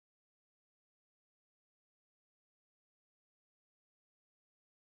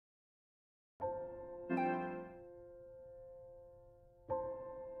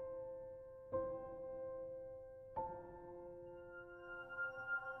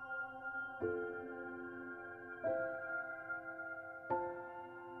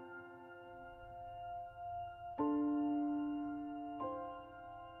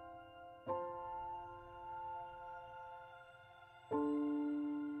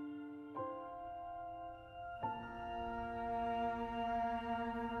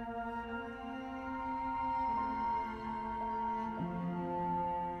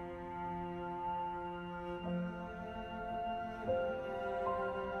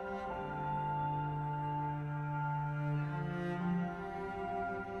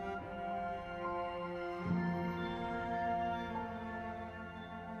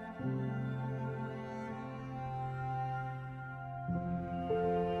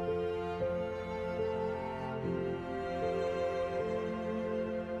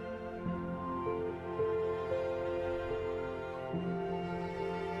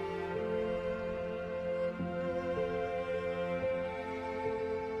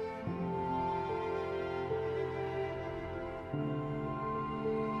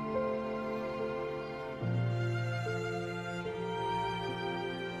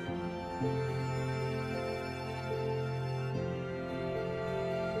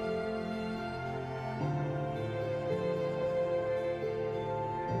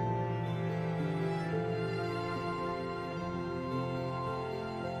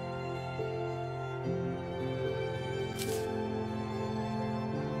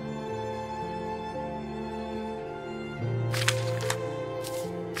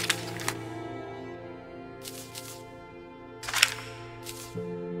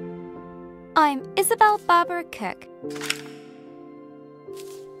I'm Isabel Barbara Cook.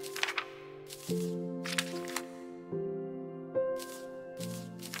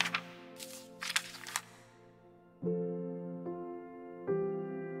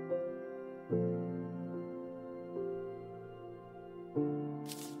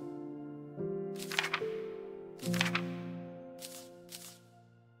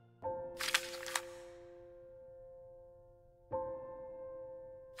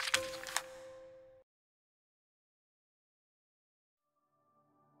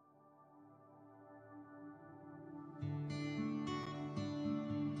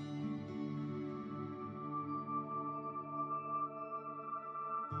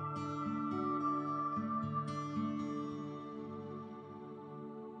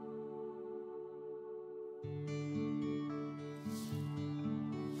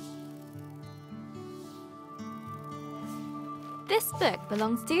 This book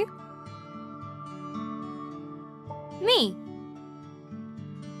belongs to me.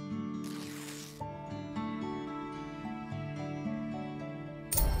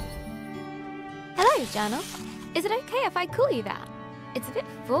 Hello, journal. Is it okay if I call you that? It's a bit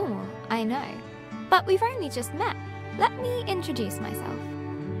formal, I know, but we've only just met. Let me introduce myself.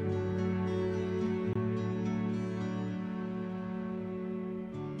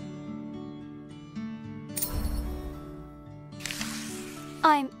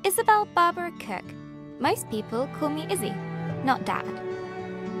 I'm Isabel Barbara Cook. Most people call me Izzy, not Dad.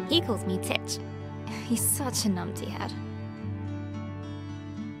 He calls me Titch. He's such a numpty head.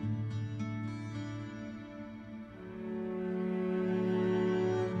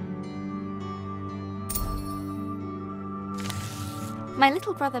 My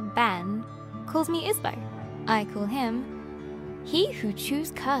little brother Ben calls me Isbo. I call him He Who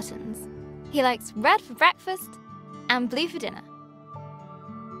Chews Curtains. He likes red for breakfast and blue for dinner.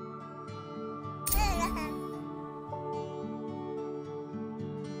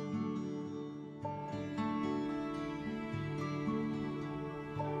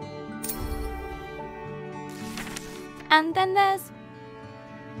 And then there's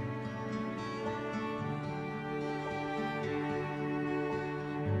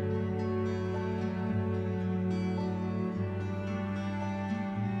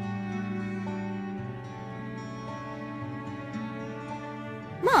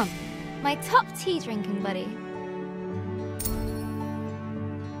Mom, my top tea drinking buddy.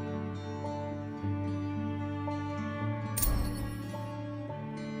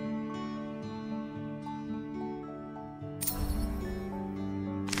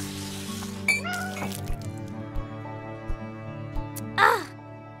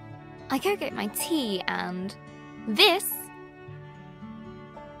 I go get my tea, and this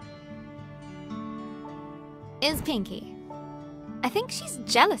is Pinky. I think she's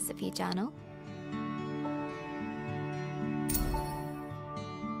jealous of you, Journal.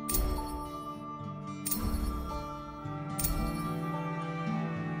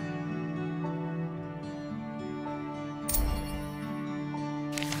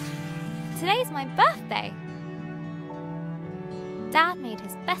 Today's my birthday. Dad made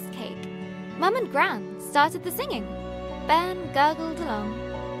his best cake. Mum and Gran started the singing. Ben gurgled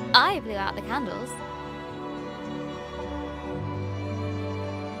along. I blew out the candles.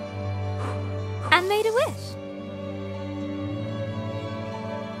 And made a wish.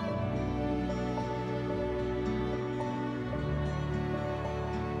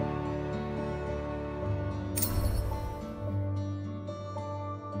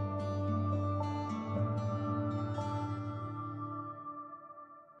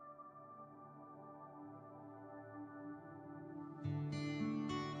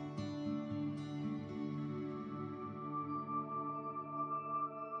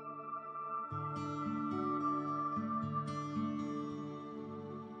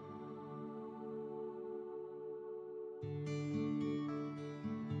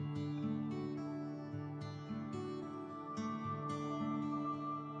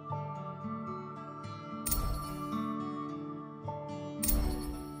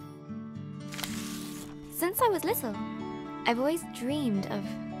 Since I was little, I've always dreamed of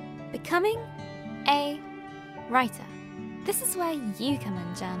becoming a writer. This is where you come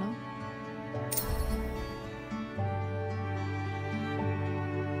in, Journal.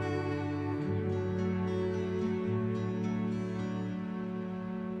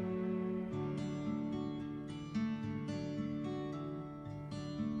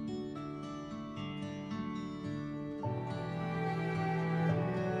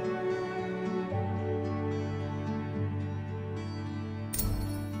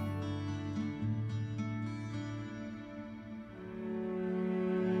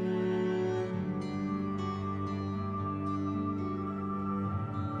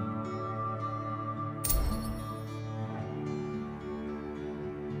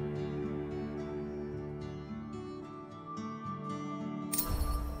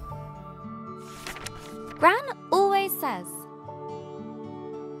 says.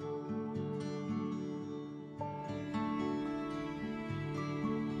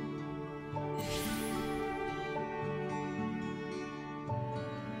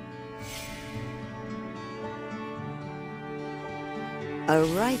 A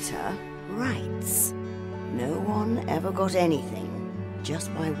writer writes. No one ever got anything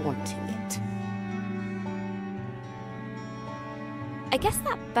just by wanting it. I guess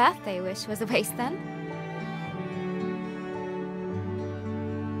that birthday wish was a waste then.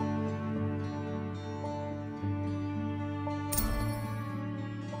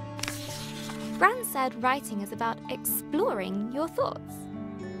 Gran said writing is about exploring your thoughts.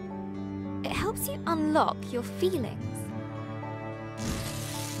 It helps you unlock your feelings.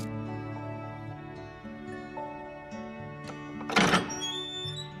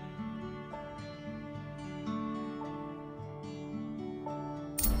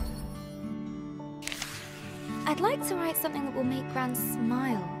 I'd like to write something that will make Gran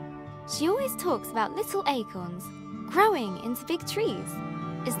smile. She always talks about little acorns growing into big trees.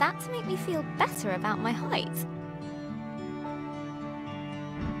 Is that to make me feel better about my height?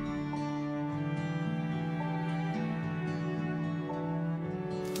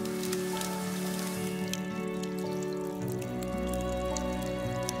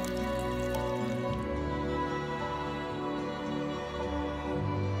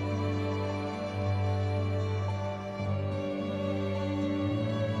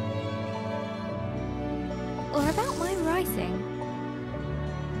 Or about my writing?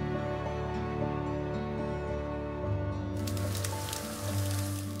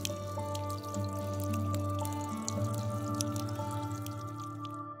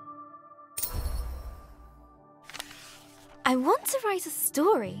 I want to write a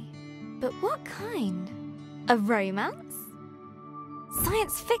story, but what kind? A romance?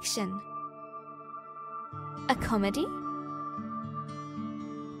 Science fiction? A comedy?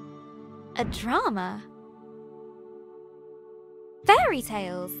 A drama? Fairy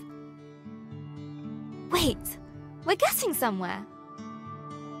tales? Wait, we're getting somewhere.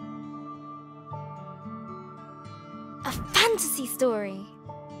 A fantasy story.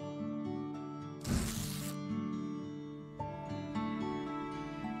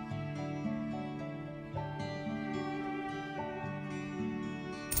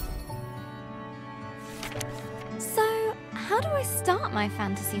 So, how do I start my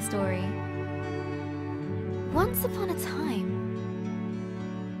fantasy story? Once upon a time.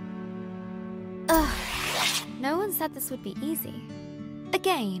 Ugh, no one said this would be easy.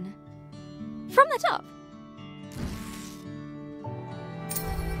 Again. From the top.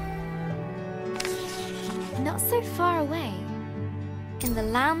 Not so far away. In the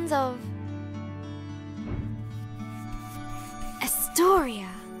land of Estoria.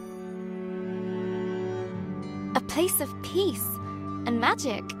 A place of peace and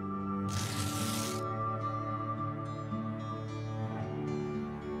magic.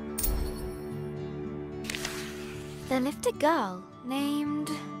 There lived a girl named...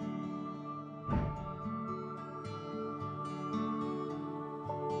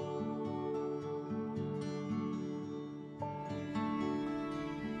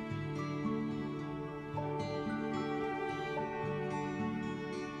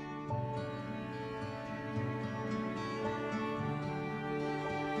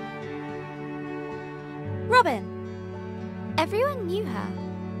 Robin. Everyone knew her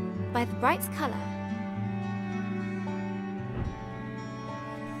by the bright colour.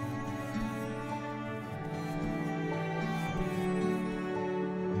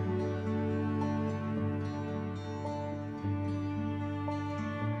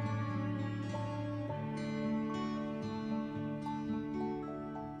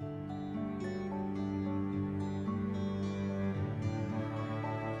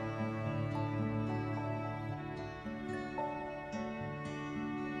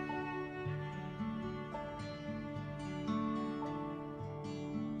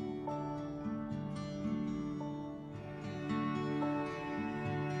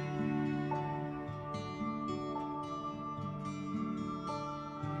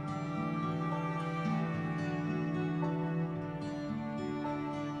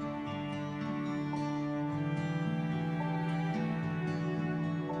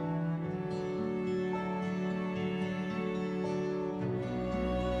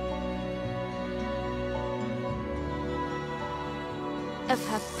 Of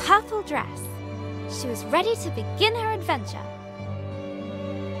her purple dress, she was ready to begin her adventure.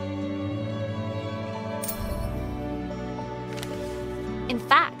 In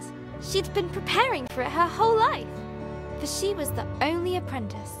fact, she'd been preparing for it her whole life, for she was the only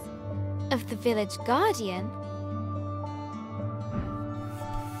apprentice of the village guardian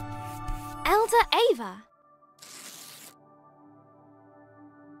Elder Ava!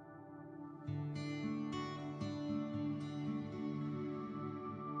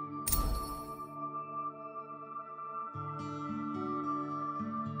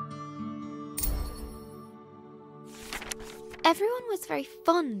 Everyone was very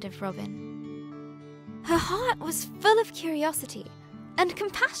fond of Robin. Her heart was full of curiosity and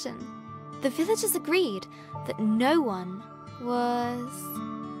compassion. The villagers agreed that no one was...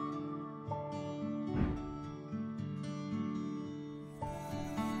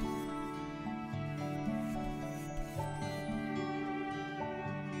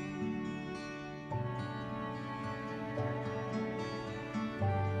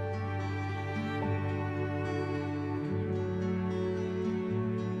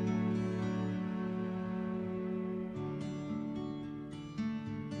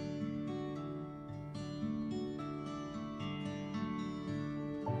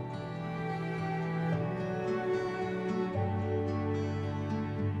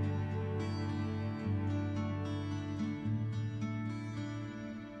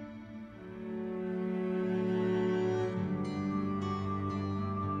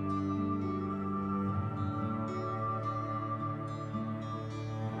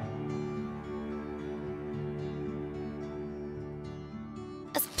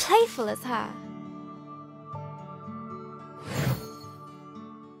 as playful as her.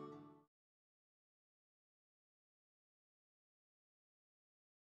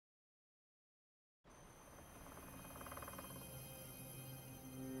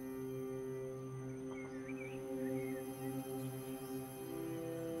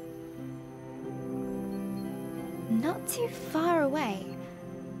 Not too far away,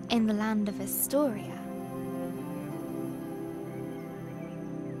 in the land of Estoria,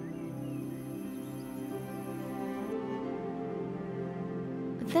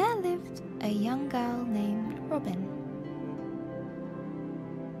 there lived a young girl named Robin.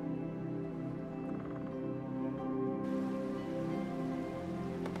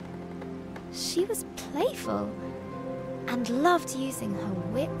 She was playful and loved using her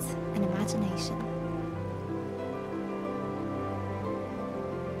wit and imagination.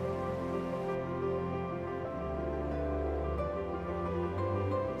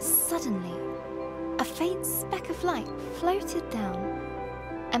 Suddenly, a faint speck of light floated down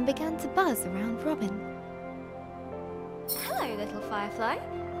and began to buzz around Robin. Hello, little firefly.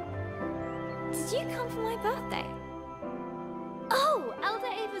 Did you come for my birthday? Oh, Elder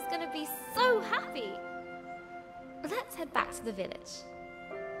Ava's gonna be so happy! Let's head back to the village.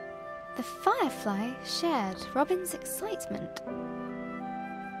 The firefly shared Robin's excitement.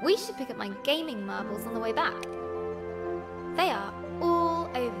 We should pick up my gaming marbles on the way back. They are all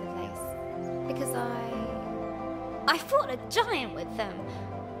over the place because I fought a giant with them.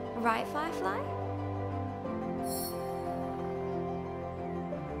 Right, Firefly?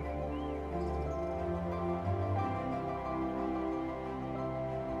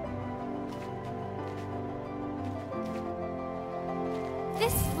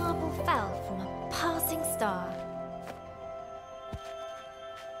 This marble fell from a passing star.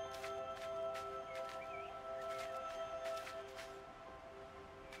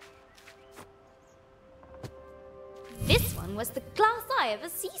 This one was the glass eye of a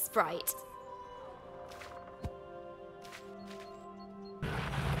sea sprite.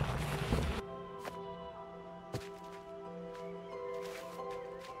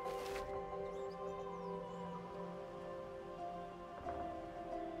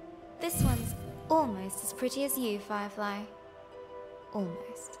 This one's almost as pretty as you, Firefly.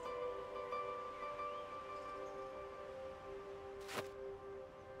 Almost.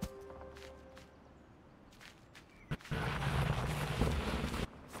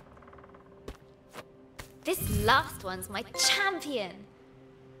 This last one's my champion.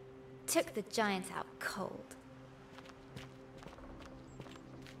 Took the giant out cold.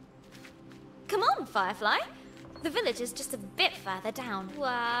 Come on, Firefly. The village is just a bit further down.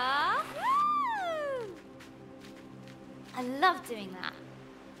 Wahoo! I love doing that.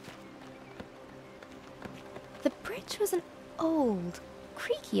 The bridge was an old,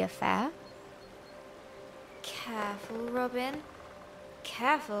 creaky affair. Careful, Robin.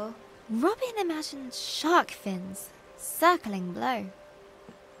 Careful. Robin imagined shark fins circling below.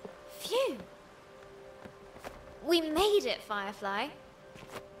 Phew! We made it, Firefly.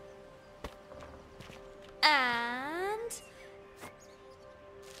 And...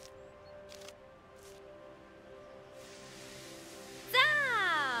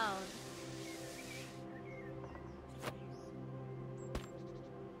 down!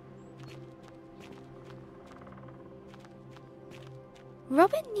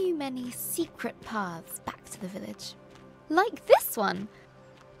 Robin knew many secret paths back to the village, like this one.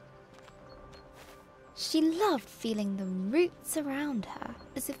 She loved feeling the roots around her,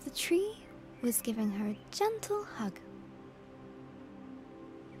 as if the tree was giving her a gentle hug.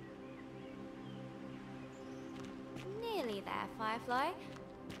 Nearly there, Firefly.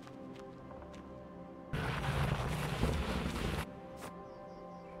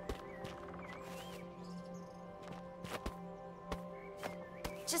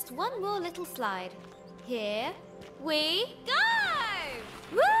 Just one more little slide. Here we go!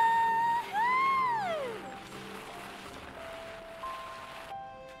 Woohoo!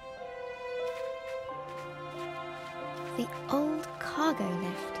 The old cargo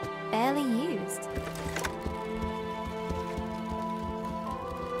lift, barely used.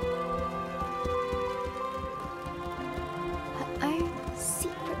 Her own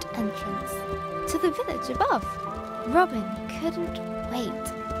secret entrance to the village above. Robin couldn't wait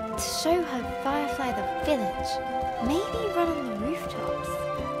to show her Firefly the village. Maybe run on the rooftops.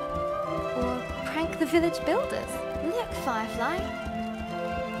 Or prank the village builders. Look, Firefly.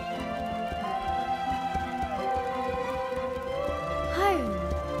 Home.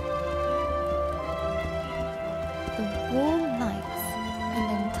 The warm lights and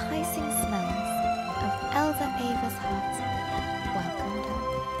enticing smells of Elder Ava's hut welcomed her.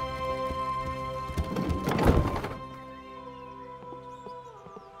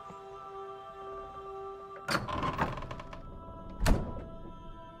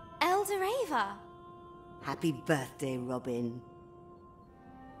 Elder Ava! Happy birthday, Robin.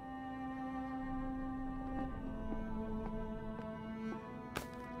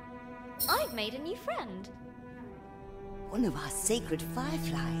 I've made a new friend. One of our sacred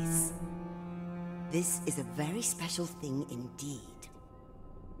fireflies. This is a very special thing indeed.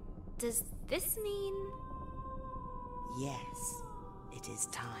 Does this mean... Yes, it is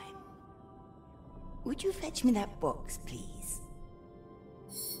time. Would you fetch me that box, please?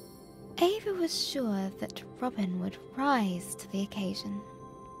 Ava was sure that Robin would rise to the occasion.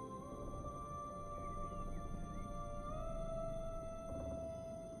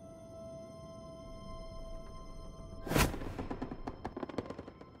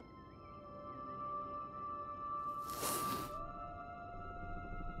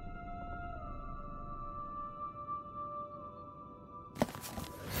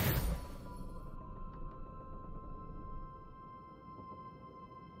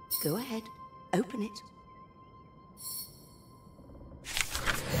 Go ahead, open it.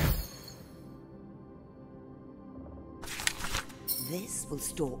 This will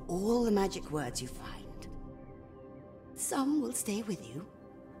store all the magic words you find. Some will stay with you,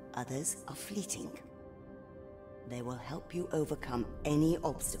 others are fleeting. They will help you overcome any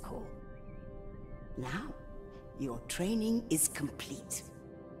obstacle. Now, your training is complete.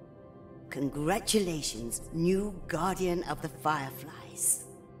 Congratulations, new Guardian of the Fireflies.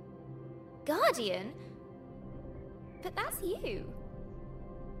 Guardian? But that's you.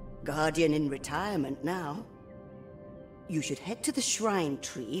 Guardian in retirement now. You should head to the shrine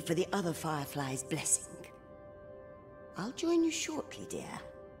tree for the other Firefly's blessing. I'll join you shortly, dear.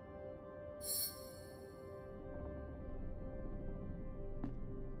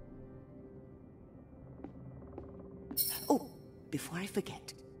 Oh, before I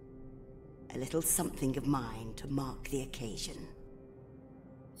forget, a little something of mine to mark the occasion.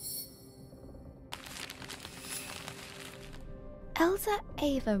 Elder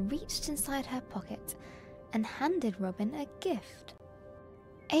Ava reached inside her pocket and handed Robin a gift.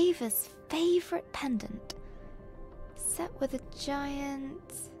 Ava's favorite pendant, set with a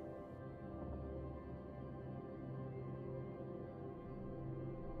giant...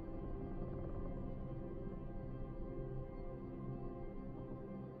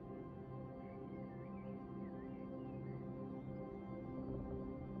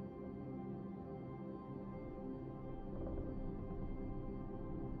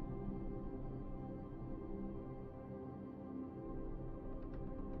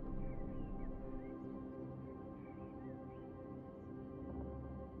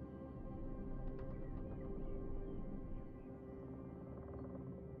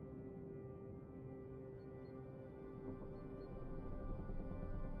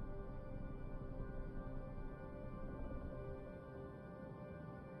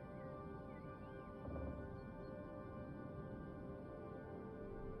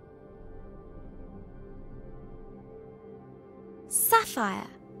 sapphire.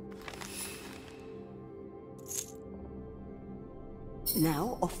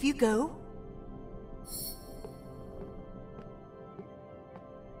 Now, off you go.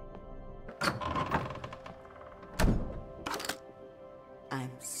 I'm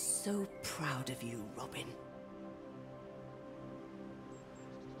so proud of you, Robin.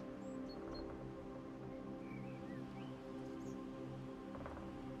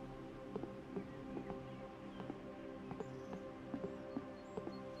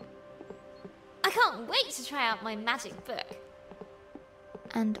 I can't wait to try out my magic book.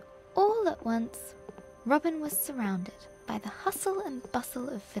 And all at once, Robin was surrounded by the hustle and bustle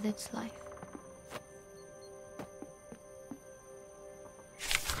of village life.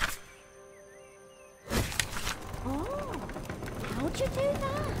 Oh, how'd you do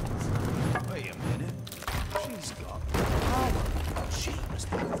that? Wait a minute. She's got power. She must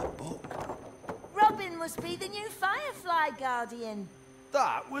have the book. Robin must be the new Firefly Guardian.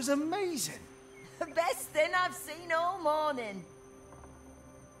 That was amazing. The best thing I've seen all morning.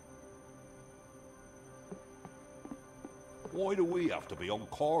 Why do we have to be on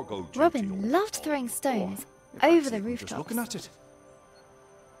cargo duty? Robin loved throwing stones over the Just rooftops. looking at it.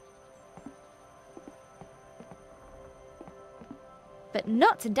 But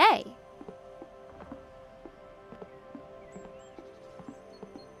not today.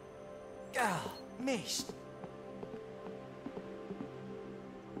 Ah, missed.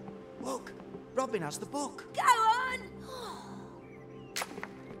 Look, Robin has the book. Go on!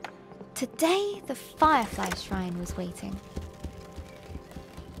 Today, the Firefly Shrine was waiting.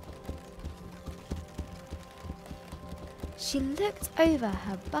 She looked over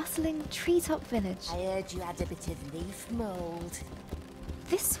her bustling treetop village. I heard you had a bit of leaf mould.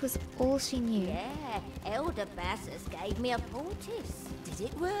 This was all she knew. Yeah, Elder Bassus gave me a poultice. Did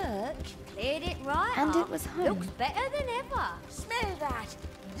it work? Cleared it right And up. it was home. Looks better than ever. Smell that!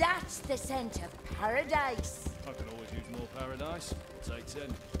 That's the scent of paradise. I could always use more paradise. Take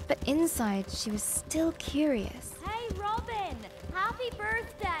 10. But inside, she was still curious. Hey, Robin! Happy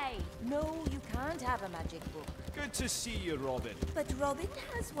birthday! No, you can't have a magic book. Good to see you, Robin. But Robin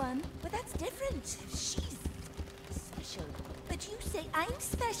has one. But that's different. She's special. But you say I'm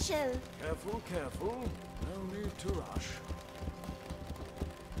special. Careful, careful. No need to rush.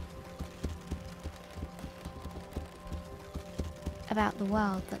 About the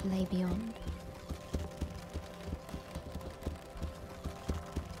world that lay beyond.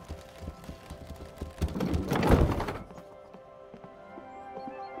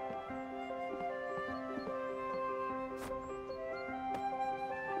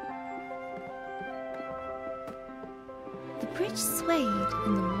 The bridge swayed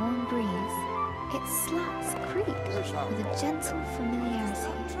in the warm breeze. Its slats creaked with a gentle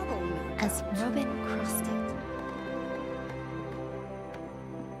familiarity as Robin crossed it.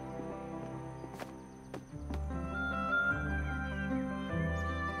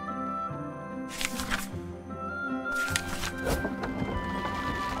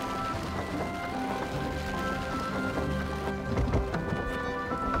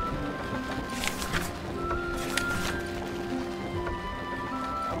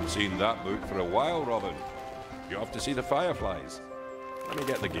 Seen that book for a while, Robin. You have to see the fireflies. Let me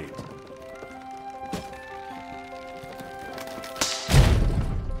get the gate.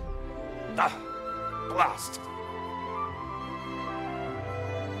 Ah! Blast!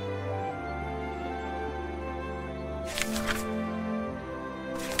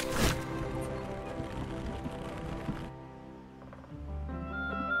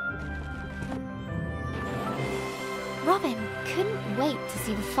 Robin couldn't wait to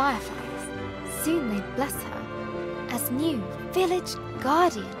see the fireflies. Soon they'd bless her as new village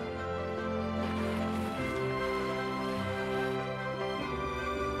guardian.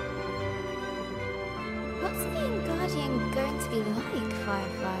 What's being guardian going to be like,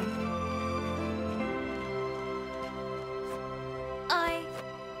 Firefly? I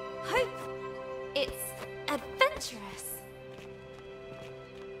hope it's adventurous.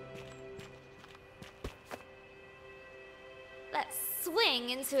 Let's swing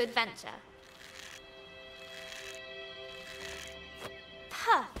into adventure.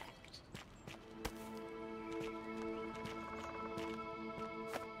 Perfect.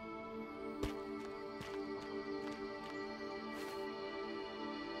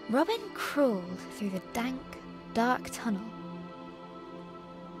 Robin crawled through the dank, dark tunnel.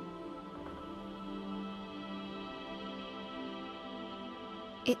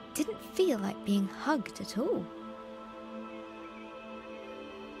 It didn't feel like being hugged at all.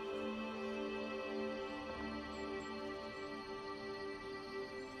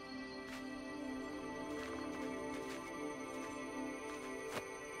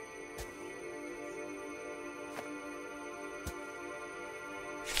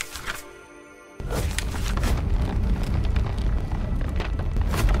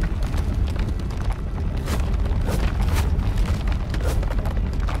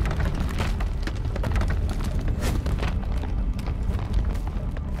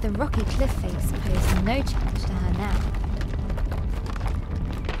 rocky cliff face posed no challenge to her now.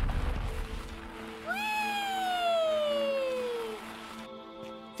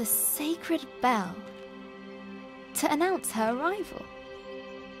 The sacred bell to announce her arrival.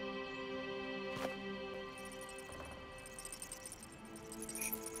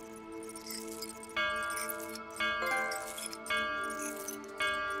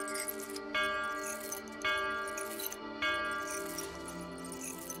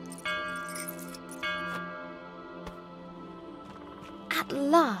 At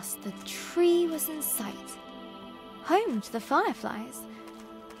last the tree was in sight, home to the fireflies,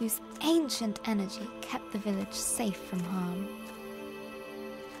 whose ancient energy kept the village safe from harm.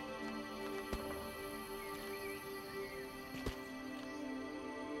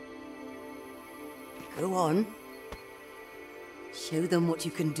 Go on. Show them what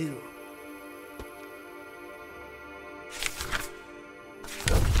you can do.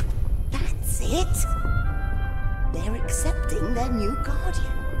 That's it! They're accepting their new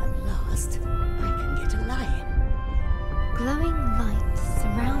guardian. At last, I can get a lion. Glowing light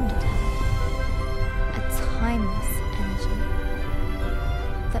surrounded her, a timeless energy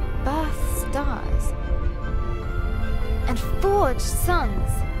that birthed stars and forged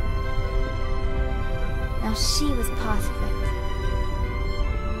suns. Now she was part of it,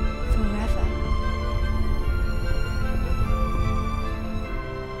 forever.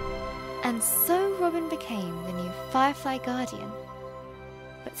 And so Robin became the new Firefly Guardian,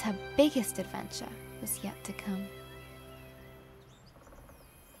 but her biggest adventure was yet to come.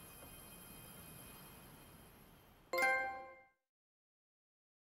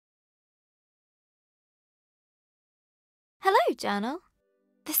 Hello, Journal.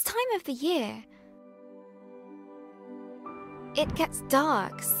 This time of the year, it gets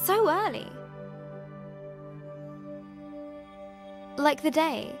dark so early. Like the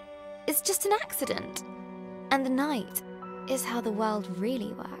day is just an accident, and the night is how the world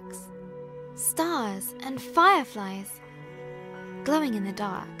really works. Stars and fireflies glowing in the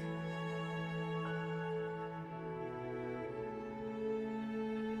dark.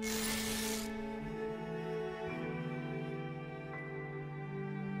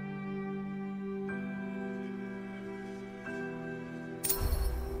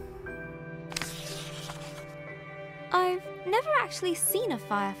 I've never actually seen a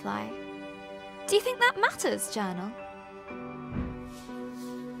firefly. Do you think that matters, Journal?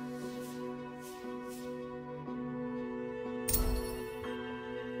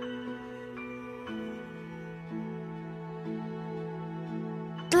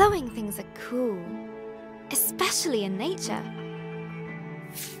 Glowing things are cool, especially in nature.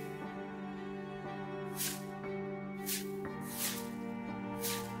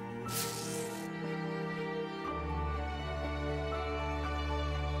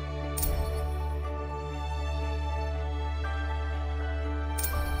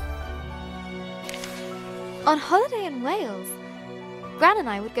 On holiday in Wales, Gran and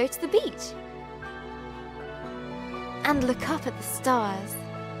I would go to the beach and look up at the stars.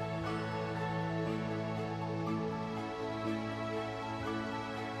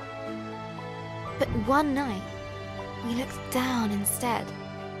 But one night, we looked down instead.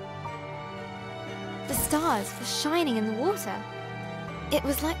 The stars were shining in the water. It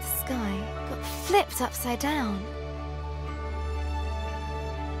was like the sky got flipped upside down.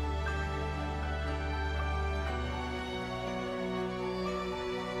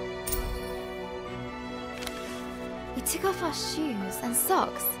 We took off our shoes and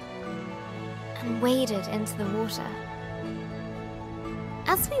socks and waded into the water.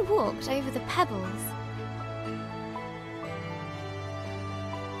 As we walked over the pebbles,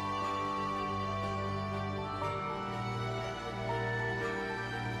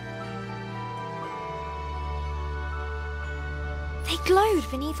 they glowed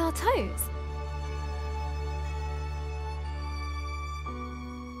beneath our toes.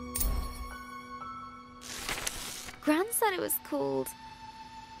 Gran said it was called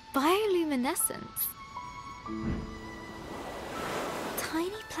bioluminescence.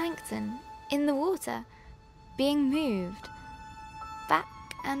 Tiny plankton in the water being moved back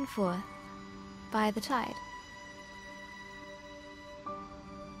and forth by the tide.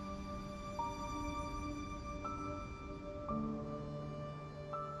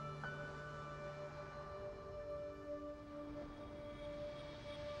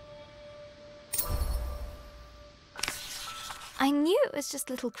 I knew it was just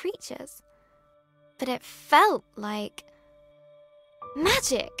little creatures, but it felt like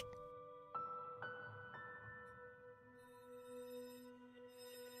magic.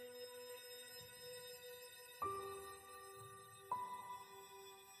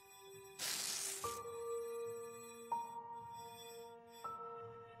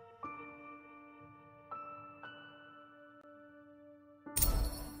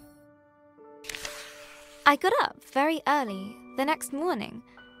 I got up very early the next morning.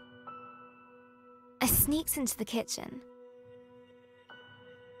 I sneaked into the kitchen,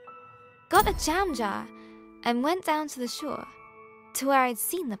 got a jam jar, and went down to the shore to where I'd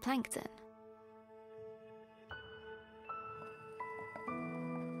seen the plankton.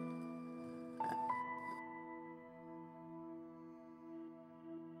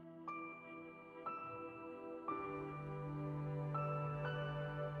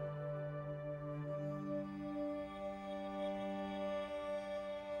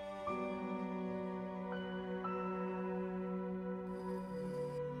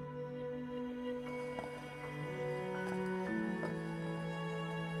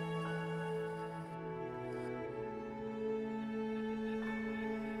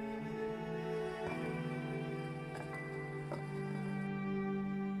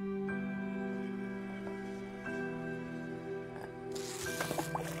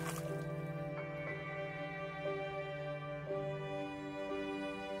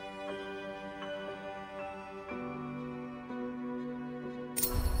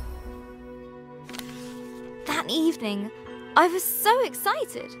 That evening, I was so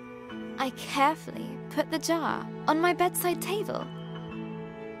excited. I carefully put the jar on my bedside table.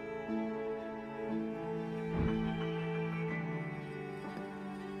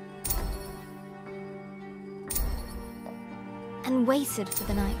 And waited for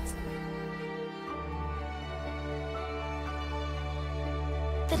the night.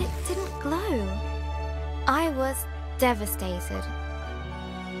 But it didn't glow. I was devastated.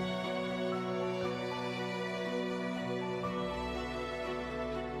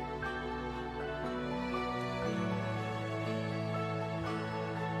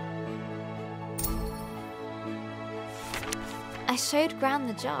 I showed Gran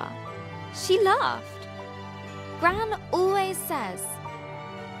the jar. She laughed. Gran always says,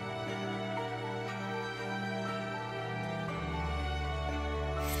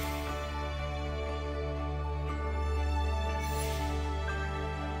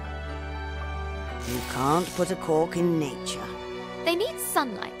 You can't put a cork in nature. they need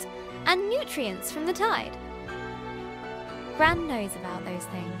sunlight and nutrients from the tide. Gran knows about those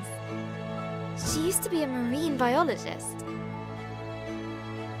things. She used to be a marine biologist.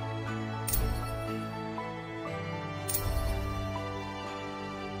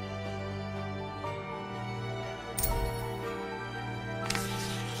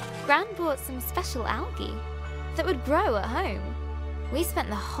 Gran bought some special algae that would grow at home. We spent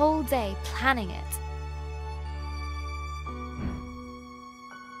the whole day planning it.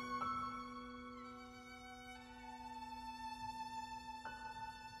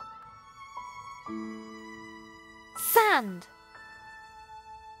 Sand!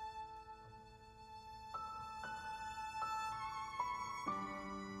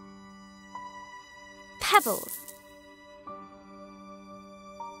 Pebbles.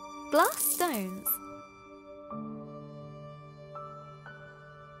 Glass stones.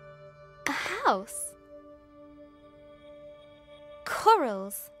 A house.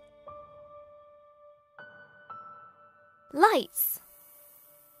 Corals. Lights.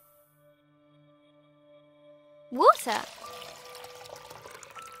 Water.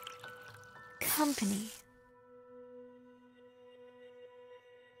 Company.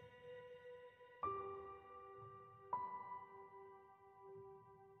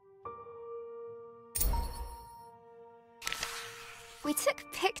 We took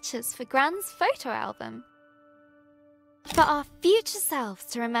pictures for Gran's photo album. For our future selves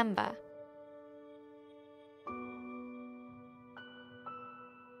to remember.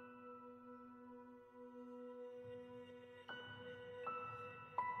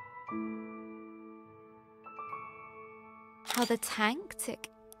 How the tank took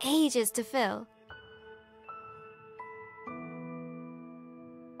ages to fill.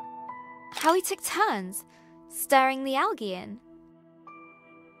 How we took turns stirring the algae in.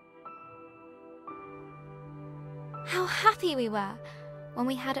 How happy we were when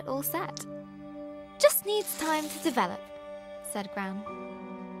we had it all set. Just needs time to develop, said Gran.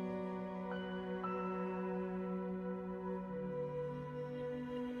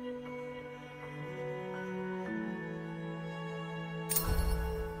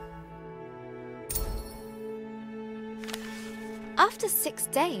 After 6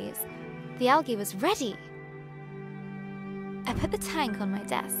 days, the algae was ready. I put the tank on my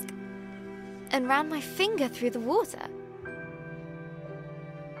desk and ran my finger through the water.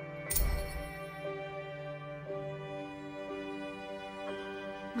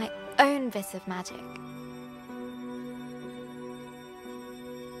 My own bit of magic.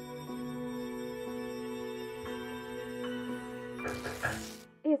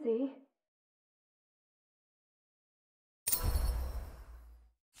 Izzy,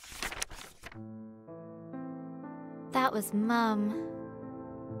 that was Mum.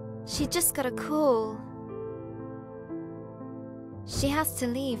 She just got a call. She has to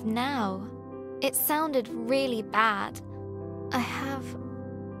leave now. It sounded really bad. I have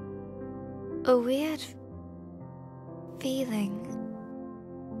a weird feeling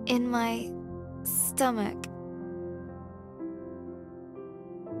in my stomach.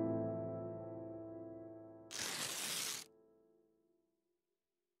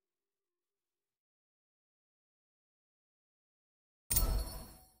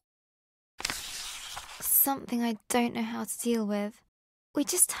 Something I don't know how to deal with. We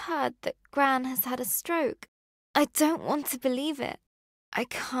just heard that Gran has had a stroke. I don't want to believe it. I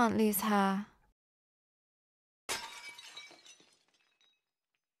can't lose her.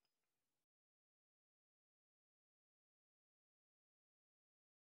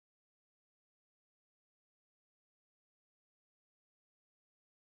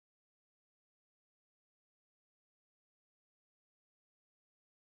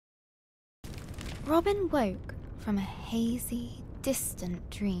 Robin woke from a hazy, distant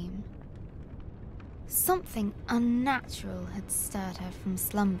dream. Something unnatural had stirred her from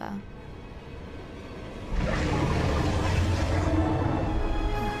slumber.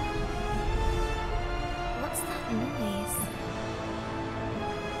 What's that noise?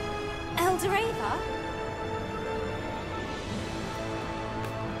 Eldoreva?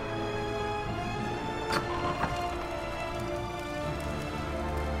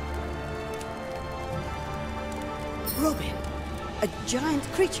 Robin, a giant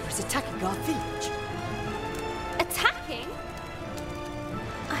creature is attacking our village. Attacking?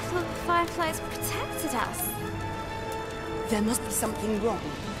 I thought the fireflies protected us. There must be something wrong.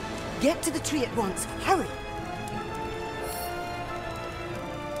 Get to the tree at once. Hurry!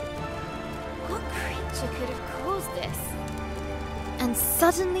 What creature could have caused this? And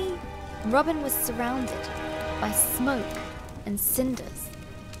suddenly, Robin was surrounded by smoke and cinders.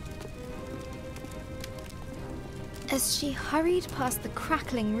 As she hurried past the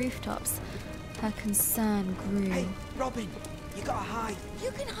crackling rooftops, her concern grew. Hey, Robin, you gotta hide.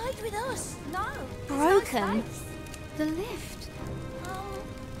 You can hide with us. No. Broken. There's no space. The lift. Oh,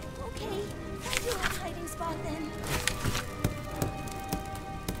 okay. Find your own hiding spot then.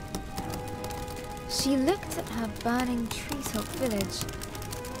 She looked at her burning treetop village.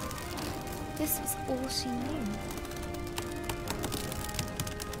 This was all she knew.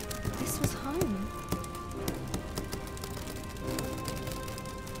 This was home.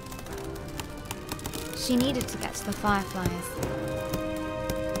 She needed to get to the fireflies.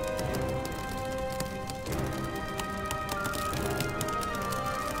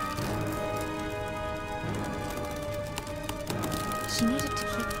 She needed to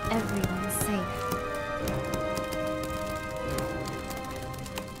keep everyone safe.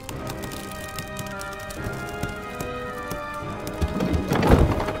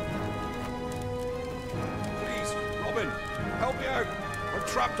 Please, Robin, help me out. We're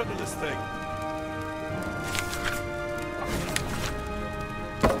trapped under this thing.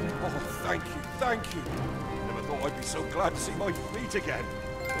 Oh, thank you, thank you. Never thought I'd be so glad to see my feet again.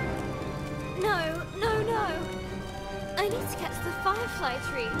 No, no, no. I need to get to the firefly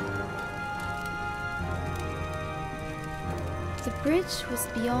tree. The bridge was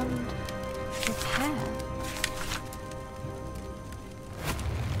beyond repair.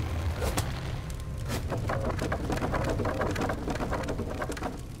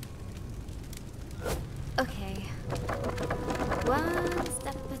 Okay. One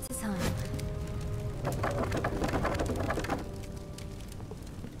step at a time.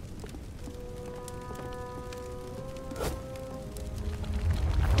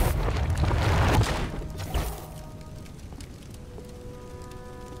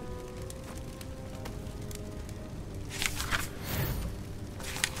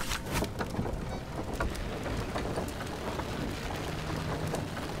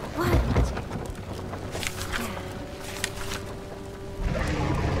 Wild magic.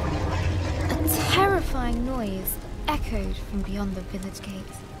 A terrifying noise echoed from beyond the village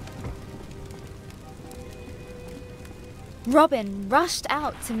gate. Robin rushed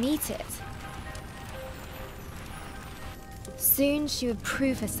out to meet it. Soon she would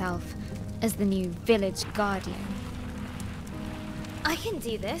prove herself as the new village guardian. I can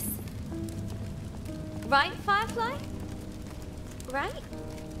do this. Right, Firefly? Right?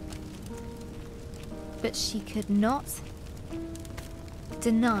 But she could not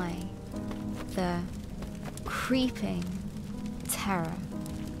deny the creeping terror.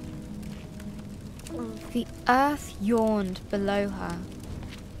 The earth yawned below her.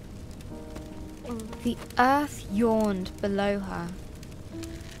 The earth yawned below her.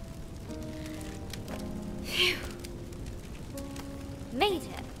 Phew. Made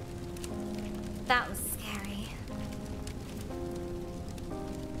it. That was scary.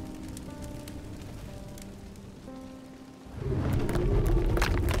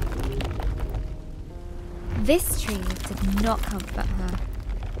 This tree did not comfort her.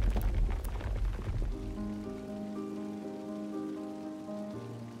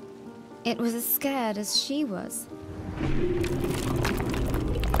 It was as scared as she was.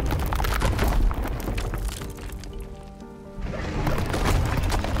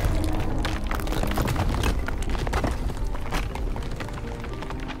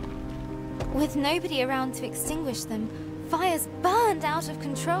 With nobody around to extinguish them, fires burned out of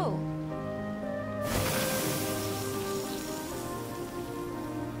control.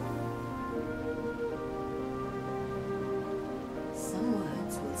 Some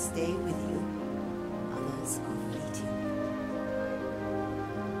words will stay with you, others are fleeting.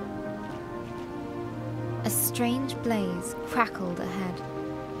 A strange blaze crackled ahead.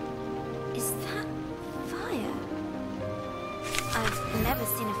 Is that fire? I've never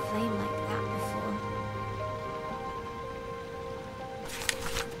seen a flame like that before.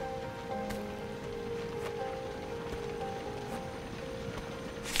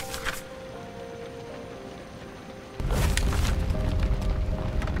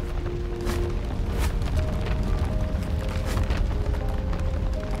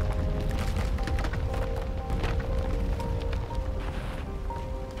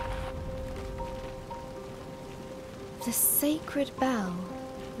 The sacred bell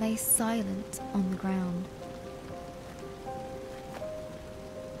lay silent on the ground.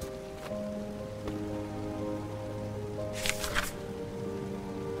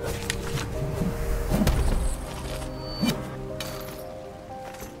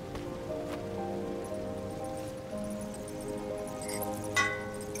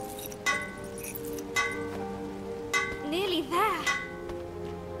 Nearly there.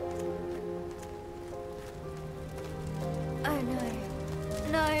 Oh no.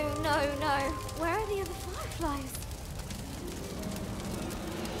 No, no, no. Where are the other fireflies?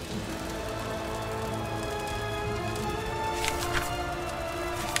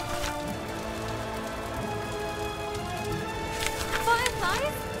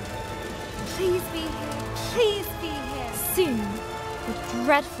 Fireflies? Please be here. Please be here. Soon, the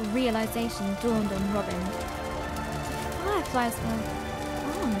dreadful realization dawned on Robin. The fireflies were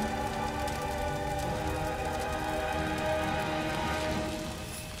gone.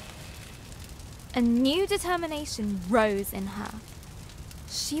 A new determination rose in her.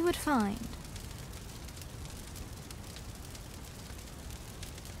 She would find.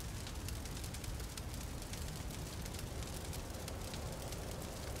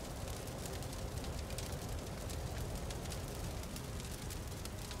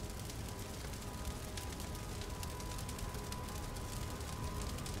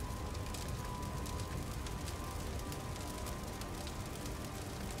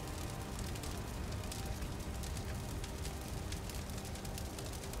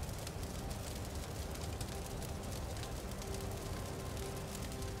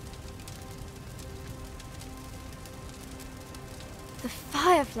 The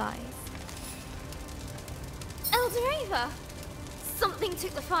fireflies. Eldoreva! Something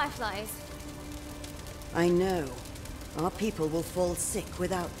took the fireflies. I know. Our people will fall sick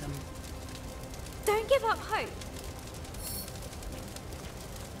without them. Don't give up hope.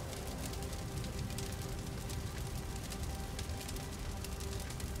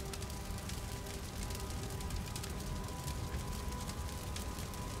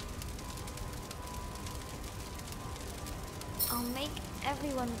 I'll make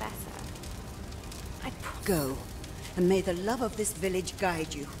everyone better. I promise. Go, and may the love of this village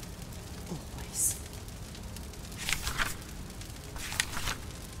guide you. Always.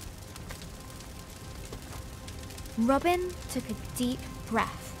 Robin took a deep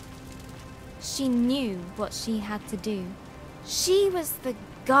breath. She knew what she had to do. She was the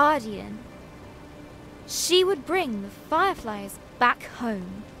guardian. She would bring the fireflies back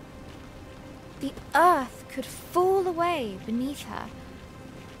home. The earth could fall away beneath her.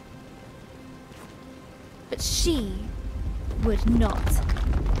 But she would not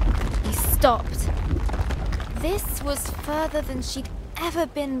be stopped. This was further than she'd ever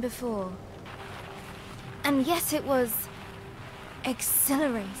been before. And yet it was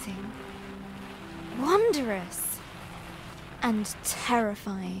exhilarating, wondrous, and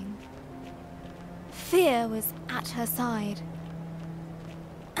terrifying. Fear was at her side,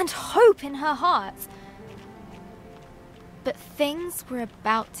 and hope in her heart. But things were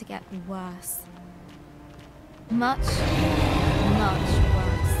about to get worse. Much, much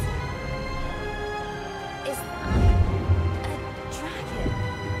worse. Is that a dragon?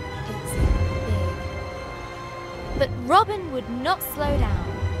 But Robin would not slow down.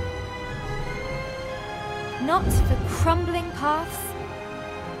 Not for crumbling paths.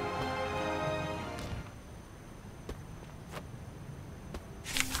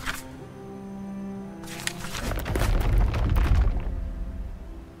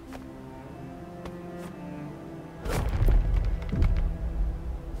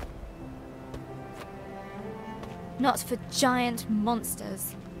 Not for giant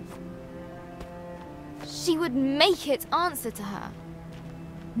monsters. She would make it answer to her,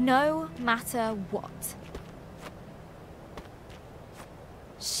 no matter what.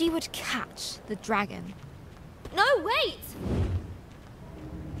 She would catch the dragon. No, wait!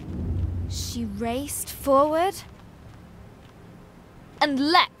 She raced forward and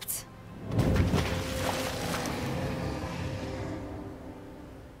leapt.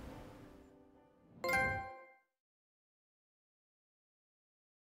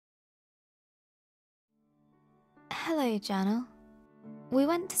 Hello, Journal. We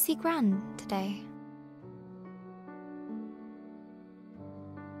went to see Gran today.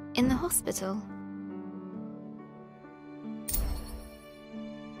 In the hospital.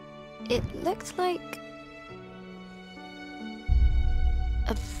 It looked like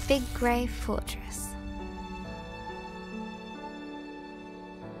a big grey fortress.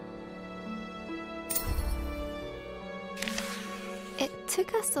 It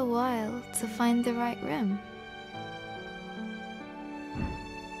took us a while to find the right room.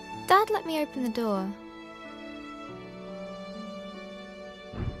 Dad let me open the door.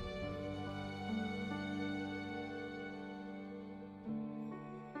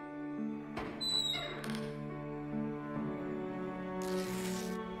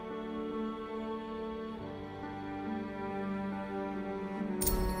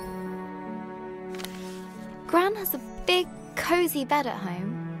 Gran has a big, cozy bed at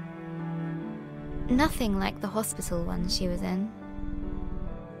home. Nothing like the hospital one she was in.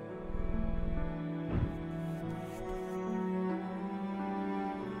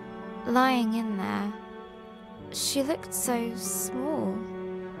 Lying in there, she looked so small.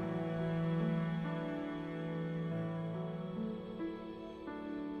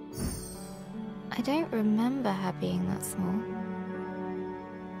 I don't remember her being that small.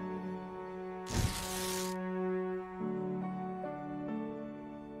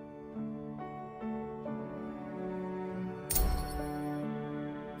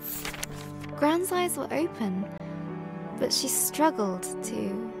 Gran's eyes were open, but she struggled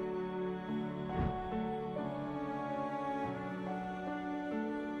to.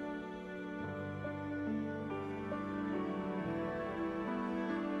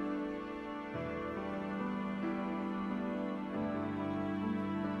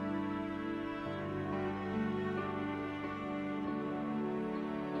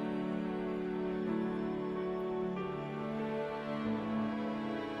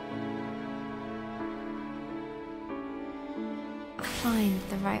 Find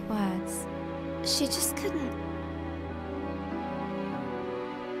the right words. She just couldn't.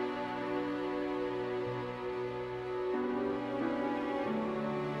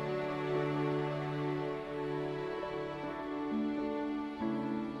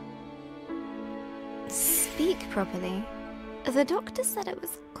 Speak properly. The doctor said it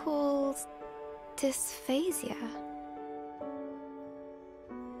was called dysphasia.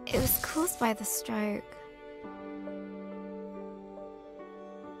 It was caused by the stroke.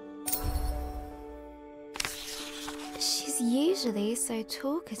 She's usually so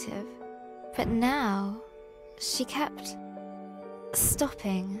talkative, but now she kept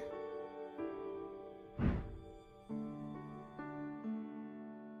stopping.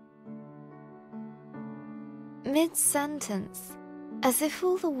 Mid-sentence, as if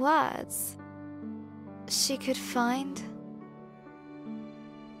all the words she could find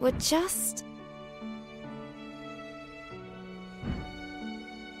were just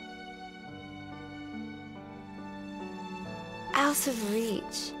out of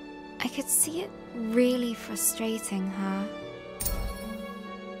reach. I could see it really frustrating her.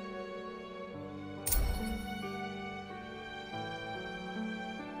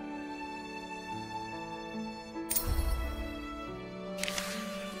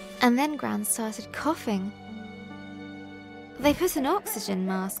 And then Gran started coughing. They put an oxygen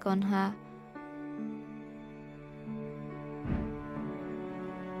mask on her.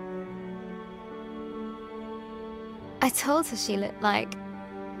 I told her she looked like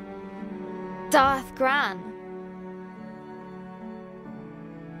Darth Gran.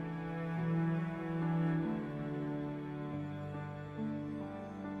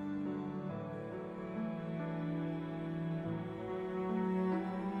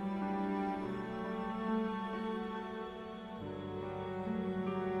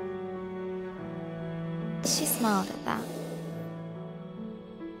 She smiled at that.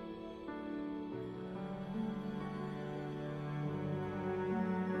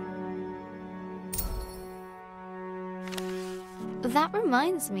 That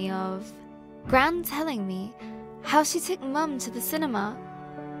reminds me of Gran telling me how she took Mum to the cinema.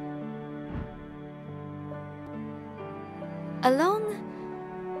 A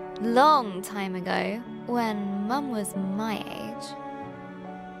long time ago, when Mum was my age.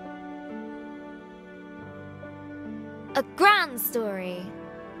 A Gran story!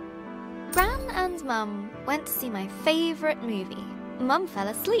 Gran and Mum went to see my favourite movie. Mum fell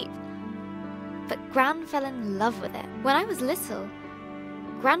asleep, but Gran fell in love with it. When I was little,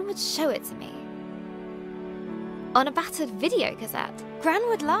 Gran would show it to me. On a battered video cassette, Gran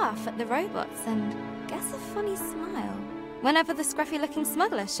would laugh at the robots and guess a funny smile. Whenever the scruffy-looking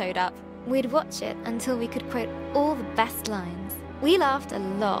smuggler showed up, we'd watch it until we could quote all the best lines. We laughed a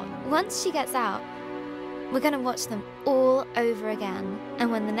lot. Once she gets out, we're going to watch them all over again.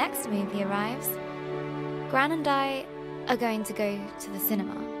 And when the next movie arrives, Gran and I are going to go to the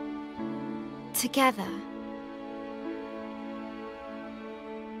cinema. Together.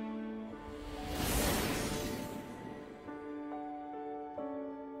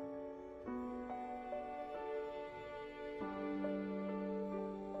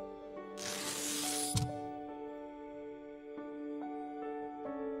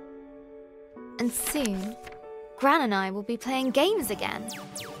 And soon, Gran and I will be playing games again.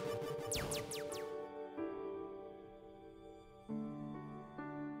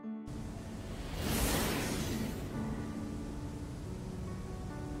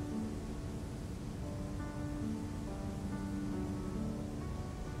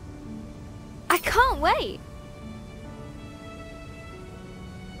 I can't wait!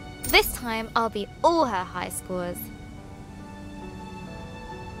 This time, I'll beat all her high scores.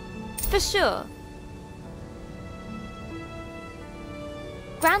 For sure.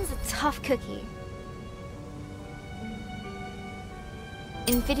 Gran's a tough cookie.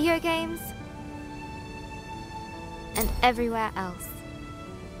 In video games and everywhere else.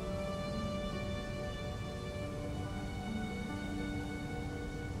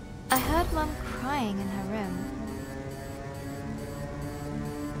 I heard Mum crying in her room.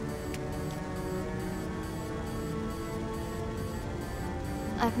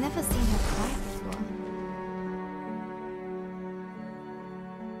 I've never seen her cry before.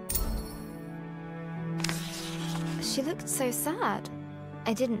 She looked so sad.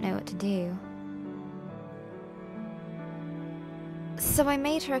 I didn't know what to do. So I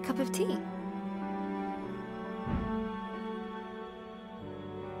made her a cup of tea.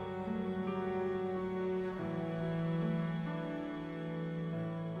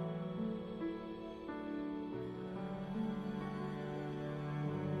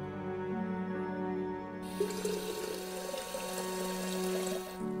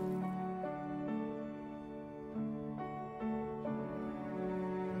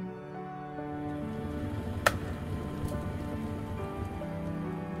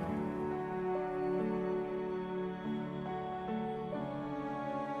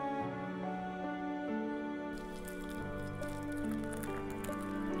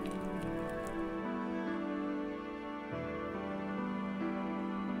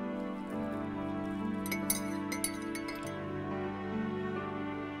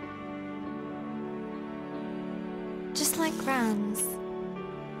 Just like Gran's,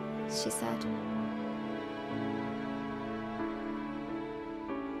 she said.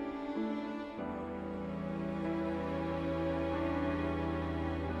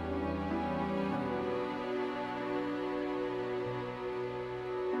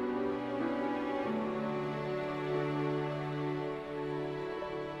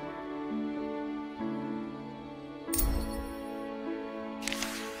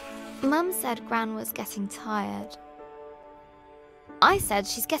 Mum said Gran was getting tired. I said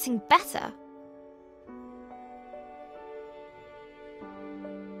she's getting better.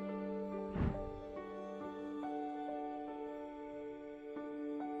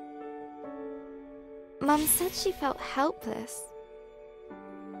 Mum said she felt helpless.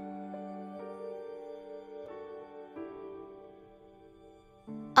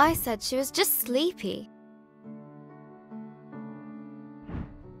 I said she was just sleepy.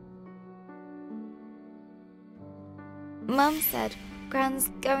 Mum said Gran's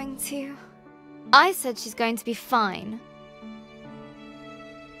going to... I said she's going to be fine.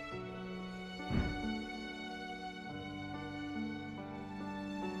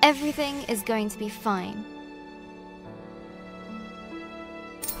 Everything is going to be fine.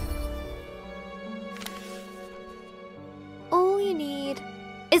 All you need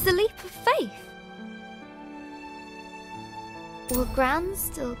is a leap of faith. Will Gran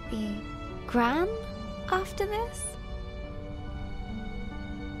still be Gran after this?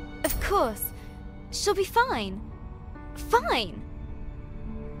 Of course. She'll be fine. Fine!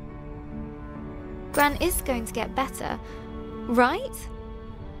 Gran is going to get better, right?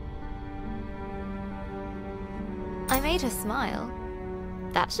 I made her smile.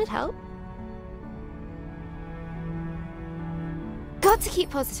 That should help. Got to keep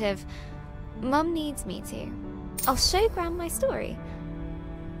positive. Mum needs me to. I'll show Gran my story.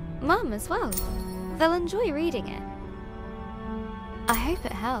 Mum as well. They'll enjoy reading it. I hope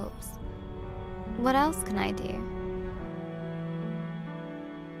it helps. What else can I do?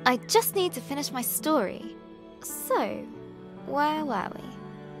 I just need to finish my story. So, where were we?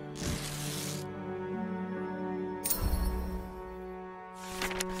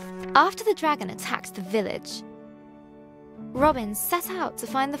 After the dragon attacked the village, Robin set out to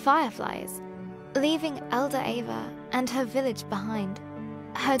find the fireflies, leaving Elder Ava and her village behind.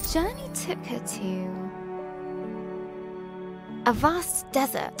 Her journey took her to a vast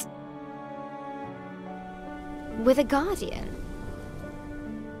desert with a guardian.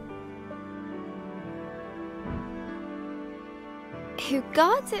 Who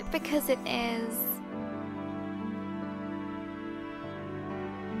guards it because it is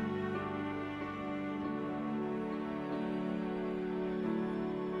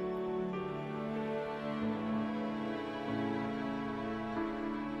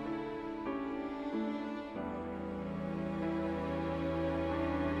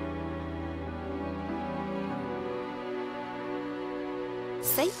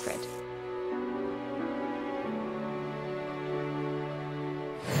sacred.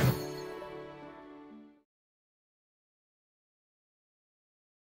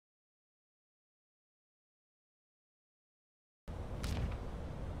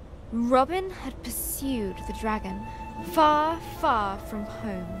 Robin had pursued the dragon far, far from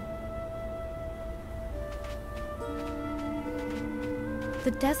home.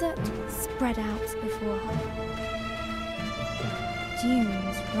 The desert spread out before her.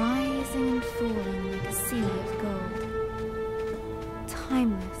 Dunes rising and falling like a sea of gold.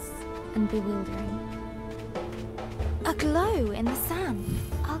 Timeless and bewildering. A glow in the sand.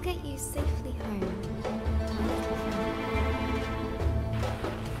 I'll get you safely home.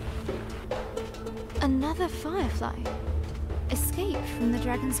 Another firefly escaped from the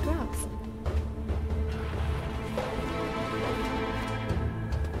dragon's grasp.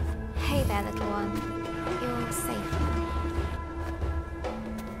 Hey there, little one. You're safe now.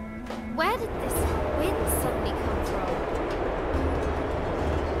 Where did this wind suddenly come from?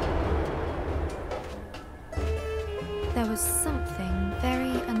 There was something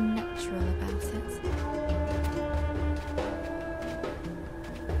very unnatural about it.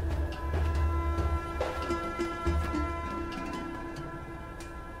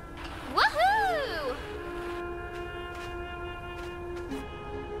 Woohoo!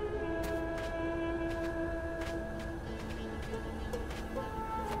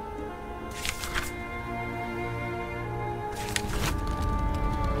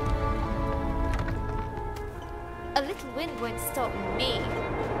 A little wind won't stop me.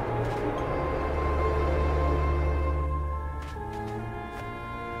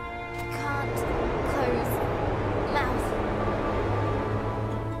 Can't close mouth.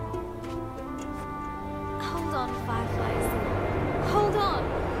 Hold on, fireflies. Hold on.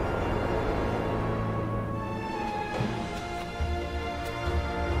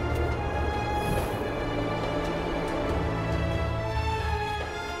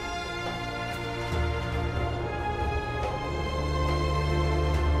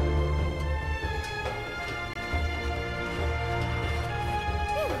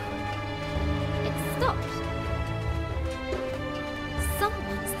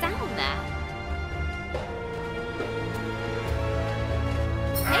 Someone's down there.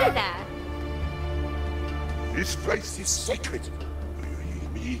 Hey there. This place is sacred. Do you hear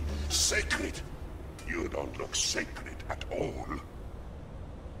me? Sacred. You don't look sacred at all.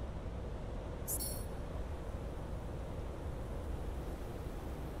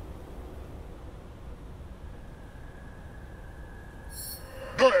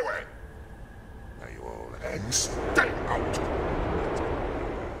 Go away. Now you all hands, stay out.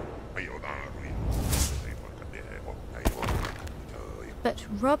 But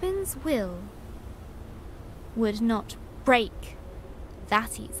Robin's will would not break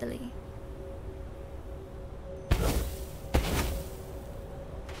that easily.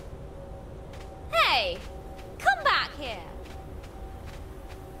 Hey! Come back here!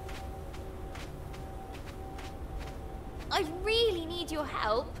 I really need your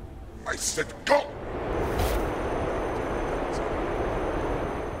help. I said go!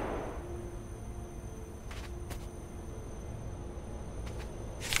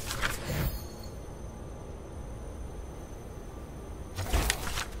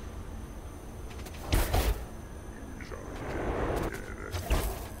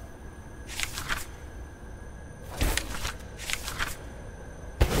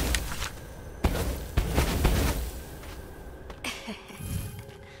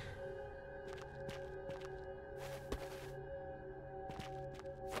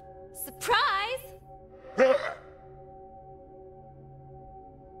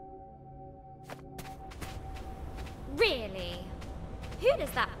 Who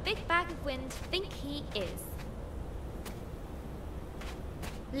does that big bag of wind think he is?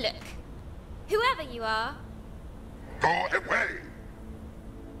 Look, whoever you are... Go away!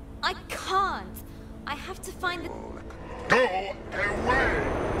 I can't. I have to find the... Go away!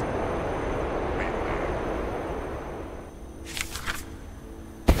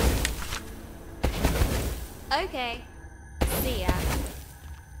 Okay. See ya.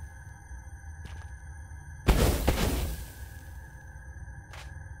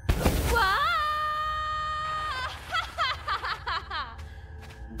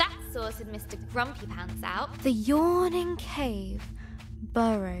 That sorted Mr. Grumpy Pants out. The yawning cave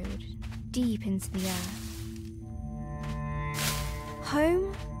burrowed deep into the earth.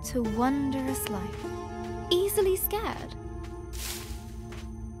 Home to wondrous life. Easily scared.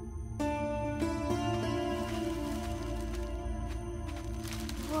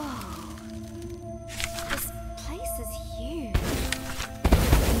 Whoa. This place is huge.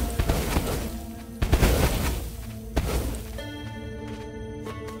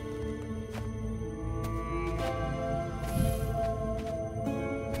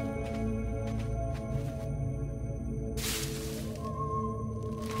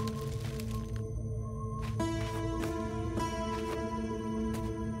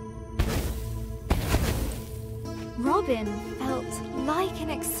 Robin felt like an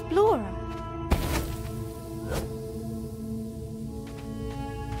explorer.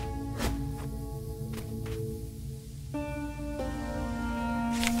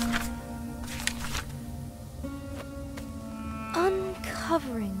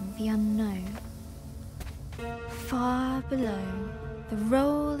 Uncovering the unknown. Far below the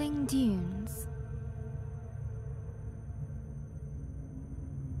rolling dunes.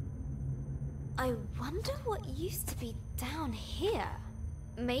 I wonder what used to be down here.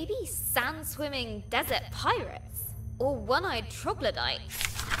 Maybe sand-swimming desert pirates? Or one-eyed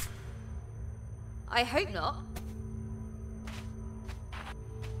troglodytes? I hope not.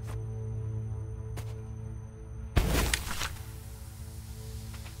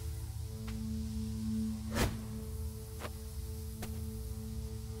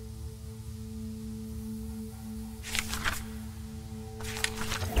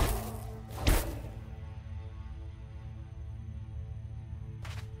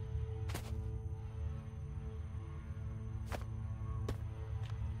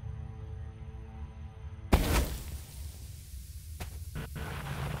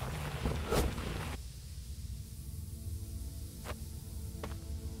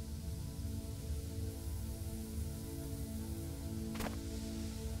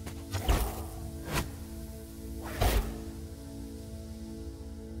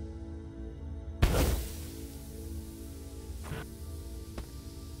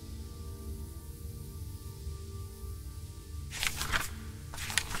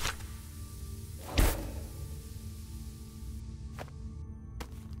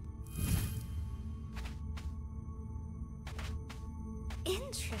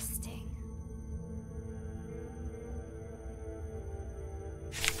 Interesting.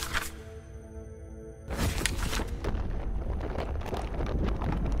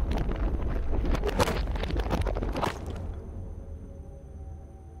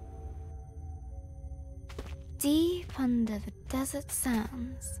 Deep under the desert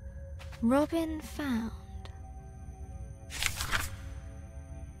sands, Robin found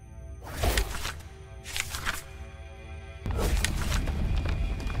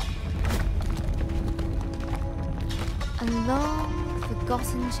a long,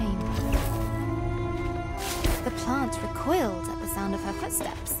 forgotten chamber. The plant recoiled at the sound of her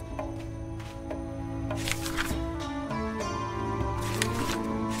footsteps.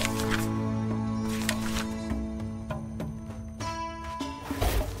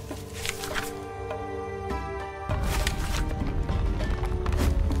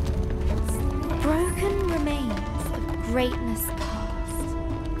 Broken remains of greatness past.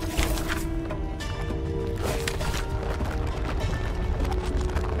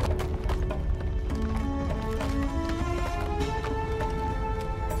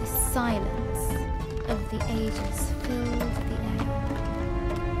 The silence of the ages filled the air.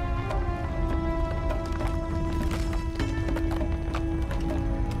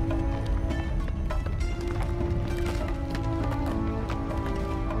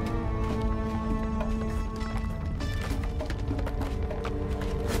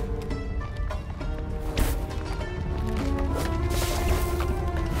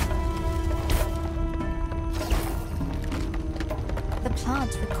 The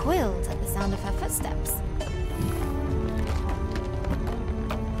plant recoiled at the sound of her footsteps.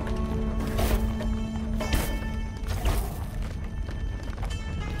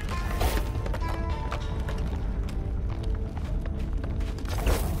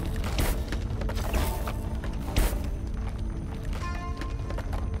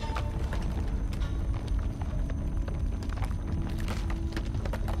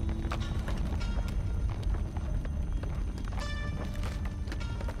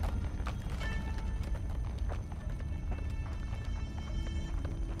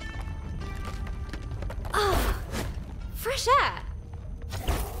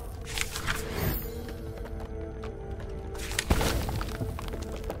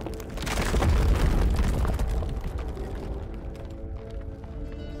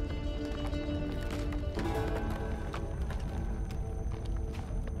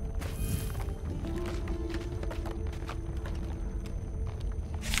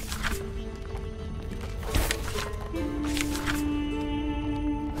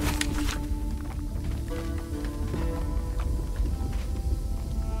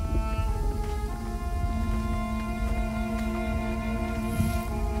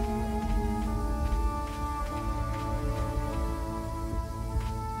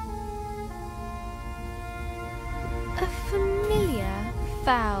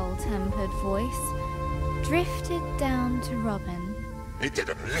 foul-tempered voice drifted down to Robin. He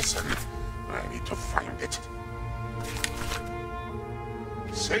didn't listen. I need to find it.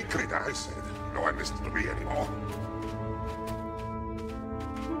 Sacred, I said. No one listens to me anymore.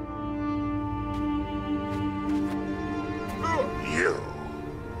 You.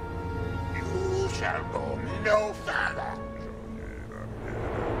 You shall go no further.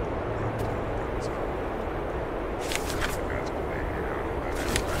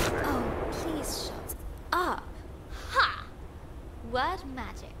 Oh, please shut up. Ha! Word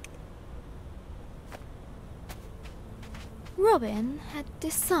magic. Robin had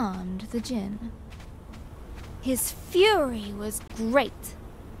disarmed the djinn. His fury was great.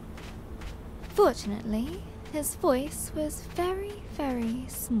 Fortunately, his voice was very, very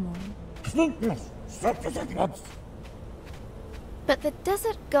small. But the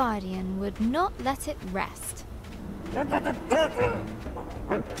Desert Guardian would not let it rest.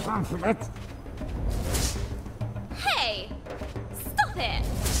 Hey! Stop it!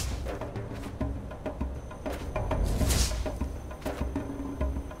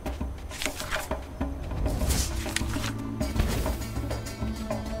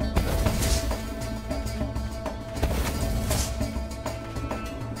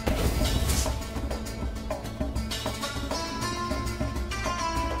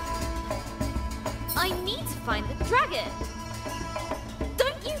 I need to find the dragon!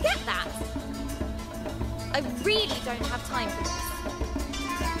 Don't you get that? I really don't have time for this.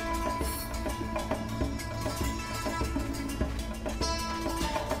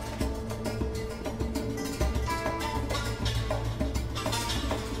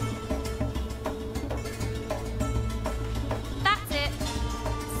 That's it.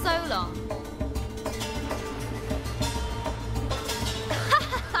 So long.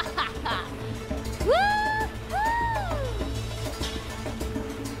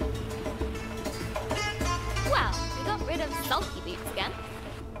 Well, we got rid of Sulky Boots again.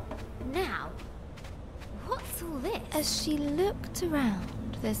 Now, what's all this? As she looked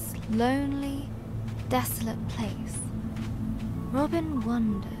around this lonely, desolate place, Robin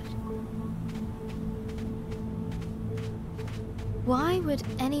wondered. Why would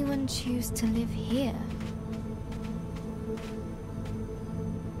anyone choose to live here?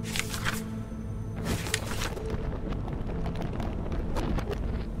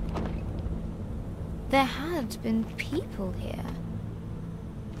 There had been people here,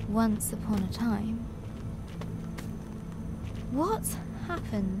 once upon a time. What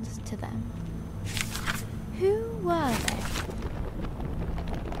happened to them? Who were they?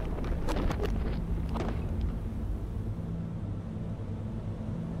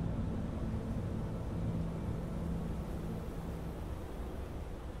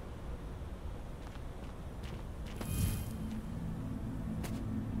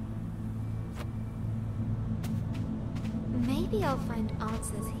 Maybe I'll find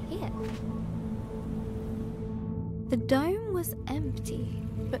answers here. The dome was empty,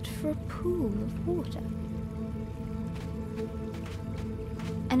 but for a pool of water.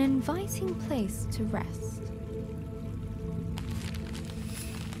 An inviting place to rest.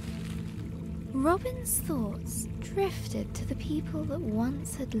 Robin's thoughts drifted to the people that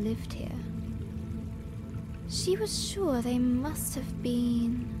once had lived here. She was sure they must have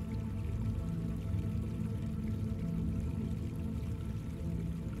been...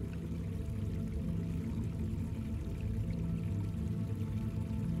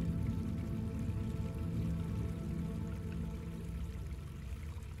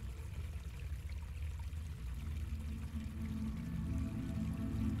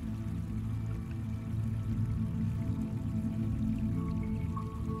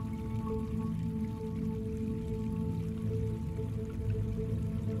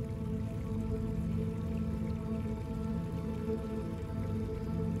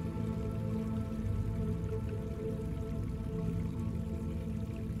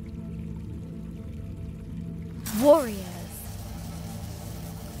 warriors.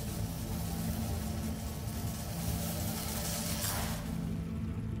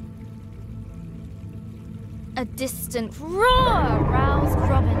 A distant roar roused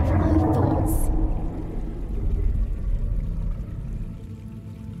Robin from her thoughts.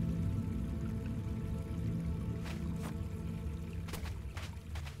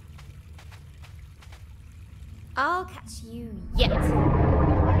 I'll catch you yet,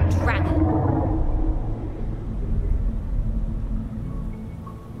 dragon.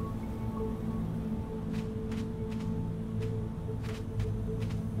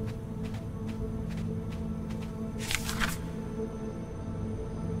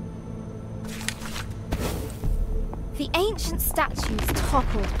 The ancient statues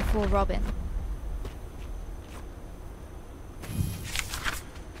toppled before Robin.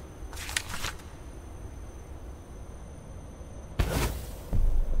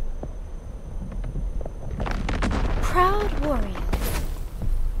 Proud warriors,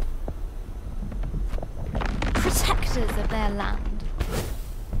 protectors of their land,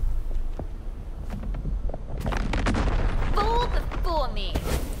 fall before me.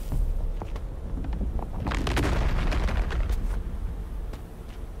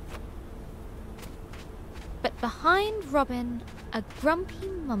 But behind Robin, a grumpy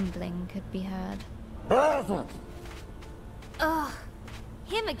mumbling could be heard. Ugh,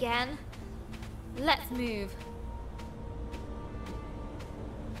 him again. Let's move.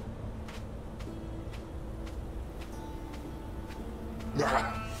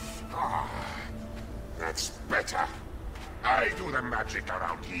 That's better. I do the magic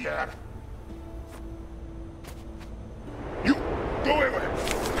around here. You, go away.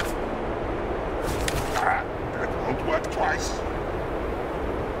 It won't work twice.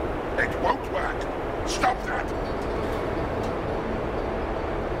 It won't work. Stop that.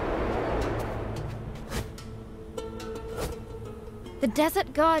 The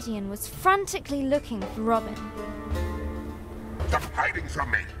Desert Guardian was frantically looking for Robin. Stop hiding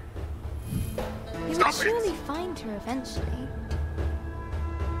from me. He Stop would surely it. find her eventually.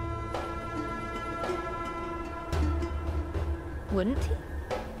 Wouldn't he?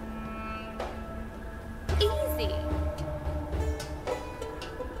 Easy.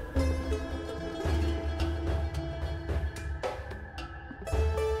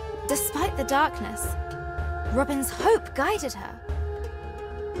 Despite the darkness, Robin's hope guided her.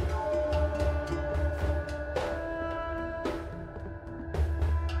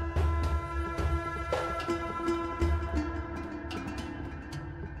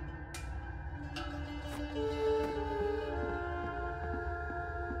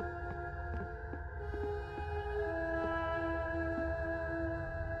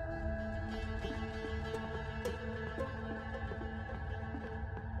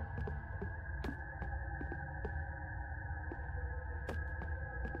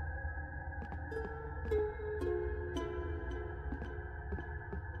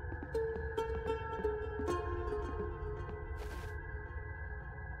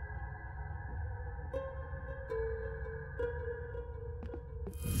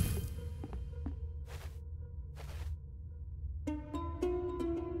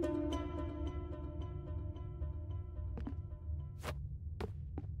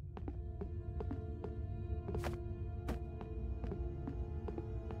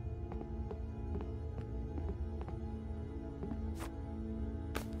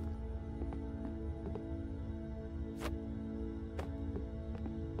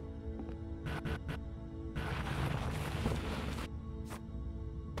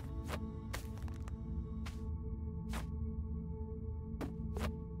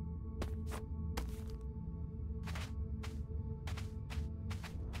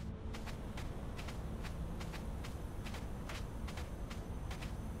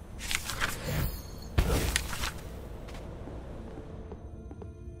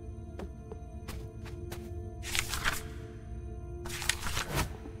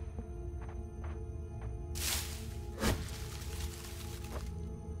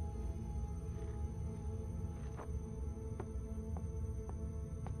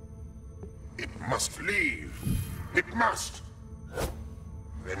 It must leave. It must.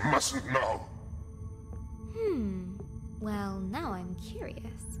 They mustn't know. Well, now I'm curious.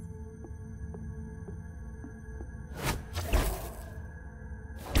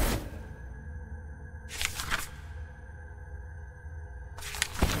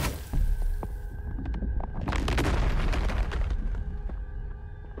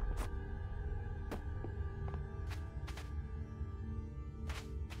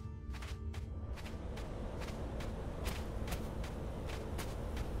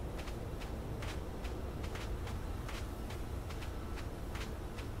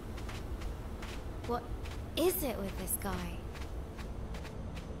 What is it with this guy?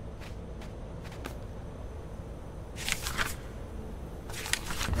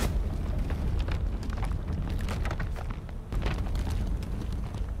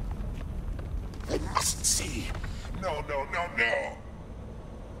 They mustn't see. No, no, no, no.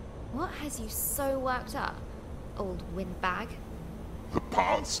 What has you so worked up, old windbag? The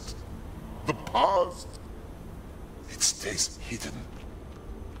past. The past. It stays hidden.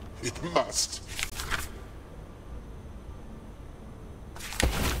 It must.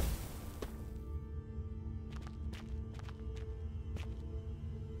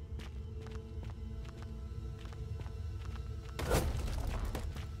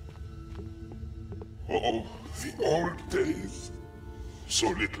 Oh, the old days. So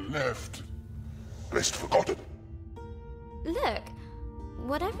little left. Best forgotten. Look,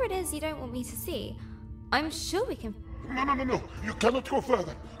 whatever it is you don't want me to see, I'm sure we can... No. You cannot go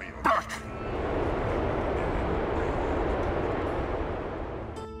further. Back!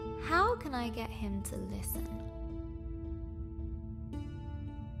 How can I get him to listen?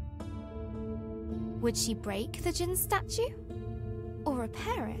 Would she break the Jinn statue? Or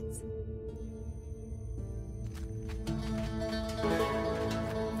repair it?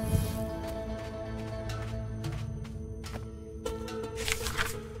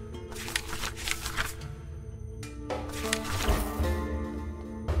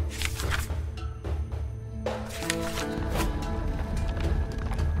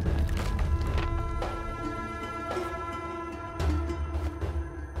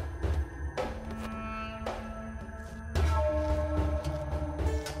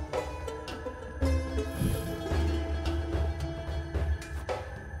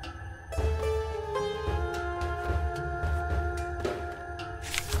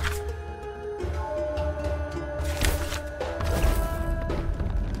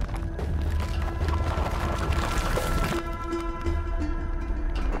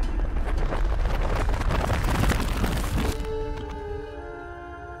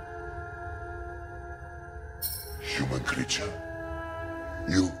 Human creature.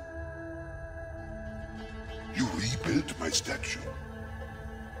 You rebuilt my statue.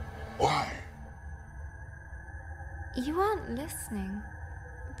 Why? You weren't listening,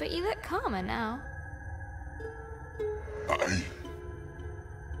 but you look calmer now. I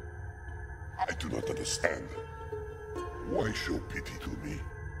do not understand. Why show pity to me?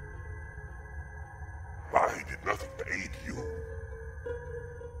 I did nothing to aid you.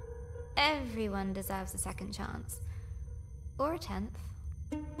 Everyone deserves a second chance. Or a 10th.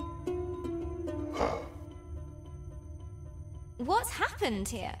 What's happened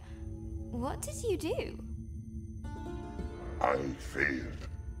here? What did you do? I failed.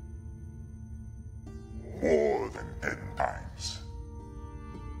 More than 10 times.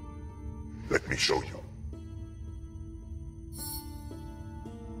 Let me show you.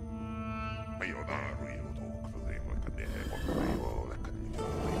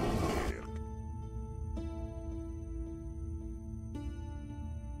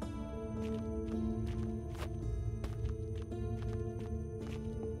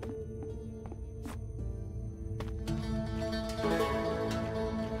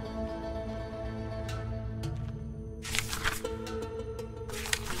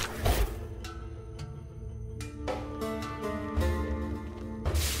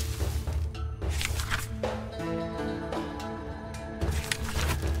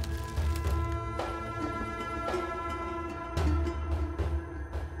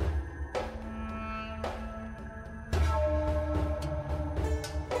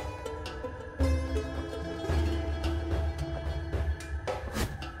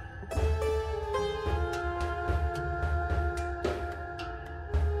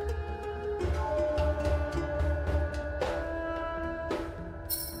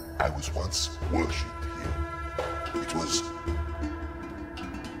 I was once worshipped here. It was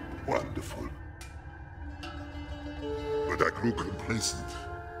wonderful. But I grew complacent,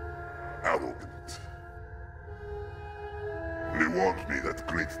 arrogant. They warned me that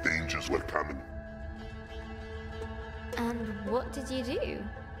great dangers were coming. And what did you do?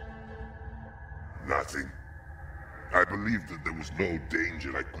 Nothing. I believed that there was no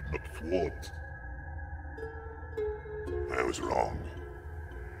danger I could not thwart. I was wrong.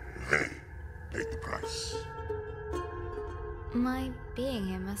 They paid the price. My being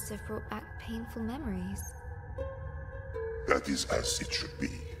here must have brought back painful memories. That is as it should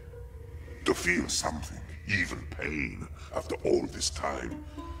be. To feel something, even pain, after all this time.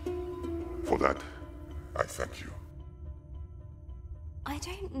 For that, I thank you. I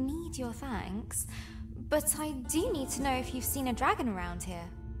don't need your thanks, but I do need to know if you've seen a dragon around here.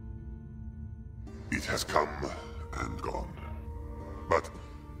 It has come and gone. But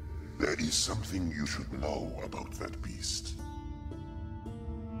there is something you should know about that beast.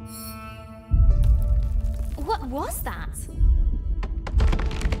 What was that?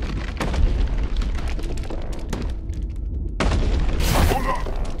 Hold on!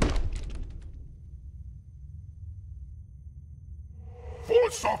 Fall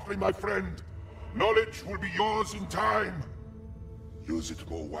softly, my friend. Knowledge will be yours in time. Use it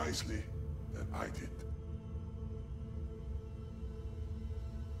more wisely than I did.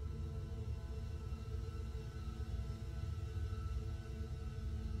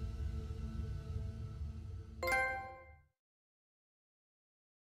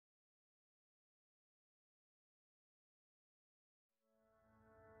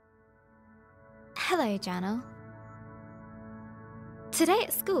 Hello, Journal. Today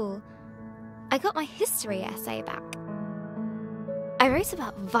at school, I got my history essay back. I wrote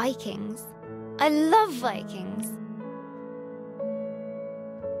about Vikings. I love Vikings.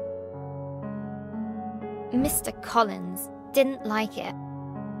 Mr. Collins didn't like it.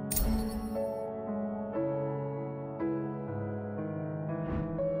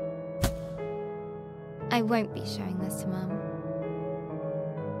 I won't be showing this to Mum.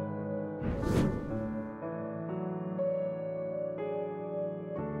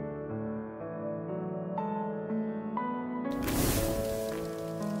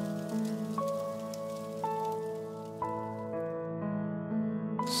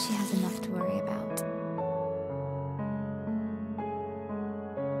 She has enough to worry about.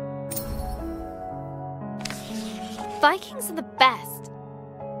 Vikings are the best.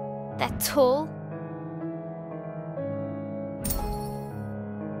 They're tall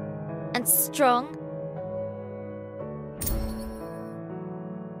and strong.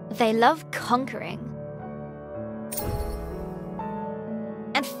 They love conquering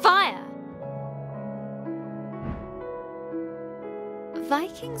and fire.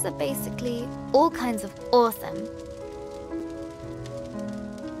 Vikings are basically all kinds of awesome.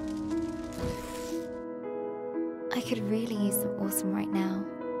 I could really use some awesome right now.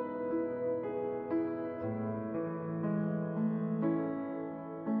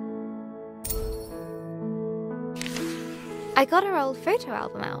 I got her old photo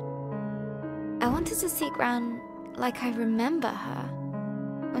album out. I wanted to see Gran like I remember her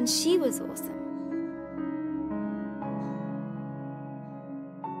when she was awesome.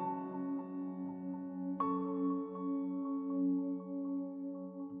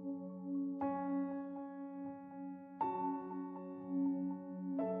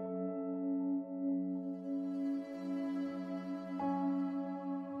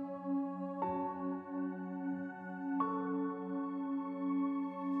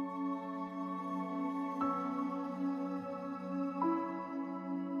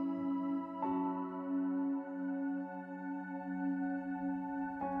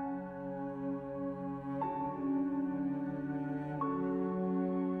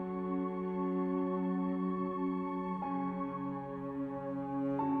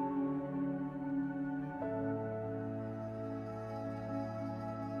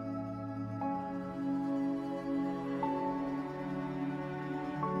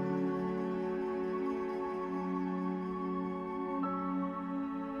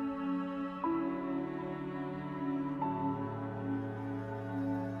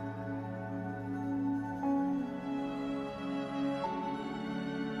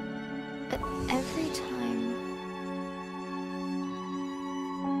 But every time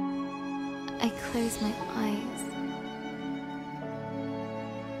I close my eyes,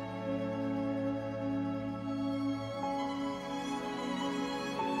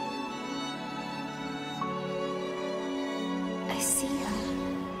 I see her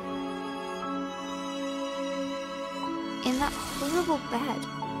in that horrible bed.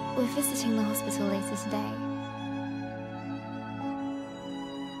 We're visiting the hospital later today.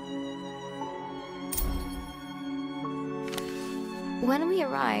 When we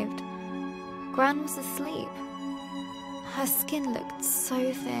arrived, Gran was asleep. Her skin looked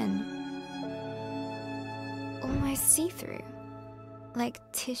so thin, almost see-through, like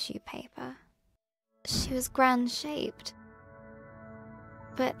tissue paper. She was Gran-shaped,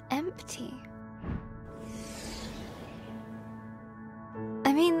 but empty.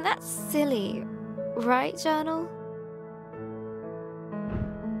 I mean, that's silly, right, Journal?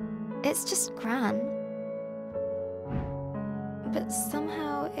 It's just Gran. But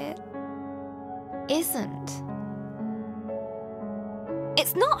somehow it isn't.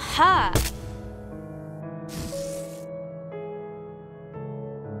 It's not her!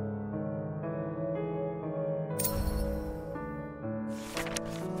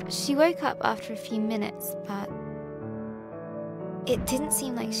 She woke up after a few minutes, but it didn't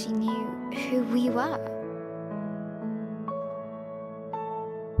seem like she knew who we were.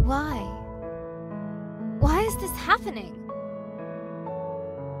 Why? Why is this happening?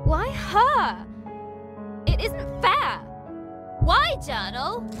 Why her? It isn't fair. Why,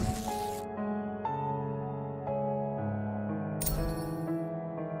 Journal?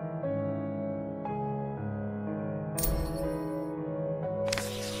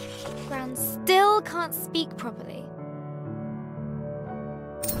 Gran still can't speak properly.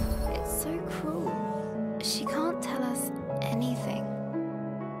 It's so cruel. She can't tell us anything.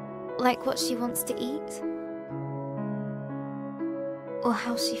 Like what she wants to eat. Or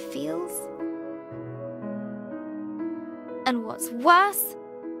how she feels. And what's worse,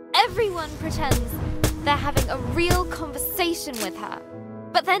 Everyone pretends they're having a real conversation with her,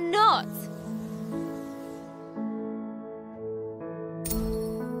 but they're not.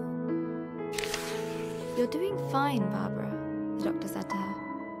 You're doing fine, Barbara, the doctor said to her.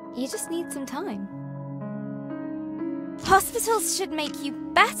 You just need some time. Hospitals should make you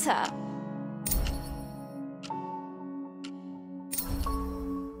better.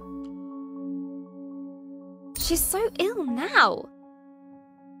 She's so ill now.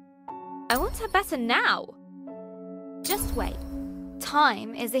 I want her better now. Just wait.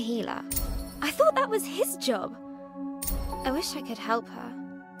 Time is a healer. I thought that was his job. I wish I could help her.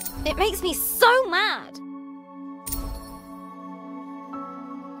 It makes me so mad.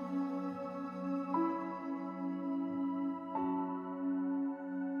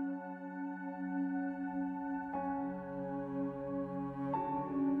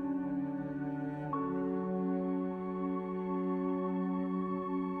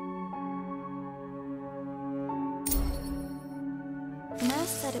 Nurse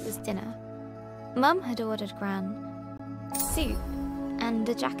said it was dinner. Mum had ordered Gran soup and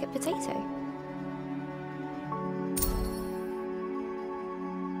a jacket potato.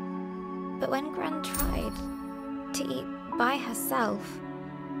 But when Gran tried to eat by herself,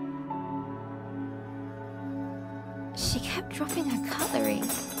 she kept dropping her cutlery.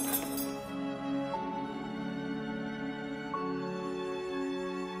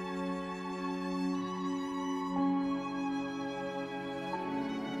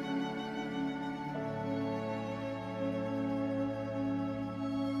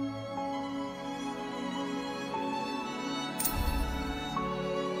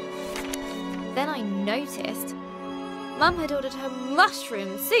 Then I noticed Mum had ordered her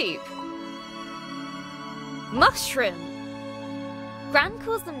mushroom soup. Mushroom! Gran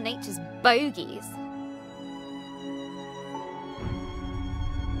calls them nature's bogies.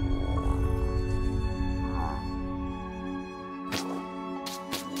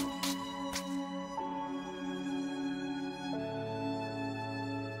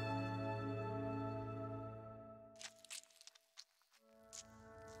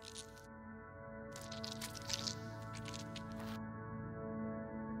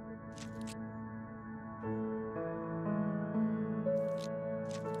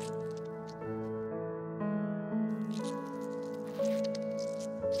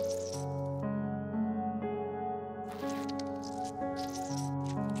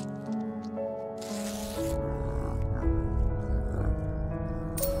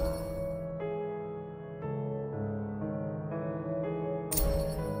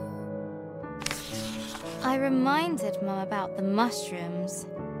 I reminded Mum about the mushrooms.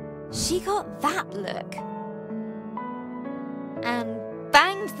 She got that look. And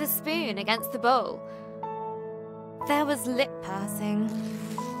banged the spoon against the bowl. There was lip pursing.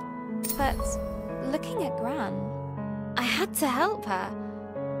 But looking at Gran, I had to help her.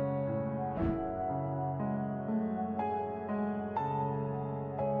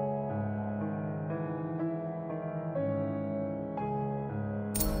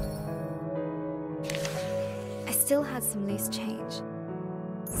 Still had some loose change.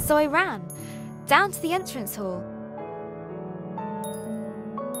 So I ran down to the entrance hall,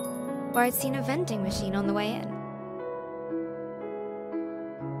 where I'd seen a vending machine on the way in.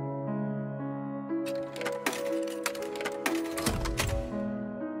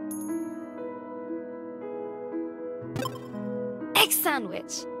 Egg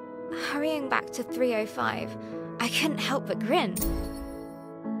sandwich! Hurrying back to 305, I couldn't help but grin.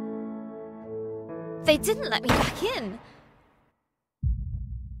 They didn't let me back in.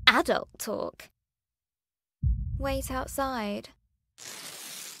 Adult talk. Wait outside.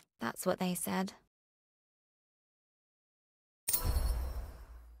 That's what they said.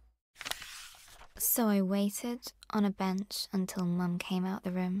 So I waited on a bench until Mum came out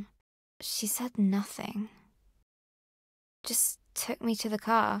the room. She said nothing. Just took me to the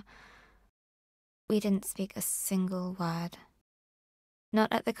car. We didn't speak a single word.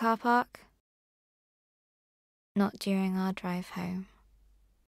 Not at the car park. Not during our drive home.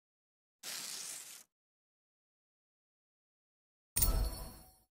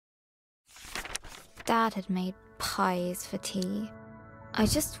 Dad had made pies for tea. I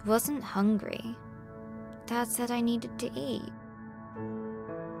just wasn't hungry. Dad said I needed to eat.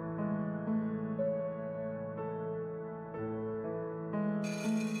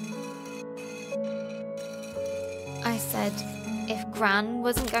 I said if Gran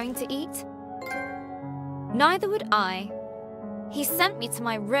wasn't going to eat, neither would I. He sent me to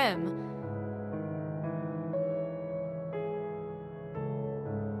my room.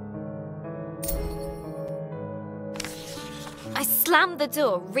 I slammed the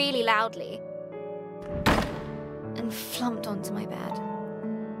door really loudly and flumped onto my bed.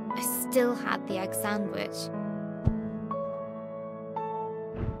 I still had the egg sandwich.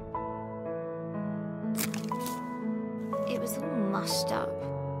 It was all mushed up.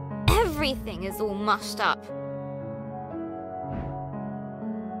 Everything is all mushed up.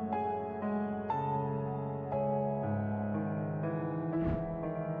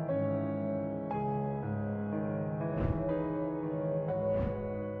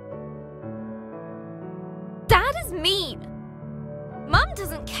 Dad is mean. Mum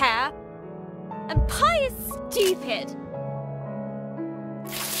doesn't care. And Pi is stupid.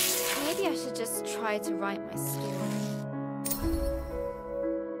 Maybe I should just try to write my story.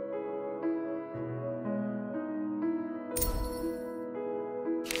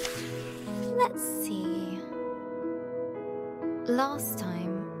 Let's see. Last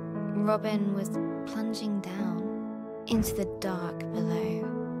time, Robin was plunging down into the dark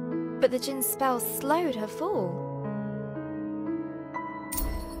below, but the djinn's spell slowed her fall.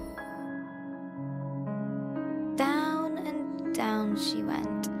 Down and down she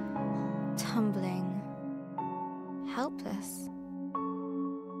went, tumbling, helpless.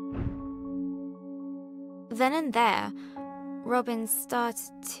 Then and there, Robin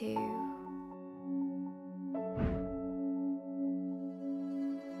started to...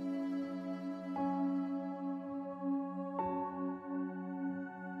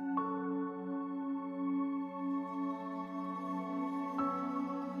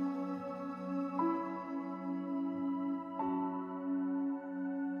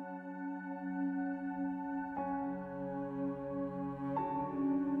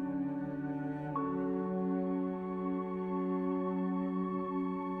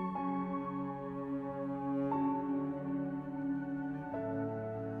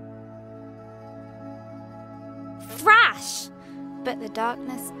 thrash! But the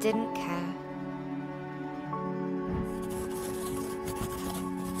darkness didn't care.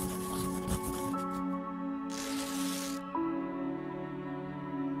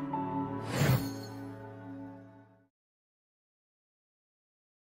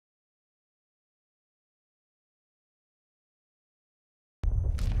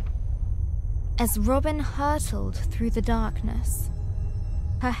 As Robin hurtled through the darkness,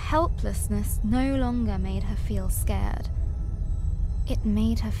 her helplessness no longer made her feel scared. It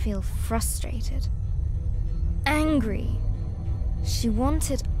made her feel frustrated, angry. She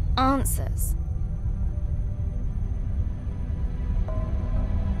wanted answers.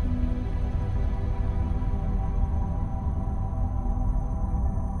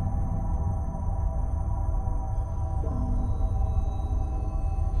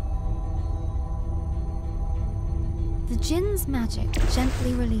 The djinn's magic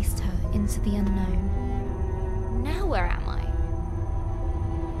gently released her into the unknown. Now where am I?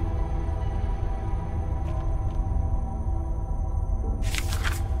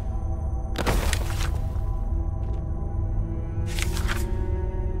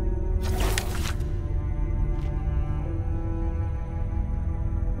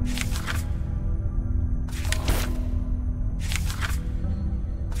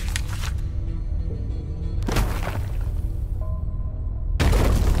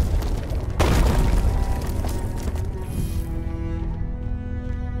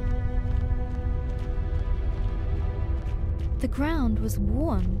 The ground was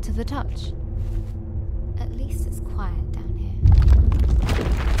warm to the touch. At least it's quiet down here.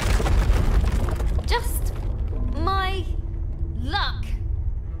 Just my luck.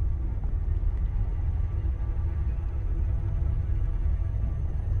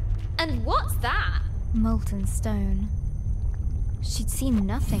 And what's that? Molten stone. She'd seen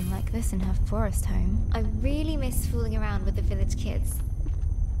nothing like this in her forest home. I really miss fooling around with the village kids.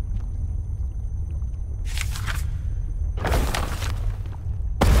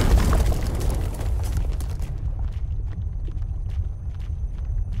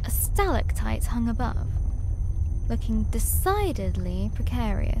 Stalactites hung above, looking decidedly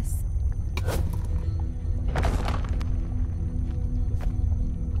precarious.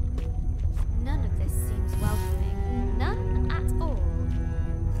 None of this seems welcoming. None at all.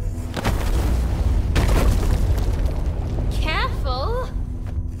 Careful!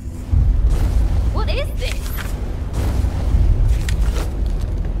 What is this?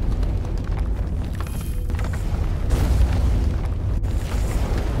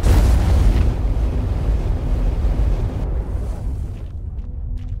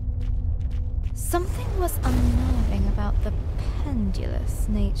 Something was unnerving about the pendulous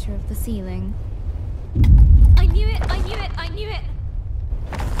nature of the ceiling. I knew it! I knew it! I knew it!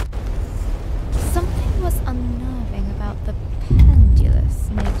 Something was unnerving about the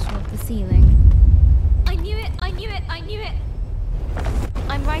ceiling. I knew it! I knew it! I knew it!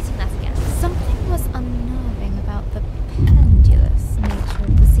 I'm writing that again. Something was unnerving about the pendulous nature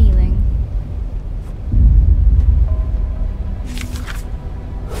of the ceiling.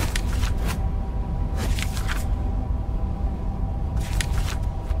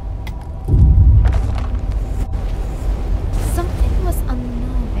 Something was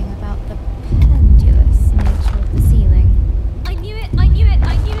unnerving about the pendulous nature of the ceiling. I knew it! I knew it!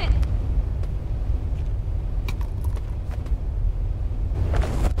 I knew it!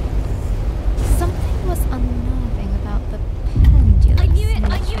 Something was unnerving about the pendulous nature of the ceiling. I knew it!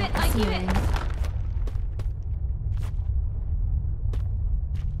 I knew it! I knew it!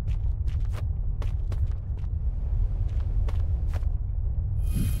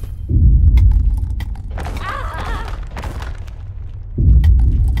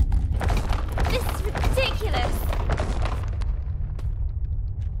 This is ridiculous!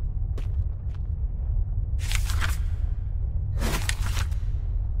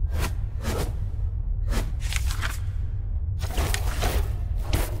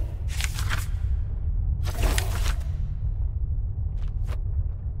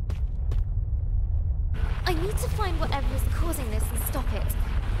 I need to find whatever is causing this and stop it,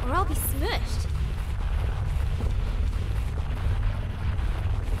 or I'll be smushed.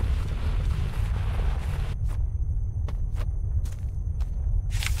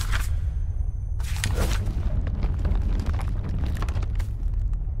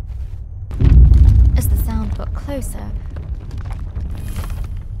 As the sound got closer,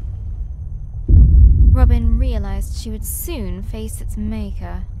 Robin realized she would soon face its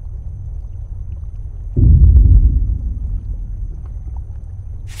maker.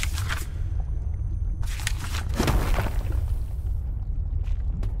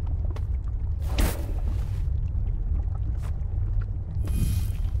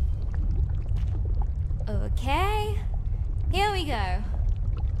 Okay, here we go.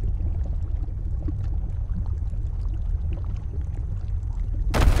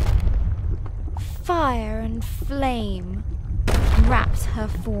 Fire and flame wrapped her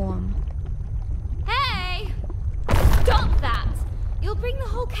form. Hey! Stop that! You'll bring the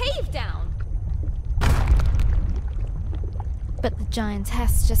whole cave down. But the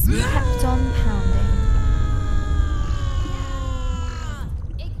giantess just kept on pounding.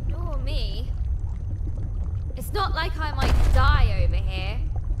 Ignore me. It's not like I might die over here.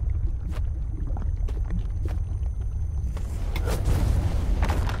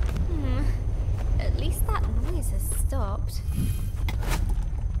 At least that noise has stopped.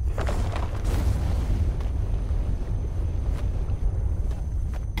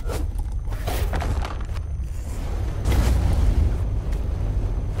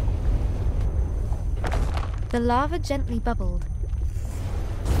 The lava gently bubbled,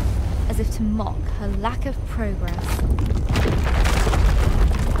 as if to mock her lack of progress.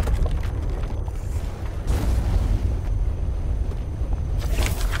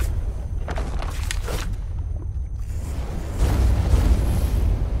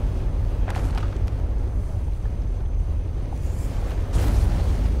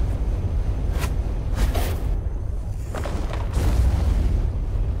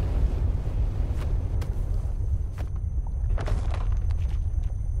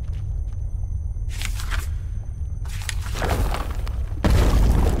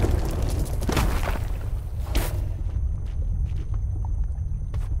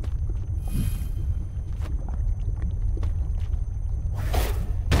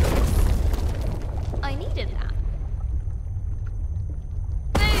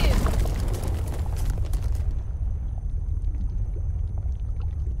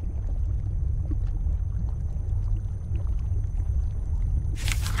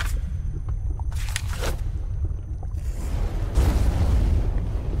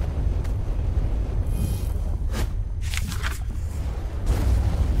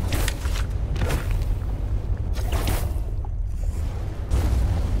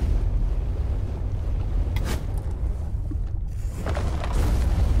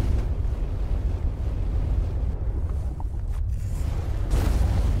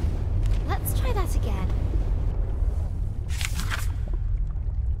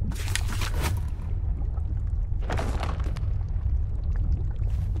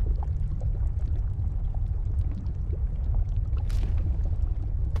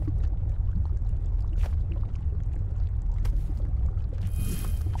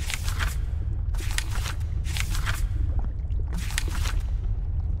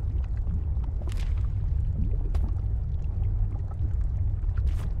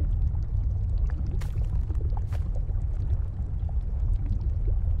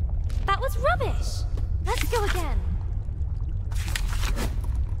 rubbish! Let's go again.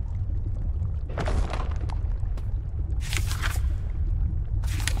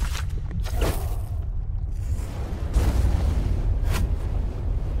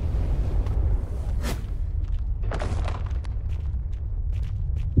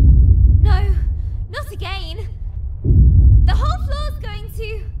 No, not again. The whole floor's going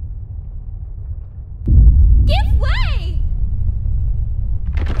to... give way!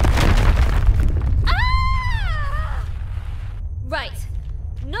 Ah! Right.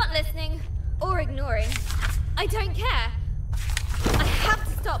 Not listening or ignoring. I don't care. I have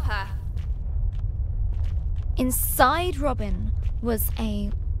to stop her. Inside Robin was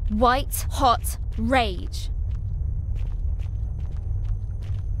a white-hot rage.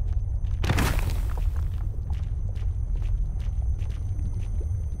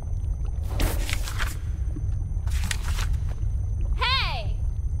 Hey!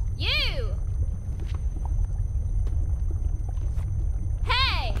 You!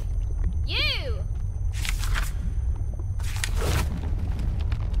 Hey! You!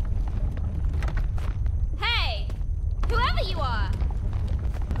 Hey! Whoever you are!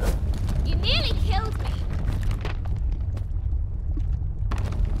 You nearly killed me!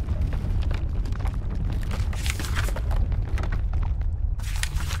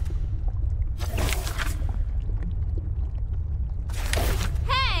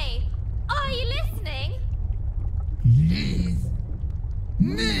 Hey! Are you listening?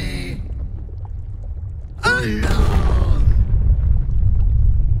 Me alone.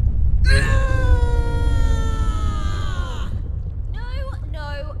 No,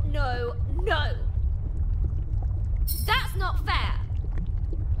 no, no, no! That's not fair!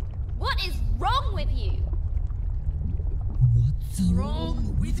 What is wrong with you? What's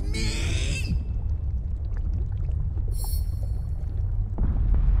wrong with me?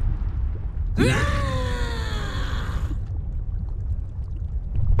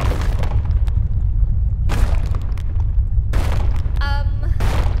 I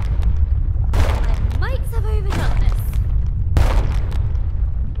might have overdone this.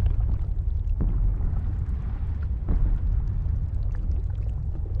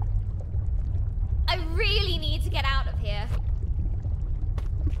 I really need to get out of here.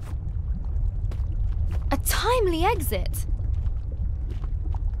 A timely exit.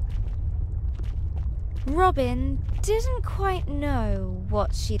 Robin didn't quite know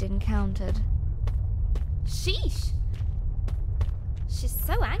what she'd encountered. Sheesh! She's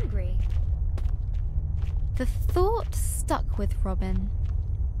so angry. The thought stuck with Robin.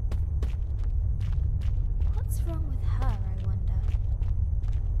 What's wrong with her, I wonder?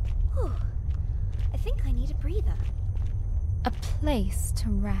 Whew. I think I need a breather. A place to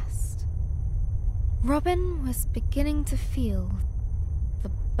rest. Robin was beginning to feel the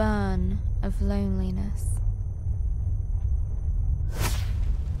burn of loneliness.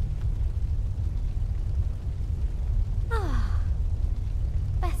 Ah,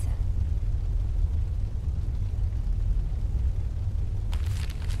 better.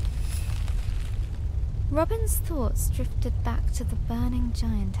 Robin's thoughts drifted back to the burning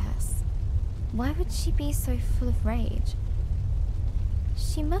giantess. Why would she be so full of rage?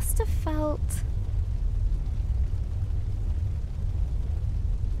 She must have felt...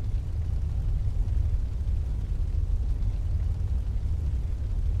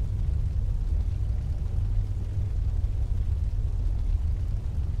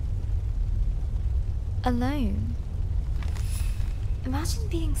 alone. Imagine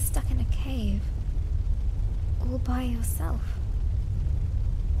being stuck in a cave, all by yourself.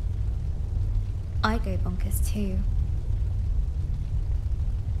 I go bonkers too.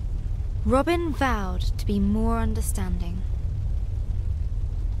 Robin vowed to be more understanding.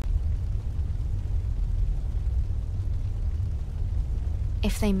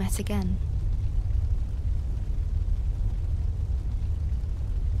 If they met again.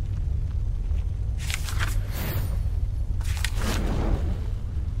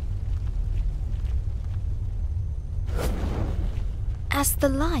 As the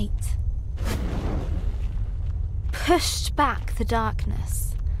light pushed back the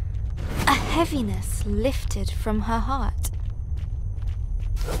darkness, a heaviness lifted from her heart.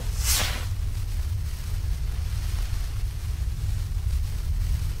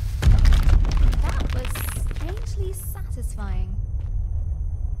 That was strangely satisfying.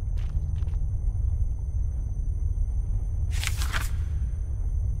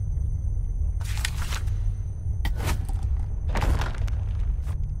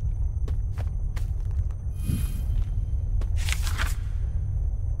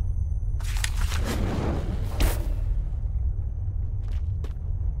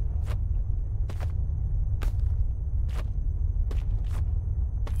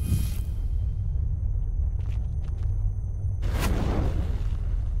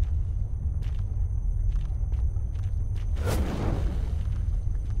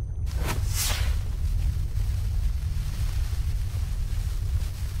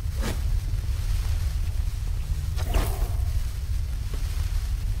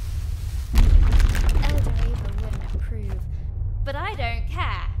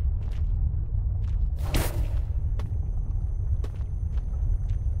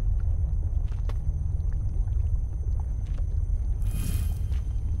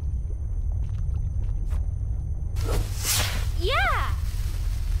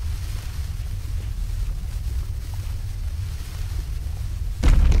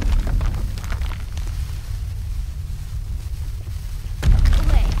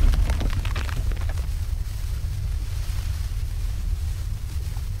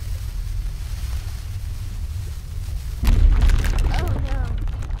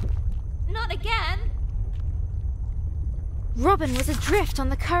 Robin was adrift on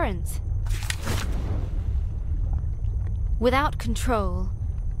the current. Without control.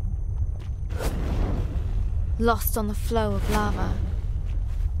 Lost on the flow of lava.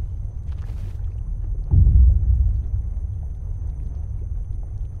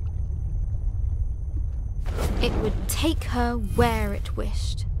 It would take her where it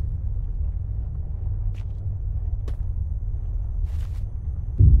wished.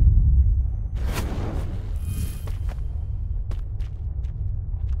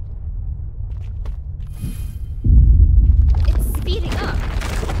 It's speeding up.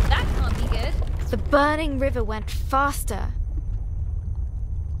 That can't be good. The burning river went faster.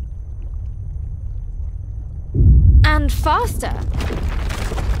 And faster.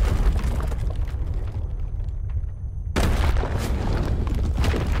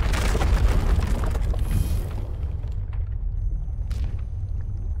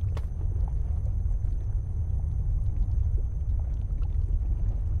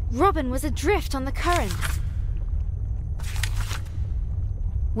 Robin was adrift on the current.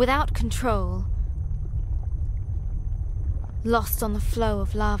 Without control. Lost on the flow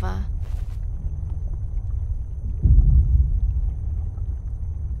of lava.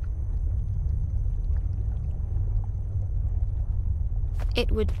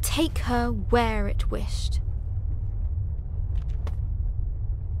 It would take her where it wished.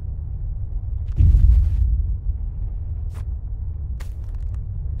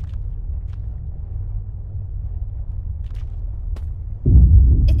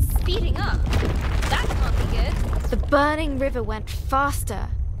 Speeding up. That can't be good. The burning river went faster.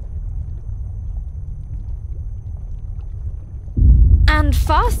 And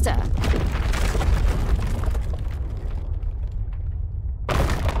faster.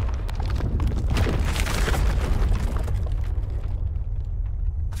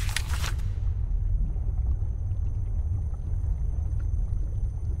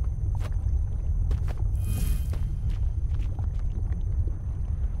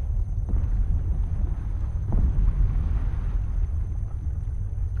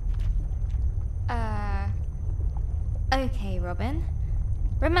 Okay, Robin.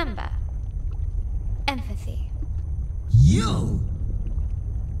 Remember, empathy. You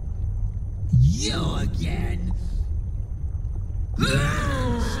again!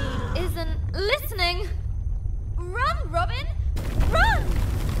 She isn't listening! Run, Robin! Run!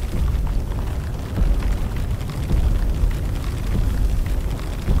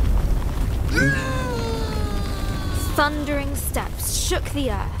 Thundering steps shook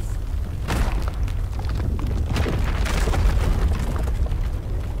the earth.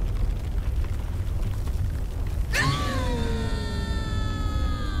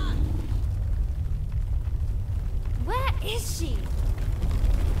 Where is she?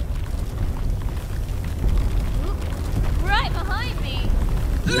 Right behind me!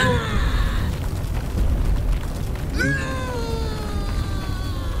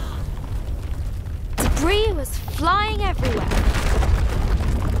 Debris was flying everywhere.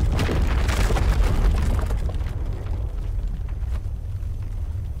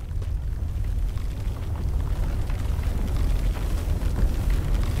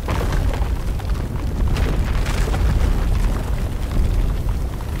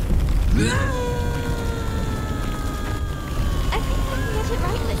 I think I can get it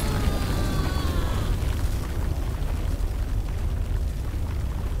right this time.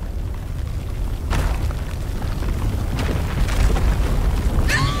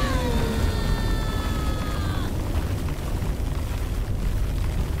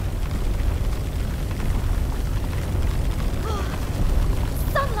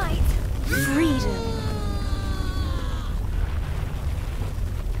 Sunlight! Freedom.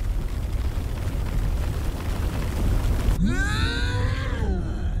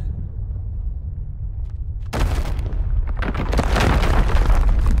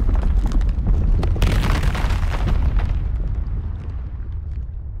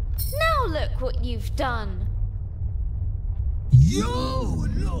 Now look what you've done.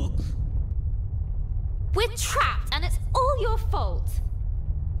 Look! We're trapped and it's all your fault.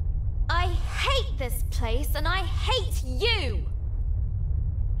 I hate this place and I hate you.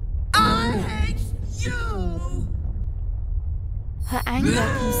 I hate you! Her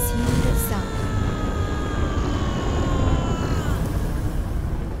anger consumed itself.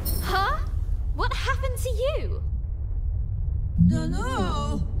 Huh? What happened to you?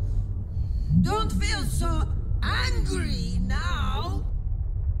 No. Don't feel so angry now.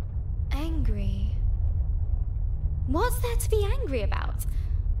 Angry. What's there to be angry about?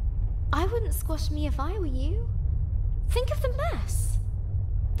 I wouldn't squash me if I were you. Think of the mess.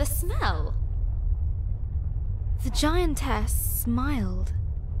 The smell. The giantess smiled.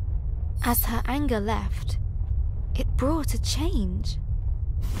 As her anger left, it brought a change.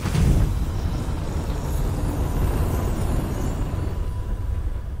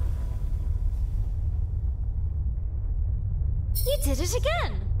 You did it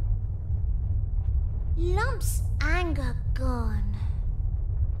again! Lump's anger gone.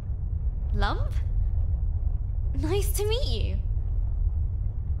 Lump? Nice to meet you.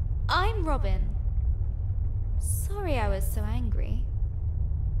 I'm Robin. Sorry I was so angry.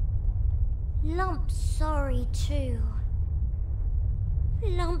 Lump's sorry too.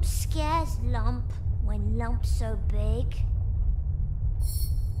 Lump scares Lump when Lump's so big.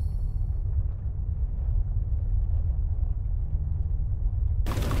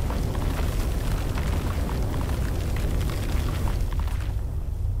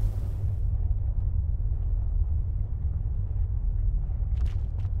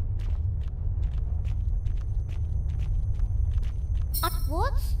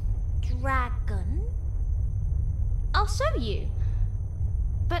 What? Dragon? I'll show you.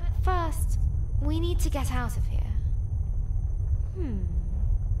 But first, we need to get out of here.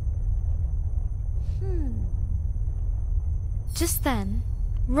 Just then,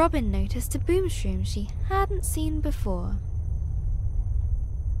 Robin noticed a boomshroom she hadn't seen before.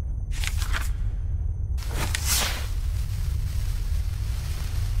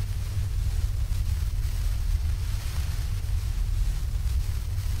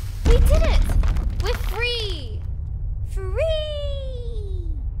 We did it! We're free!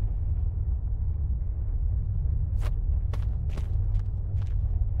 Free!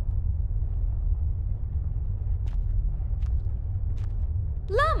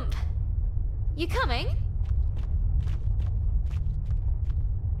 Lump! You coming?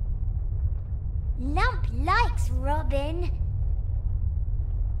 Lump likes Robin.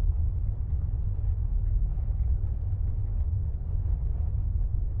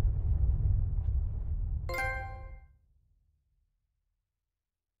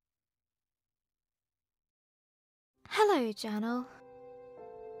 Hello, Journal.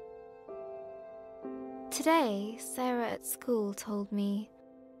 Today, Sarah at school told me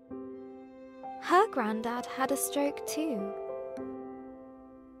her granddad had a stroke too.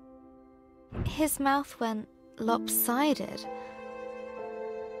 His mouth went lopsided,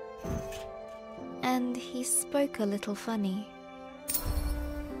 and he spoke a little funny.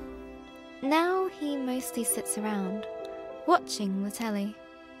 Now he mostly sits around, watching the telly.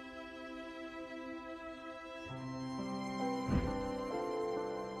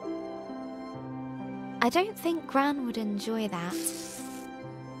 I don't think Gran would enjoy that.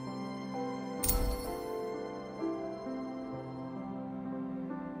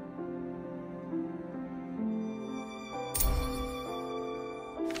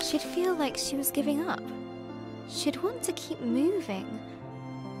 She'd feel like she was giving up. She'd want to keep moving,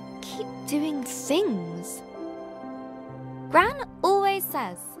 keep doing things. Gran always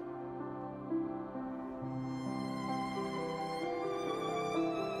says,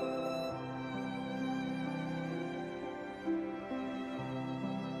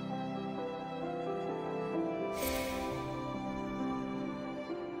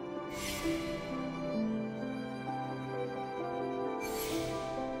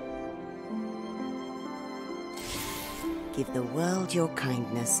 Give the world your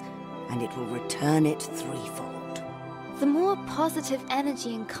kindness, and it will return it threefold. The more positive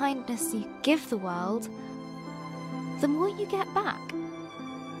energy and kindness you give the world, the more you get back.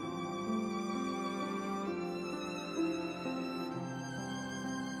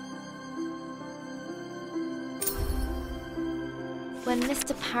 When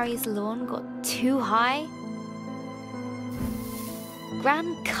Mr. Parry's lawn got too high,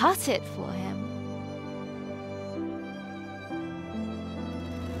 Gran cut it for him.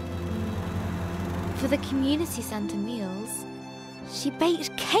 For the community centre meals, she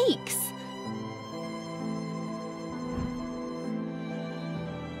baked cakes.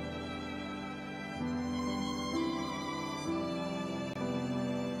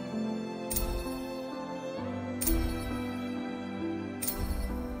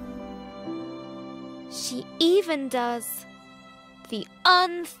 She even does the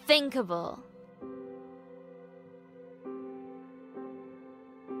unthinkable.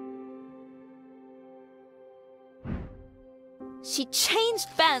 She changed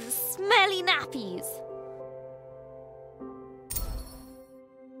Ben's smelly nappies.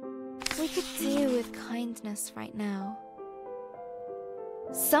 We could do with kindness right now.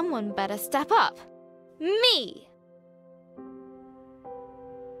 Someone better step up. Me!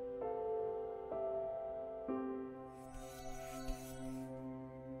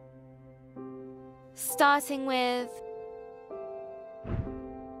 starting with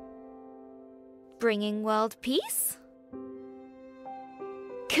bringing world peace?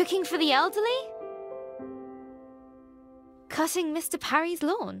 Cooking for the elderly? Cutting Mr. Parry's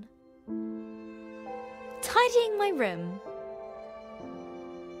lawn? Tidying my room?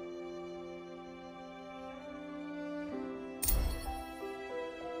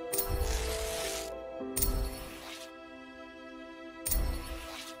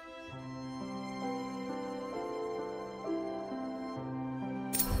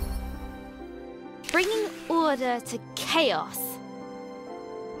 Bringing order to chaos.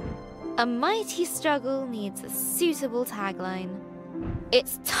 A mighty struggle needs a suitable tagline.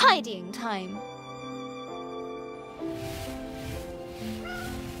 It's tidying time.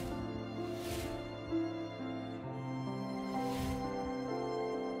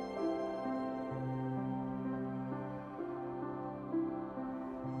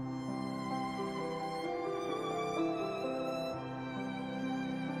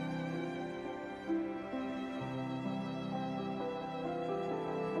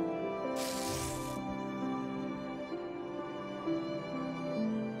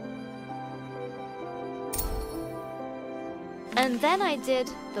 And then I did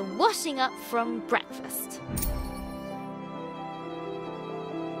the washing up from breakfast.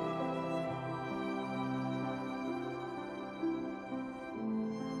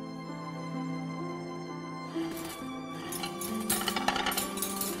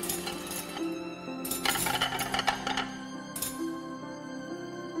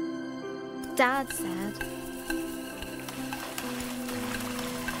 Dad said,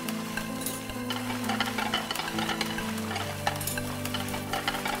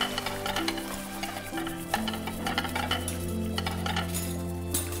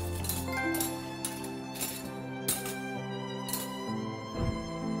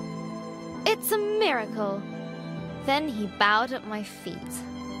 "It's a miracle." Then he bowed at my feet.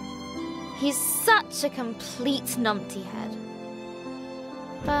 He's such a complete numpty head.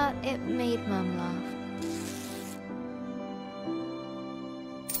 But it made Mum laugh.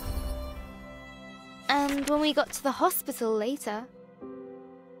 And when we got to the hospital later,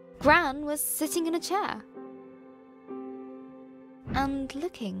 Gran was sitting in a chair and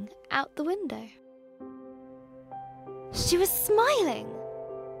looking out the window. She was smiling.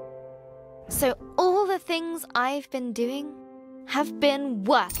 So all the things I've been doing have been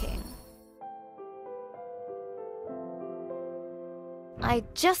working. I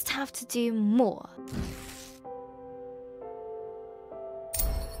just have to do more.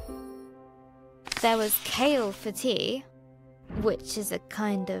 There was kale for tea, which is a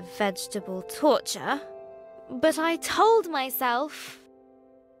kind of vegetable torture, but I told myself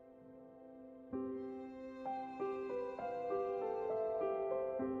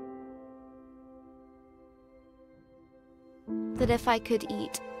that if I could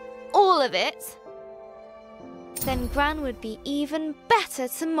eat all of it, then Gran would be even better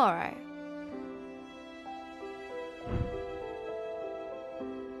tomorrow.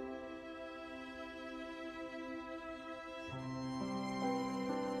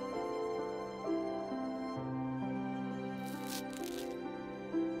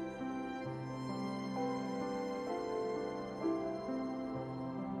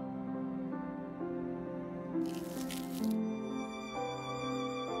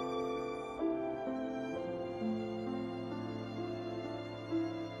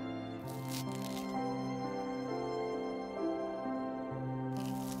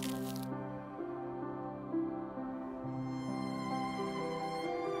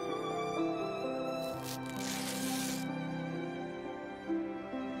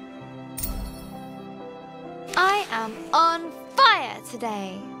 I am on fire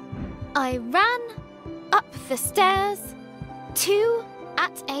today. I ran up the stairs, 2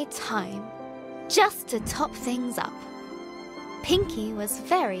 at a time, just to top things up. Pinky was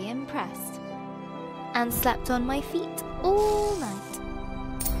very impressed and slept on my feet all night.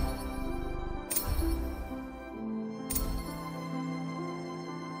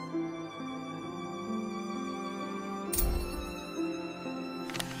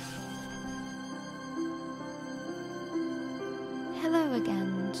 Hello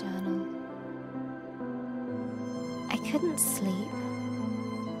again, journal. I couldn't sleep.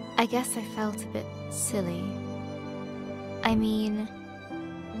 I guess I felt a bit silly. I mean,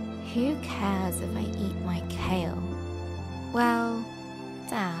 who cares if I eat my kale? Well,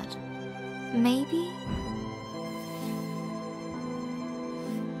 Dad, maybe?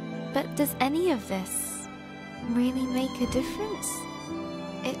 But does any of this really make a difference?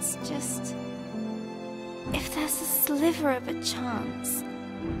 It's just, if there's a sliver of a chance,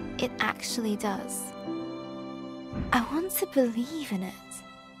 it actually does. I want to believe in it.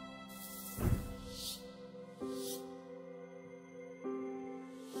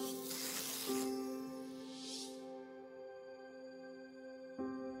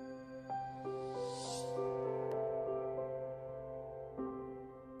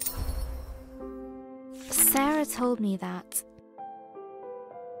 Sarah told me that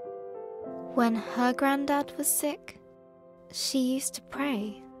when her granddad was sick, she used to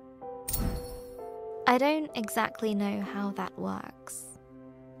pray. I don't exactly know how that works,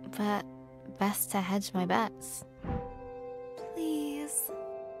 but best to hedge my bets. Please.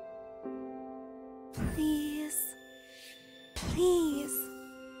 Please. Please.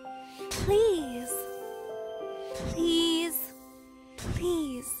 Please. Please.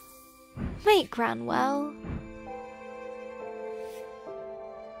 Please. Make Gran well.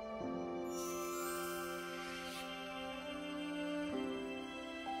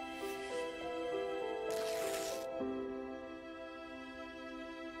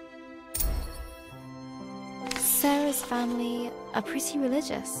 Sarah's family are pretty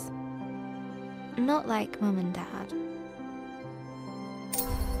religious. Not like Mum and Dad.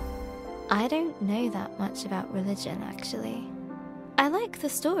 I don't know that much about religion, actually. I like the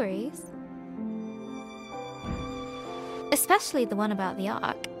stories. Especially the one about the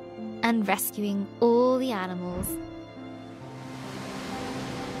Ark and rescuing all the animals.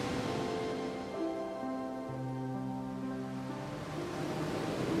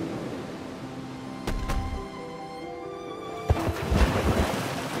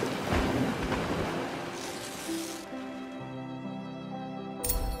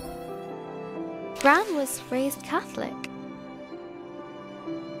 Gran was raised Catholic,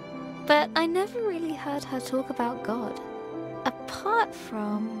 but I never really heard her talk about God, apart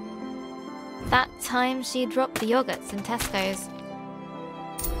from that time she dropped the yogurts in Tesco's.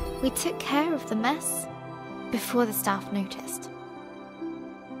 We took care of the mess before the staff noticed.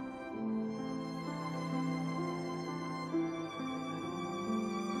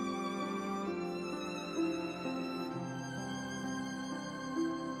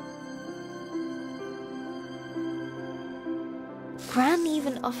 Gran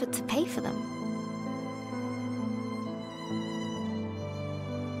even offered to pay for them.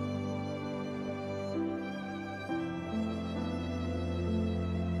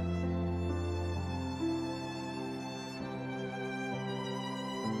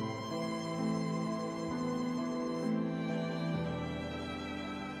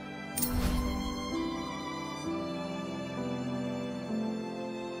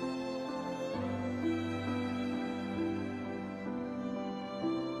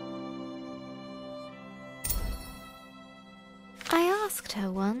 I asked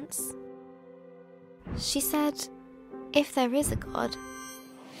her once. She said, if there is a God,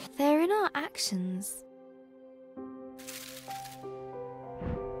 they're in our actions.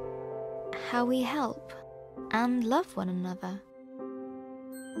 How we help and love one another.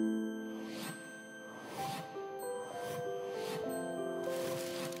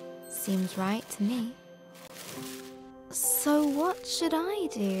 Seems right to me. So what should I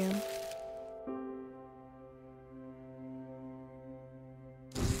do?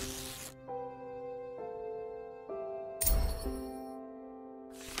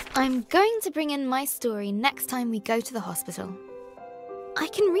 I'm going to bring in my story next time we go to the hospital. I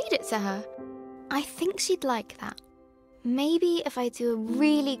can read it to her. I think she'd like that. Maybe if I do a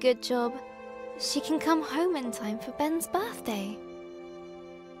really good job, she can come home in time for Ben's birthday.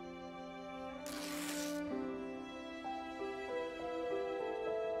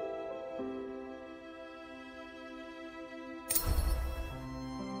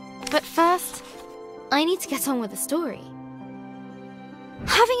 But first, I need to get on with the story.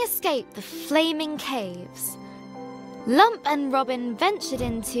 Having escaped the flaming caves, Lump and Robin ventured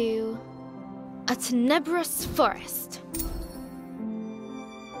into a tenebrous forest.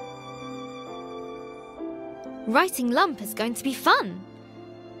 Writing Lump is going to be fun.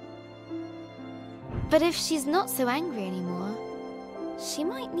 But if she's not so angry anymore, she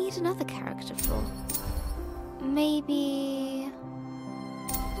might need another character flaw. Maybe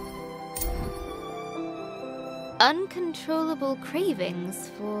uncontrollable cravings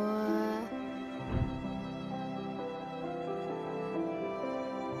for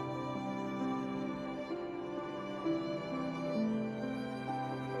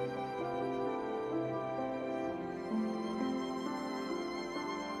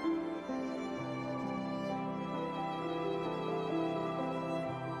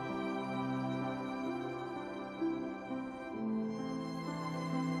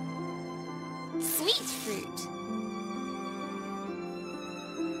sweet fruit.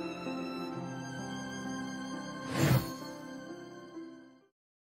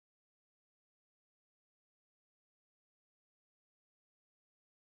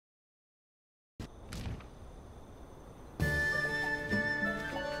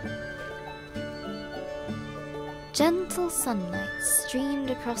 Gentle sunlight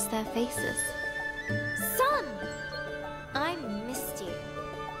streamed across their faces. Sun! I missed you.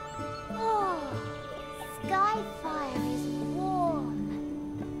 Oh, Skyfire is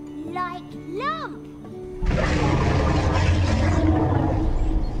warm. Like lump.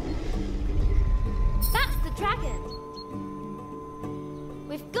 That's the dragon.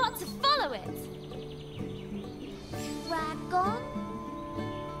 We've got to follow it. Dragon?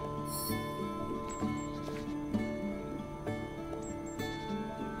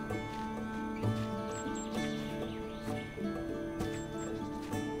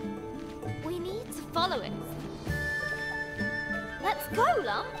 We need to follow it. Let's go,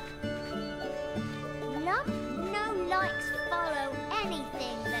 Lump. Lump no likes follow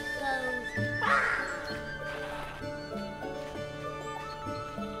anything that goes. "Rah!"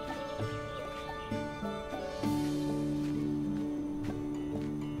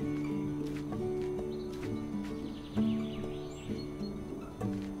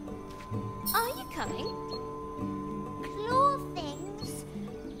 Are you coming? Claw things.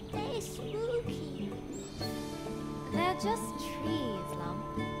 They're spooky. They're just trees, Lump.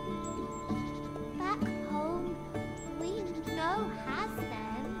 Back home, we know has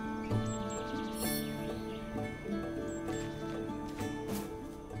them.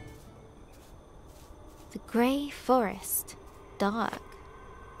 The grey forest, dark.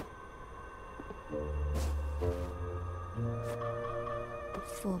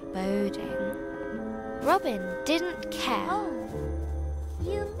 Foreboding. Robin didn't care. Oh,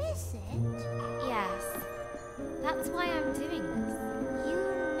 you miss it? Yes. That's why I'm doing this. You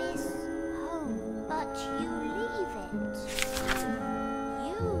miss home, but you leave it.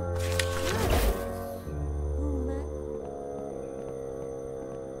 You choose, woman.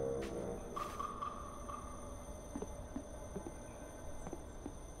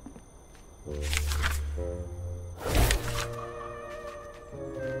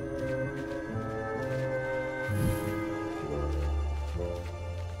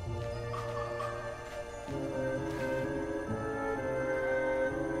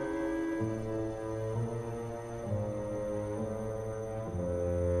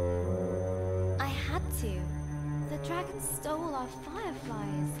 I had to. The dragon stole our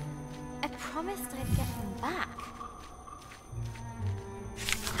fireflies. I promised I'd get them back.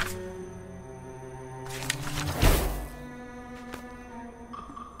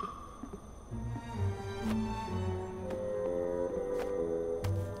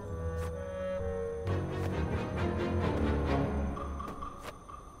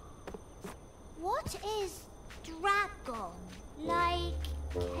 What is dragon? Like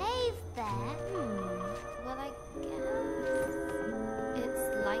cave bear? Well, I guess it's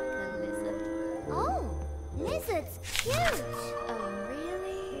like a lizard. Oh, lizard's cute. A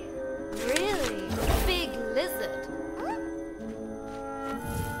really, really big lizard.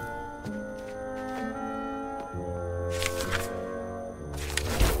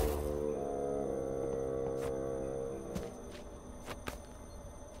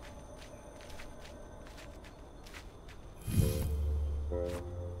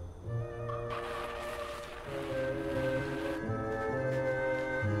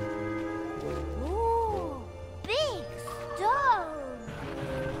 Ooh, big stone.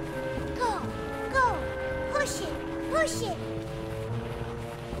 Go, go, push it, push it.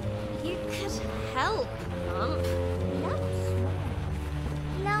 You could help, Lump. Lump small.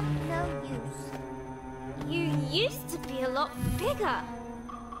 Lump no use. You used to be a lot bigger.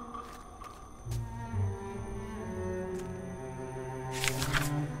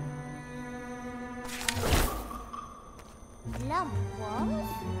 Lump was?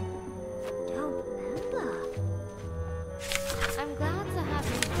 Don't remember. I'm glad to have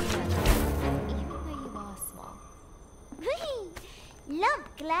you here, even though you are small. Lump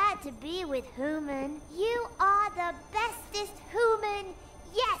glad to be with human. You are the bestest human.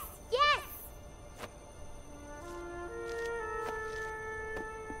 Yes, yes.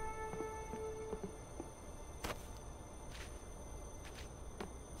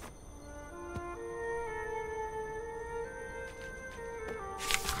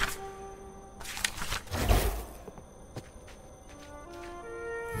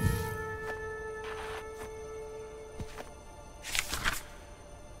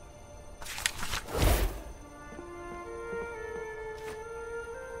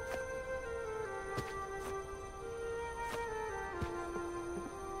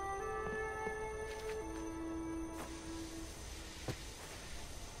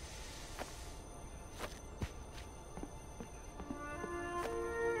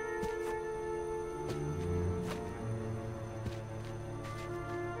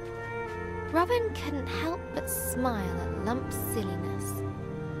 Robin couldn't help but smile at Lump's silliness.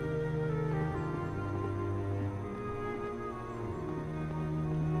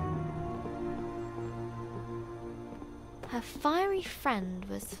 Her fiery friend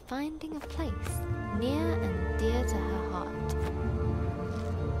was finding a place near and dear to her heart.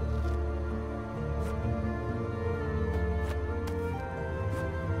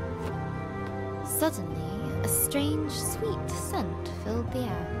 Suddenly, a strange, sweet scent filled the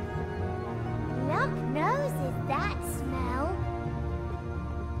air. Lump noses that smell.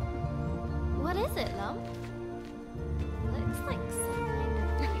 What is it, Lump? Looks like some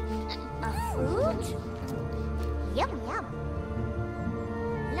kind of A fruit? Yum yum.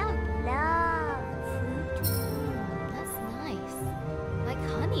 Lump loves fruit. That's nice. Like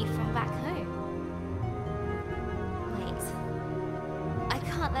honey from back home. Wait. I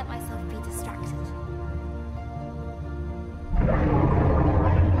can't let myself be distracted.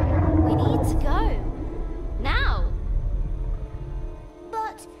 We need to go. Now!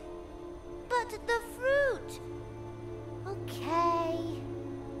 But the fruit. Okay.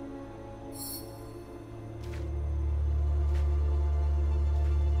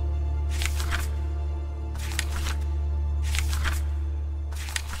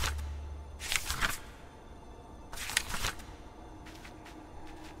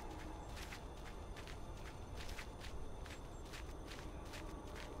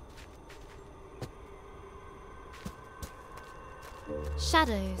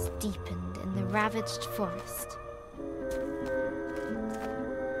 Shadows deepened in the ravaged forest.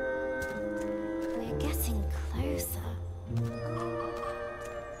 We're getting closer.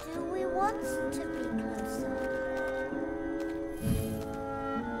 Do we want to be closer?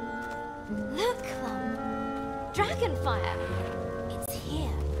 Look, Lump! Dragonfire! It's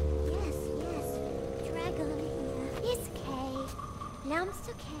here. Yes, yes. Dragon. It's okay. Lump's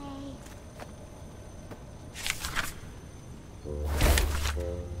okay.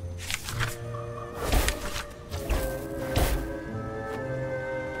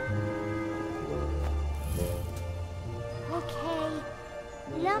 Okay.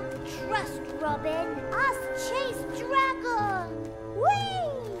 Lump trust Robin. Us chase dragon.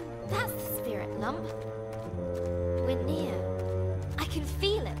 Whee! That's the spirit, Lump. We're near. I can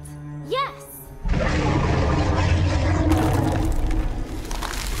feel it. Yes!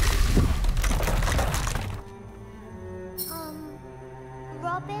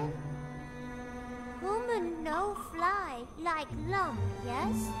 Robin? Human no fly, like Lump,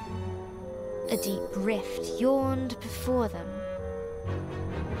 yes? A deep rift yawned before them.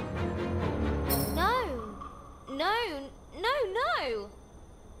 No! No! No! No!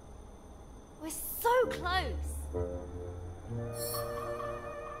 We're so close!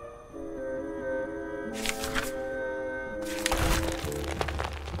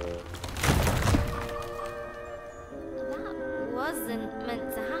 That wasn't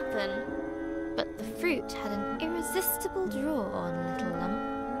meant to happen. But the fruit had an irresistible draw on Little Lump.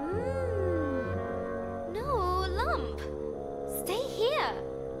 No, Lump! Stay here!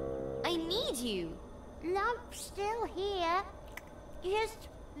 I need you! Lump's still here. Just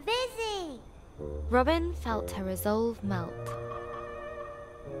busy. Robin felt her resolve melt.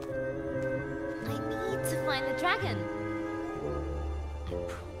 I need to find the dragon. I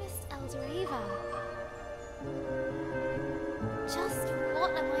promised Eldoreva. Just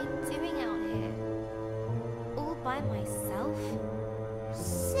what am I doing out here? All by myself?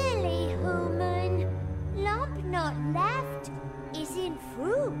 Silly human. Lump not left is in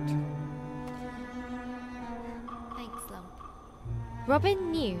fruit. Thanks, Lump.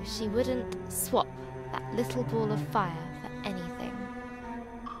 Robin knew she wouldn't swap that little ball of fire for anything.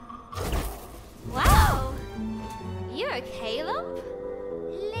 Wow! You okay, Lump?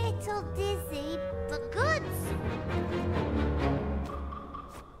 Little dizzy, but goods.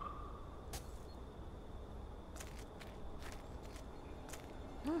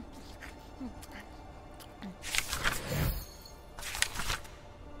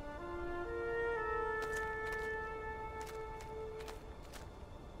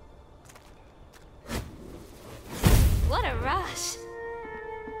 What a rush!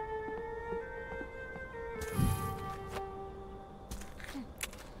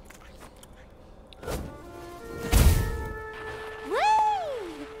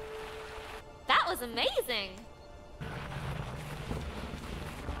 Woo! That was amazing!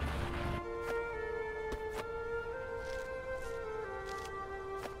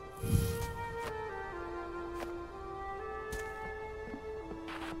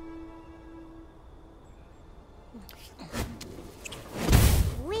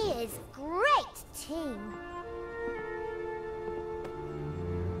 We's great team.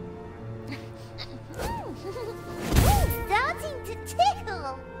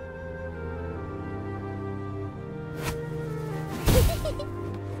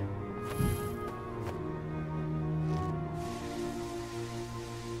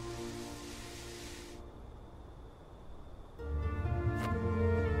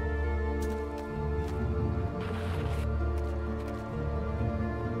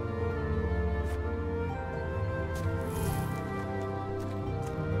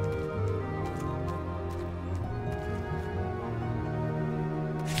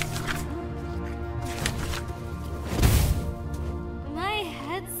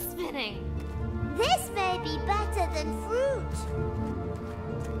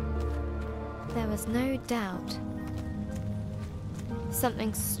 no doubt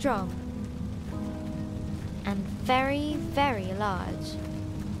something strong and very, very large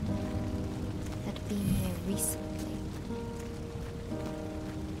had been here recently.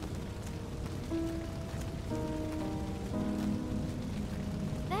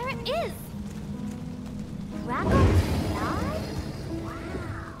 There it is! Dragon's blood?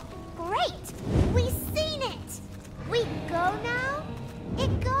 Wow. Great! We've seen it! We go now?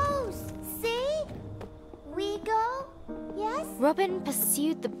 It goes! See? We go? Yes? Robin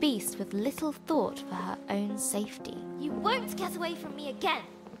pursued the beast with little thought for her own safety. You won't get away from me again.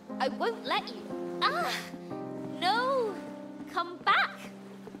 I won't let you. Ah! No! Come back!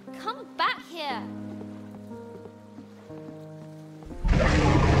 Come back here!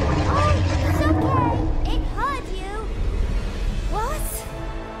 Oh, it's okay! It hurt you! What?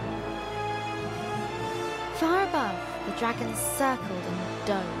 Far above, the dragon circled and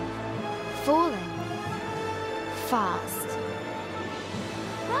dove, falling fast.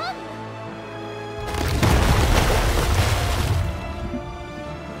 Run!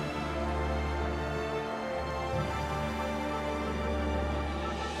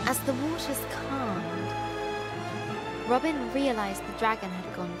 As the waters calmed, Robin realized the dragon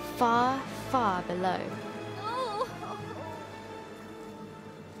had gone far, far below. Oh!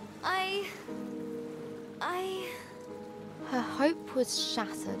 Her hope was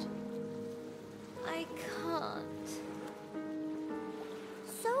shattered. I can't.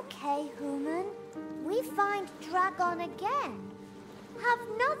 It's okay, human. We find Dragon again. Have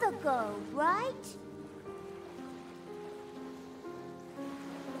another go, right?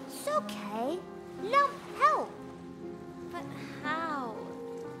 It's okay. Lump help. But how?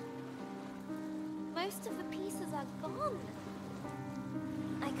 Most of the pieces are gone.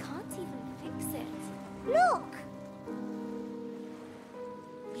 I can't even fix it. Look!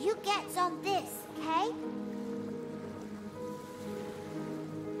 You get on this, okay?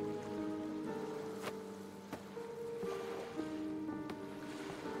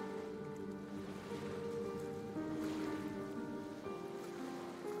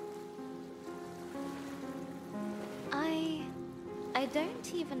 I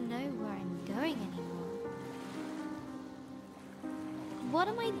don't even know where I'm going anymore. What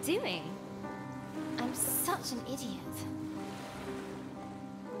am I doing? I'm such an idiot.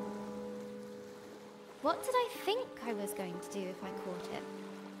 What did I think I was going to do if I caught it?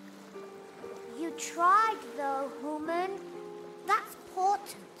 You tried though, human. That's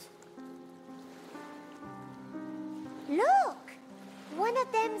important. Look! One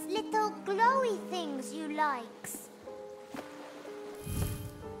of them's little glowy things you likes.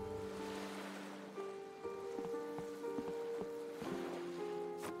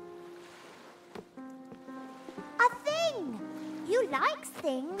 A thing! You likes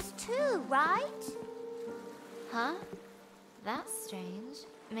things too, right? Huh? That's strange.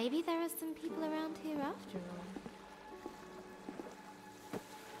 Maybe there are some people around here after all.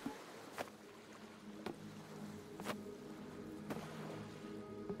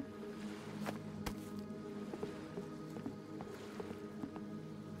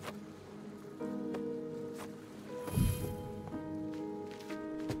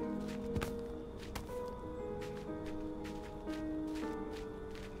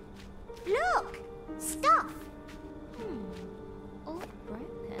 Look! Stuff! All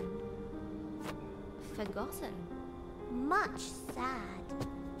broken. Forgotten. Much sad.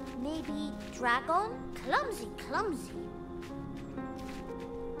 Maybe dragon? Clumsy, clumsy.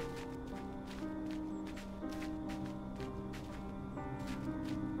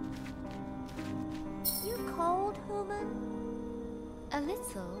 You cold, human? A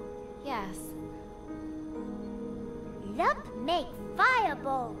little, yes. Lump make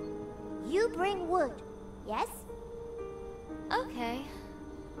fireball. You bring wood, yes? Okay.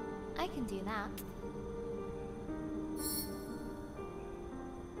 I can do that.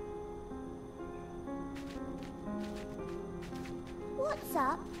 What's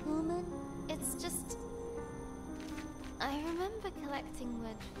up, human? It's just... I remember collecting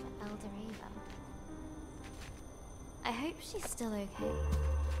wood for Elder Ava. I hope she's still okay.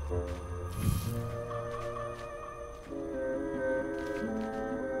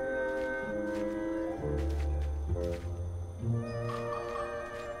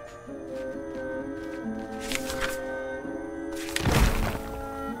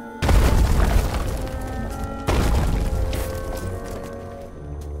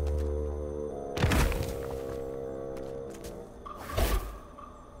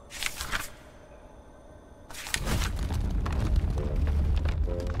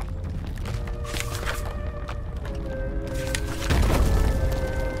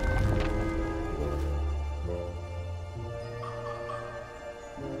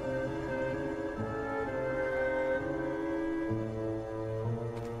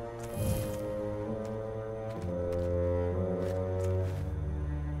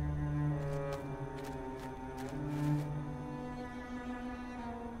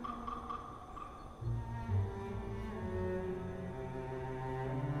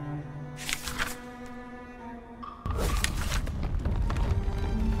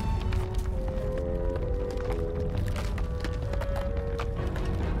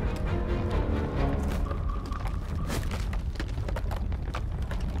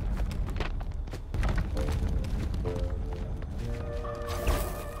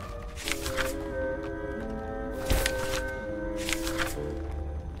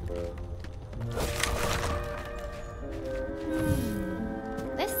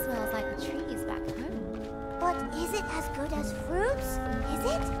 This smells like the trees back home. But is it as good as fruits? Is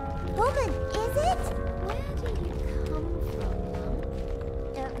it? Woman, is it? Where do you come from, Lump?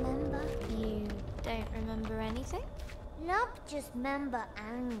 Don't remember. You don't remember anything? Lump just remember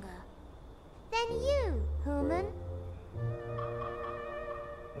anger. Then you, human.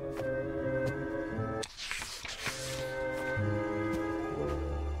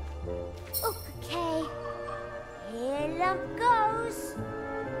 Okay. Here Lump goes.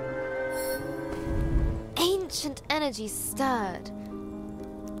 Ancient energy stirred,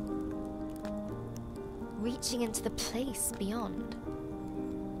 reaching into the place beyond.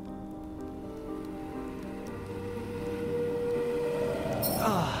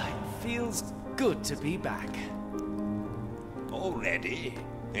 Ah, it feels good to be back. Already?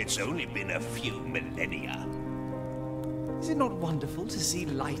 It's only been a few millennia. Is it not wonderful to see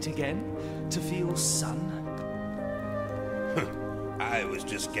light again? To feel sun? I was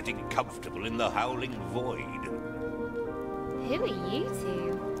just getting comfortable in the howling void. Who are you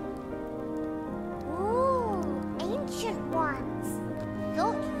two? Ooh, ancient ones.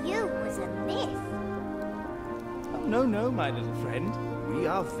 Thought you was a myth. Oh, no, no, my little friend. We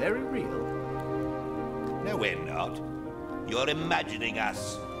are very real. No, we're not. You're imagining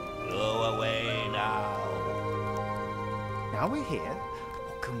us. Go away now. Now we're here.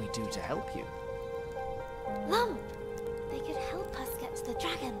 What can we do to help you? Lump! They could help us get to the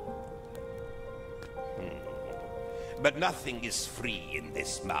dragon. But nothing is free in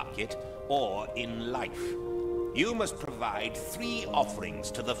this market, or in life. You must provide 3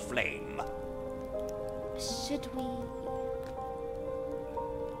 offerings to the flame. Should we...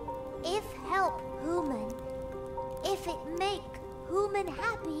 If help human, if it make human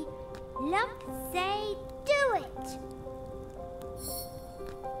happy, Lump say do it.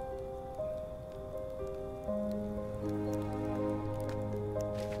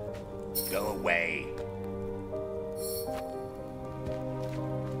 Go away.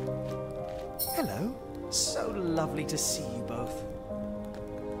 Hello. So lovely to see you both.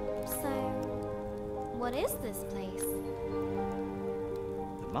 So, what is this place?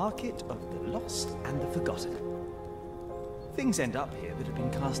 The market of the lost and the forgotten. Things end up here that have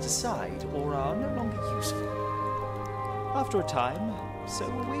been cast aside or are no longer useful. After a time, so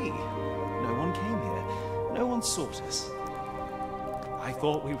were we. No one came here. No one sought us. I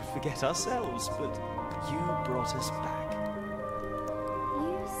thought we would forget ourselves, but you brought us back.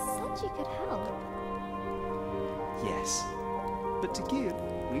 You said you could help. Yes, but to give,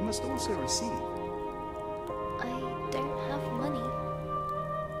 we must also receive. I don't have money.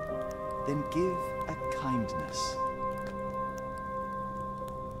 Then give a kindness.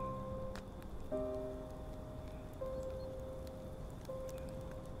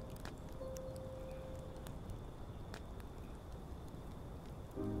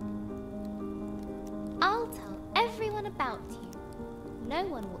 I'll tell everyone about you. No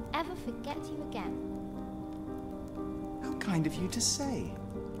one will ever forget you again. How kind of you to say.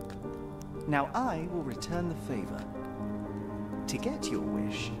 Now I will return the favor. To get your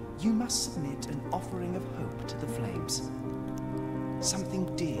wish, you must submit an offering of hope to the flames. Something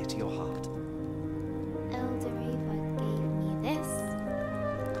dear to your heart. Elder Eva gave me this.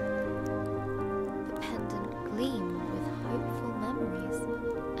 The pendant gleamed with hopeful memories.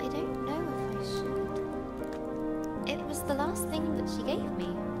 I don't know if I should. It was the last thing that she gave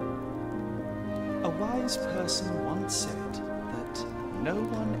me. A wise person once said that no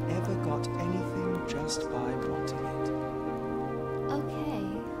one ever got anything just by wanting it. Okay.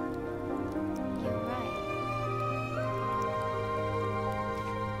 You're right.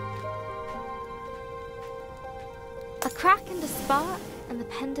 A crack and a spark, and the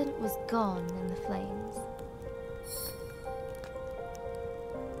pendant was gone in the flames.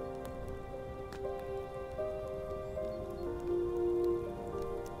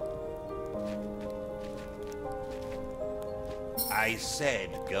 I said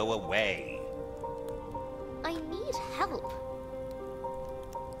go away. I need help.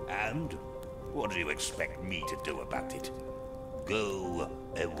 And? What do you expect me to do about it? Go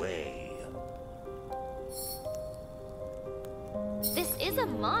away. This is a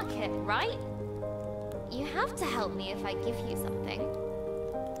market, right? You have to help me if I give you something.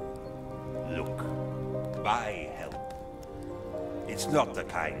 Look, my help. It's not the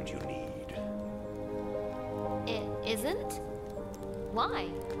kind you need. It isn't? Why?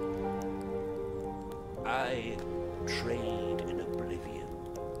 I trade in oblivion.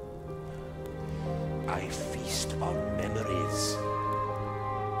 I feast on memories.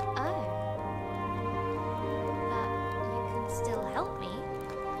 Oh. But you can still help me.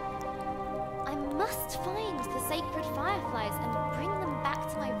 find the sacred fireflies and bring them back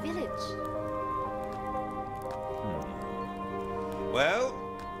to my village. Well,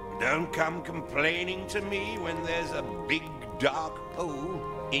 don't come complaining to me when there's a big dark hole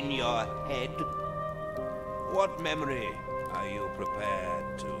in your head. What memory are you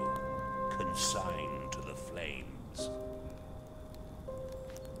prepared to consign to the flames?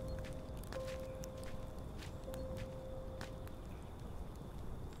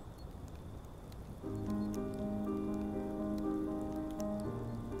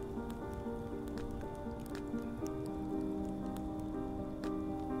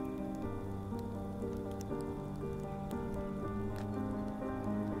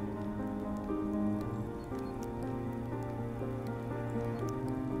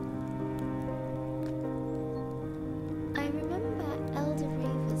 I remember Elder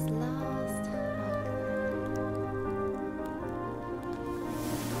Reaver's last hug.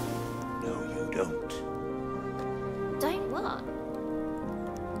 No, you don't. Don't what?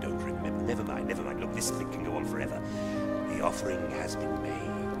 Don't remember. Never mind, never mind. Look, this thing can go on forever. The offering has been made.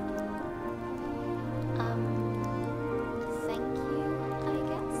 Thank you, I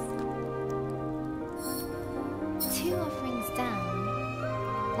guess. 2 offerings down.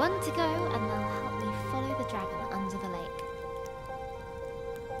 1 to go, and they'll help me follow the dragon under the lake.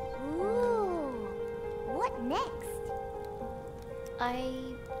 Ooh. What next? I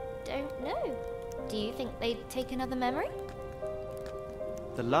don't know. Do you think they'd take another memory?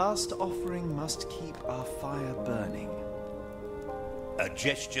 The last offering must keep our fire burning. A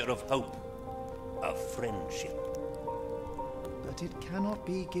gesture of hope, of friendship. But it cannot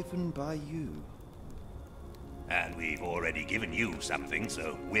be given by you. And we've already given you something,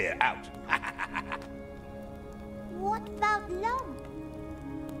 so we're out. What about Lump?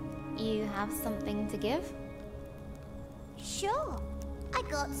 You have something to give? Sure. I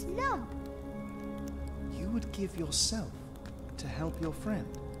got Lump. You would give yourself to help your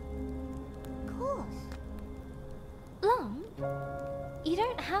friend. Of course. Lump, you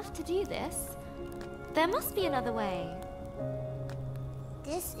don't have to do this. There must be another way.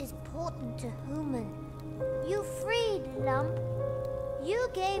 This is important to Human. You freed Lump. You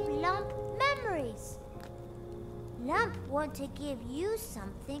gave Lump memories. Lump want to give you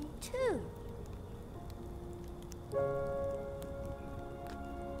something too.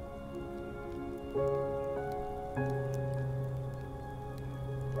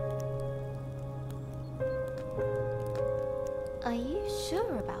 Are you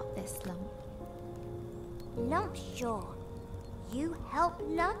sure about this, Lump? Lump sure. You help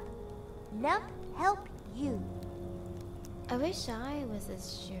Lump, Lump help you. I wish I was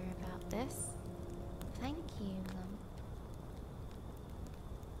as sure about this. Thank you, Lump.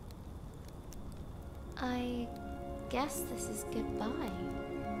 I guess this is goodbye.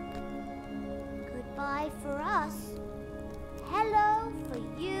 Goodbye for us. Hello for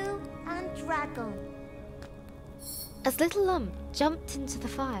you and Dragon. As little Lump jumped into the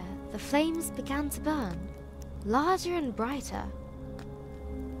fire, the flames began to burn, larger and brighter.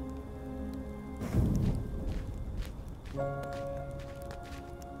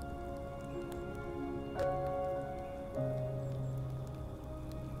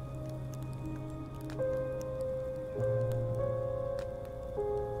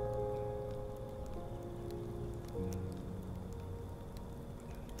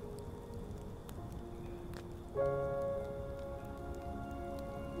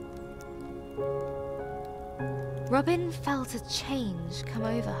 Robin felt a change come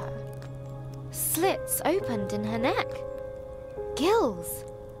over her. Slits opened in her neck. Gills!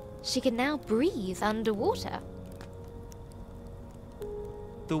 She could now breathe underwater.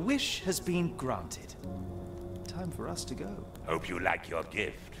 The wish has been granted. Time for us to go. Hope you like your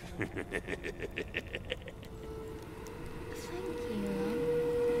gift. Thank you, Lump.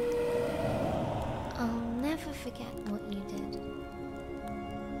 I'll never forget what you did.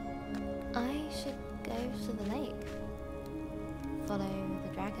 I should go to the lake. Follow the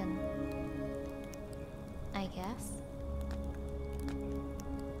dragon. I guess.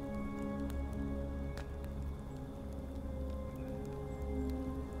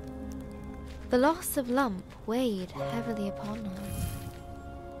 The loss of Lump weighed heavily upon her.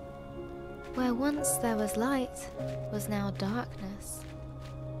 Where once there was light was now darkness.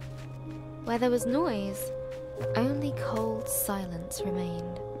 Where there was noise, only cold silence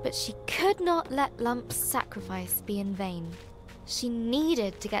remained. But she could not let Lump's sacrifice be in vain. She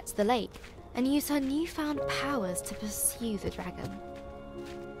needed to get to the lake and use her newfound powers to pursue the dragon.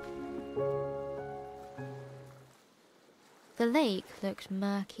 The lake looked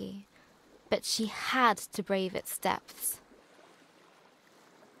murky, but she had to brave its depths.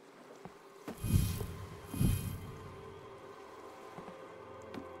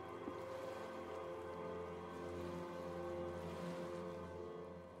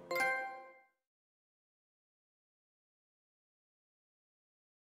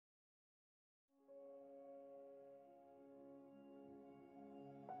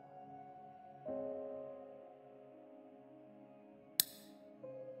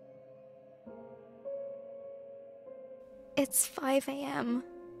 It's 5 a.m.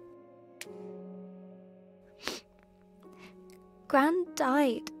 Gran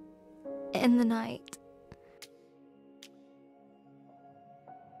died in the night.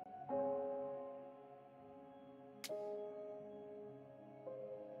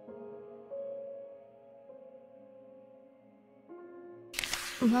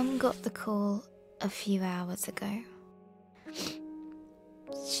 Mum got the call a few hours ago.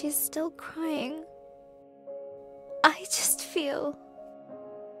 She's still crying. I just feel...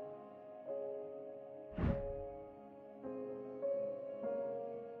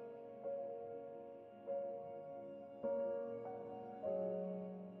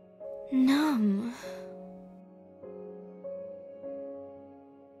 numb.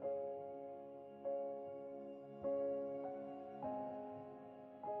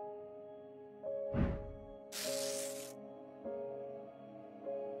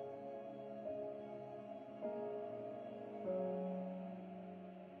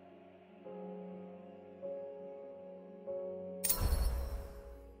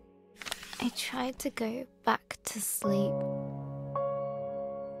 I tried to go back to sleep.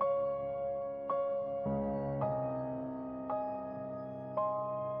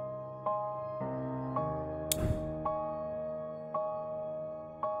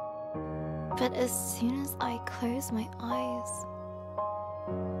 But as soon as I close my eyes,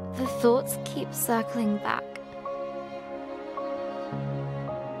 the thoughts keep circling back.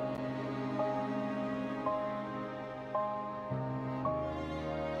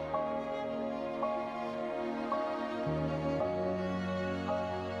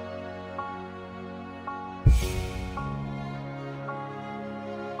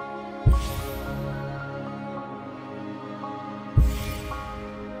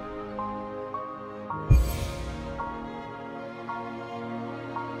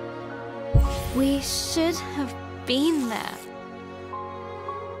 We should have been there.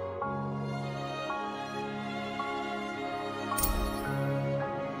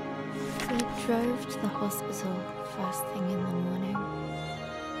 We drove to the hospital first thing in the morning.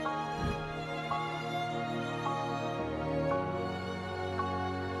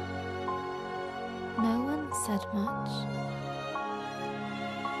 No one said much.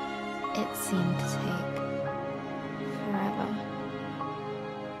 It seemed to take forever.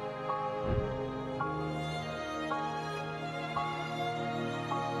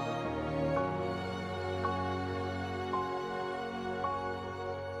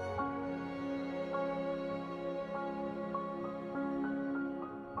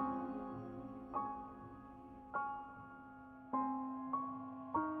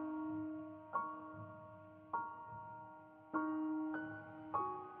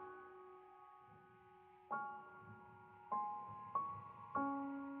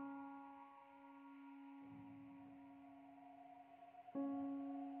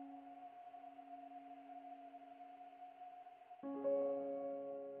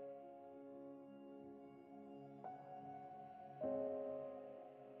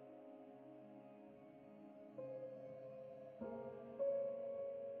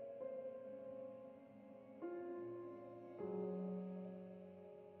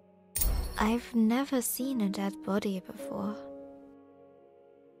 I've never seen a dead body before.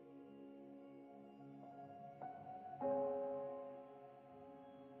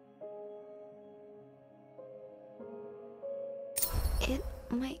 It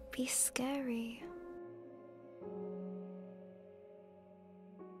might be scary.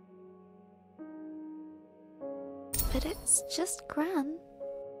 But it's just Gran.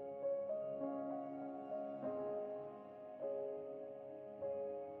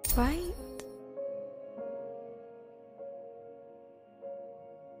 Right?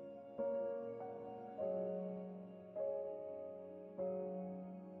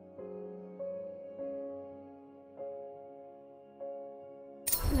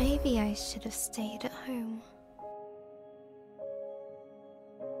 Maybe I should have stayed at home.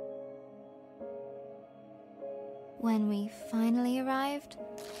 When we finally arrived,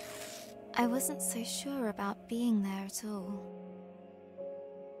 I wasn't so sure about being there at all.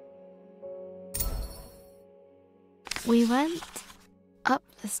 We went up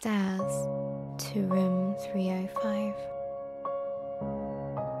the stairs to room 305.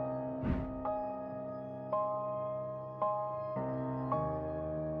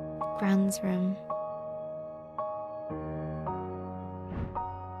 Gran's room.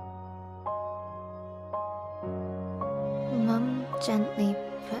 Mum gently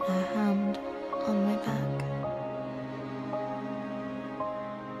put her hand on my back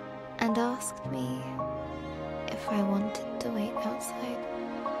and asked me if I wanted to wait outside.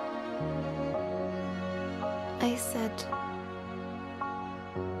 I said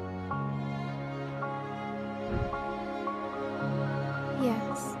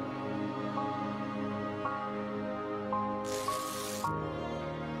Yes.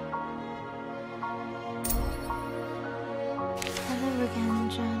 Hello again,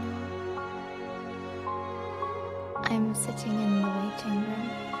 Journal. I'm sitting in the waiting room.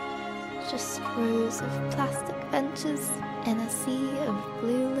 Just rows of plastic benches in a sea of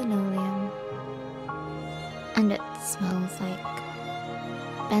blue linoleum. And it smells like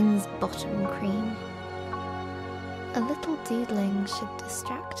Ben's bottom cream. A little doodling should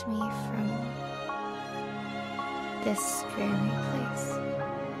distract me from this dreary place.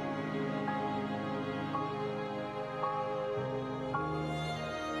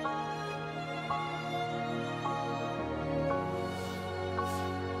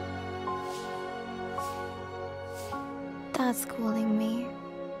 Dad's calling me.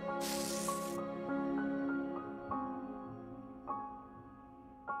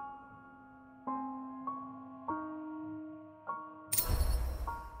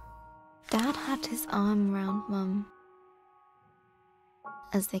 Dad had his arm round Mum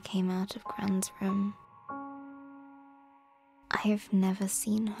as they came out of Gran's room. I've never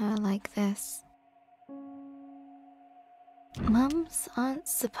seen her like this. Mums aren't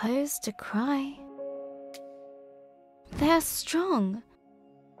supposed to cry. They're strong.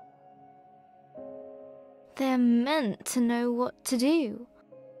 They're meant to know what to do.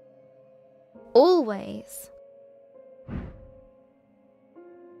 Always.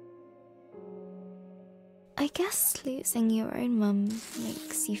 I guess losing your own mum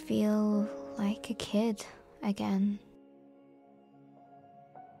makes you feel like a kid again.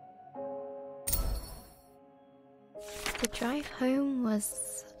 The drive home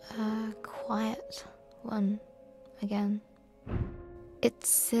was a quiet one again. It's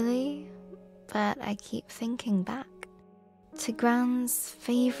silly, but I keep thinking back to Gran's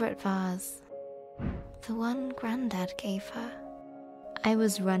favourite vase, the one Grandad gave her. I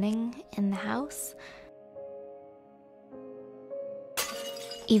was running in the house,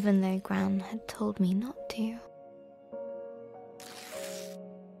 even though Gran had told me not to.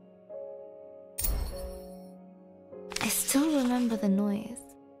 I still remember the noise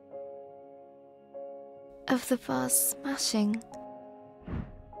of the vase smashing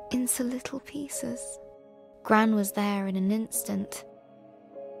into little pieces. Gran was there in an instant.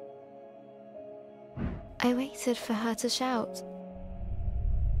 I waited for her to shout.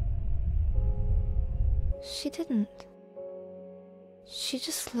 She didn't. She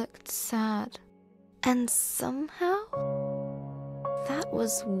just looked sad. And somehow, that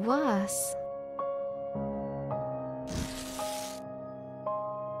was worse.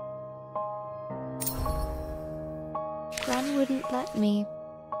 Gran wouldn't let me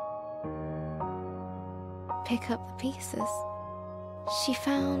pick up the pieces. She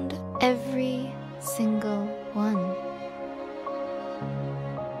found every single one.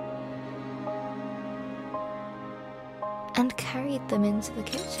 And carried them into the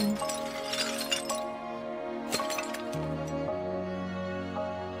kitchen.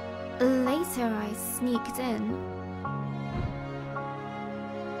 Later I sneaked in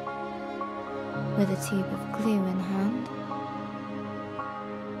with a tube of glue in hand.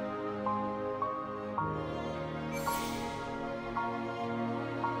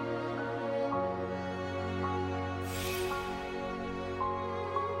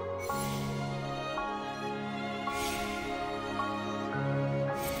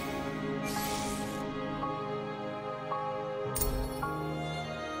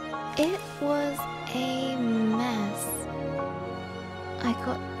 It was a mess. I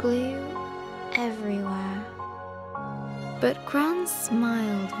got glue everywhere. But Gran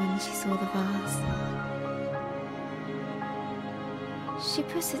smiled when she saw the vase. She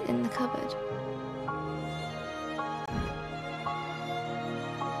put it in the cupboard.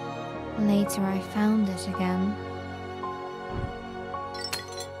 Later I found it again.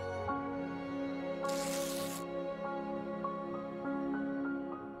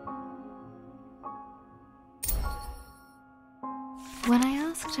 When I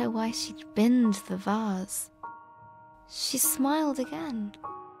asked her why she'd binned the vase, she smiled again.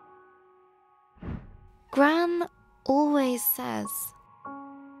 Gran always says,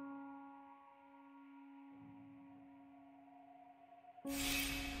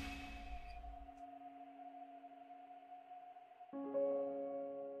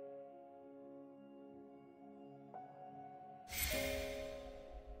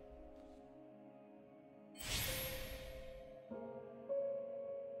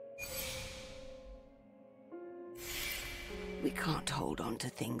 We can't hold on to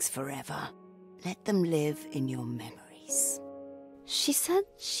things forever. Let them live in your memories. She said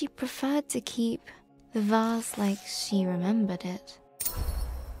she preferred to keep the vase like she remembered it.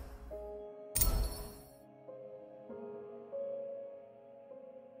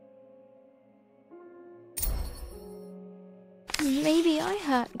 Maybe I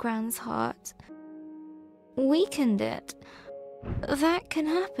hurt Gran's heart. Weakened it. That can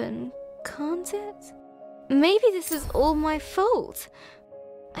happen, can't it? Maybe this is all my fault.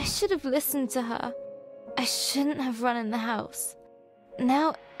 I should have listened to her. I shouldn't have run in the house.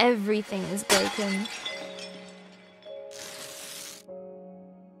 Now everything is broken.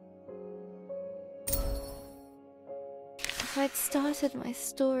 If I'd started my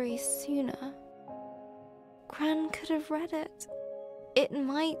story sooner, Gran could have read it. It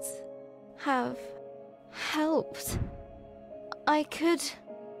might have helped. I could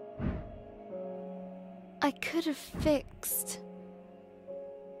have fixed.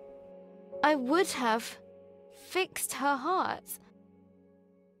 I would have fixed her heart.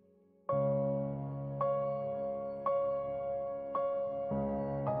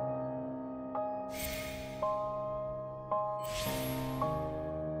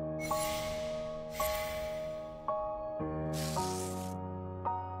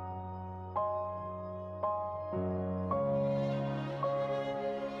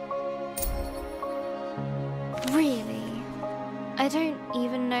 Really, I don't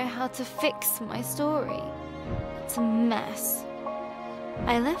even know how to fix my story. It's a mess.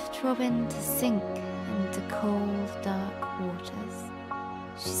 I left Robin to sink into cold, dark waters.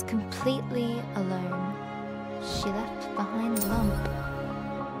 She's completely alone. She left behind Lump,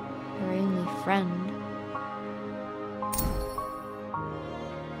 her only friend.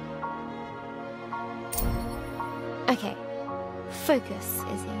 Okay, focus,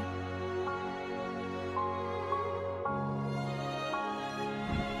 Izzy.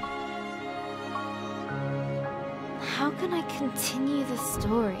 How can I continue the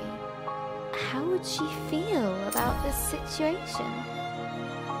story? How would she feel about this situation?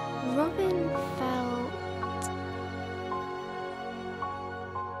 Robin felt...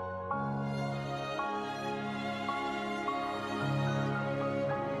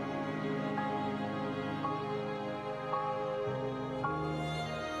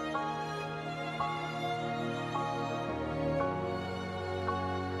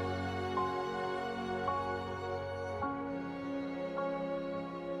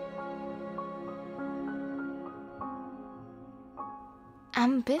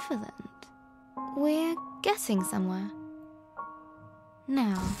 ambivalent. We're getting somewhere.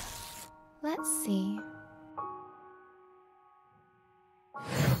 Now, let's see.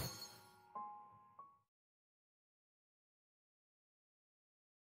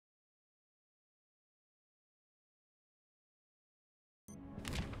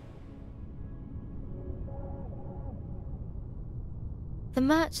 The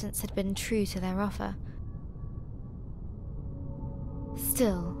merchants had been true to their offer.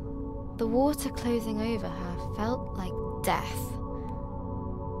 Still, the water closing over her felt like death.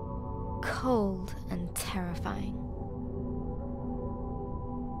 Cold and terrifying.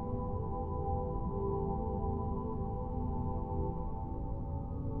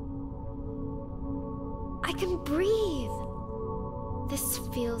 I can breathe! This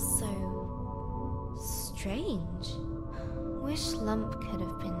feels so... strange. Wish Lump could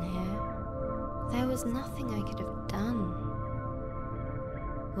have been here. There was nothing I could have done.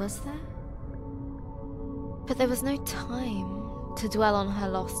 Was there? But there was no time to dwell on her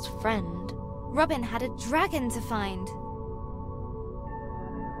lost friend. Robin had a dragon to find.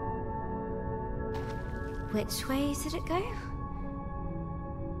 Which way did it go?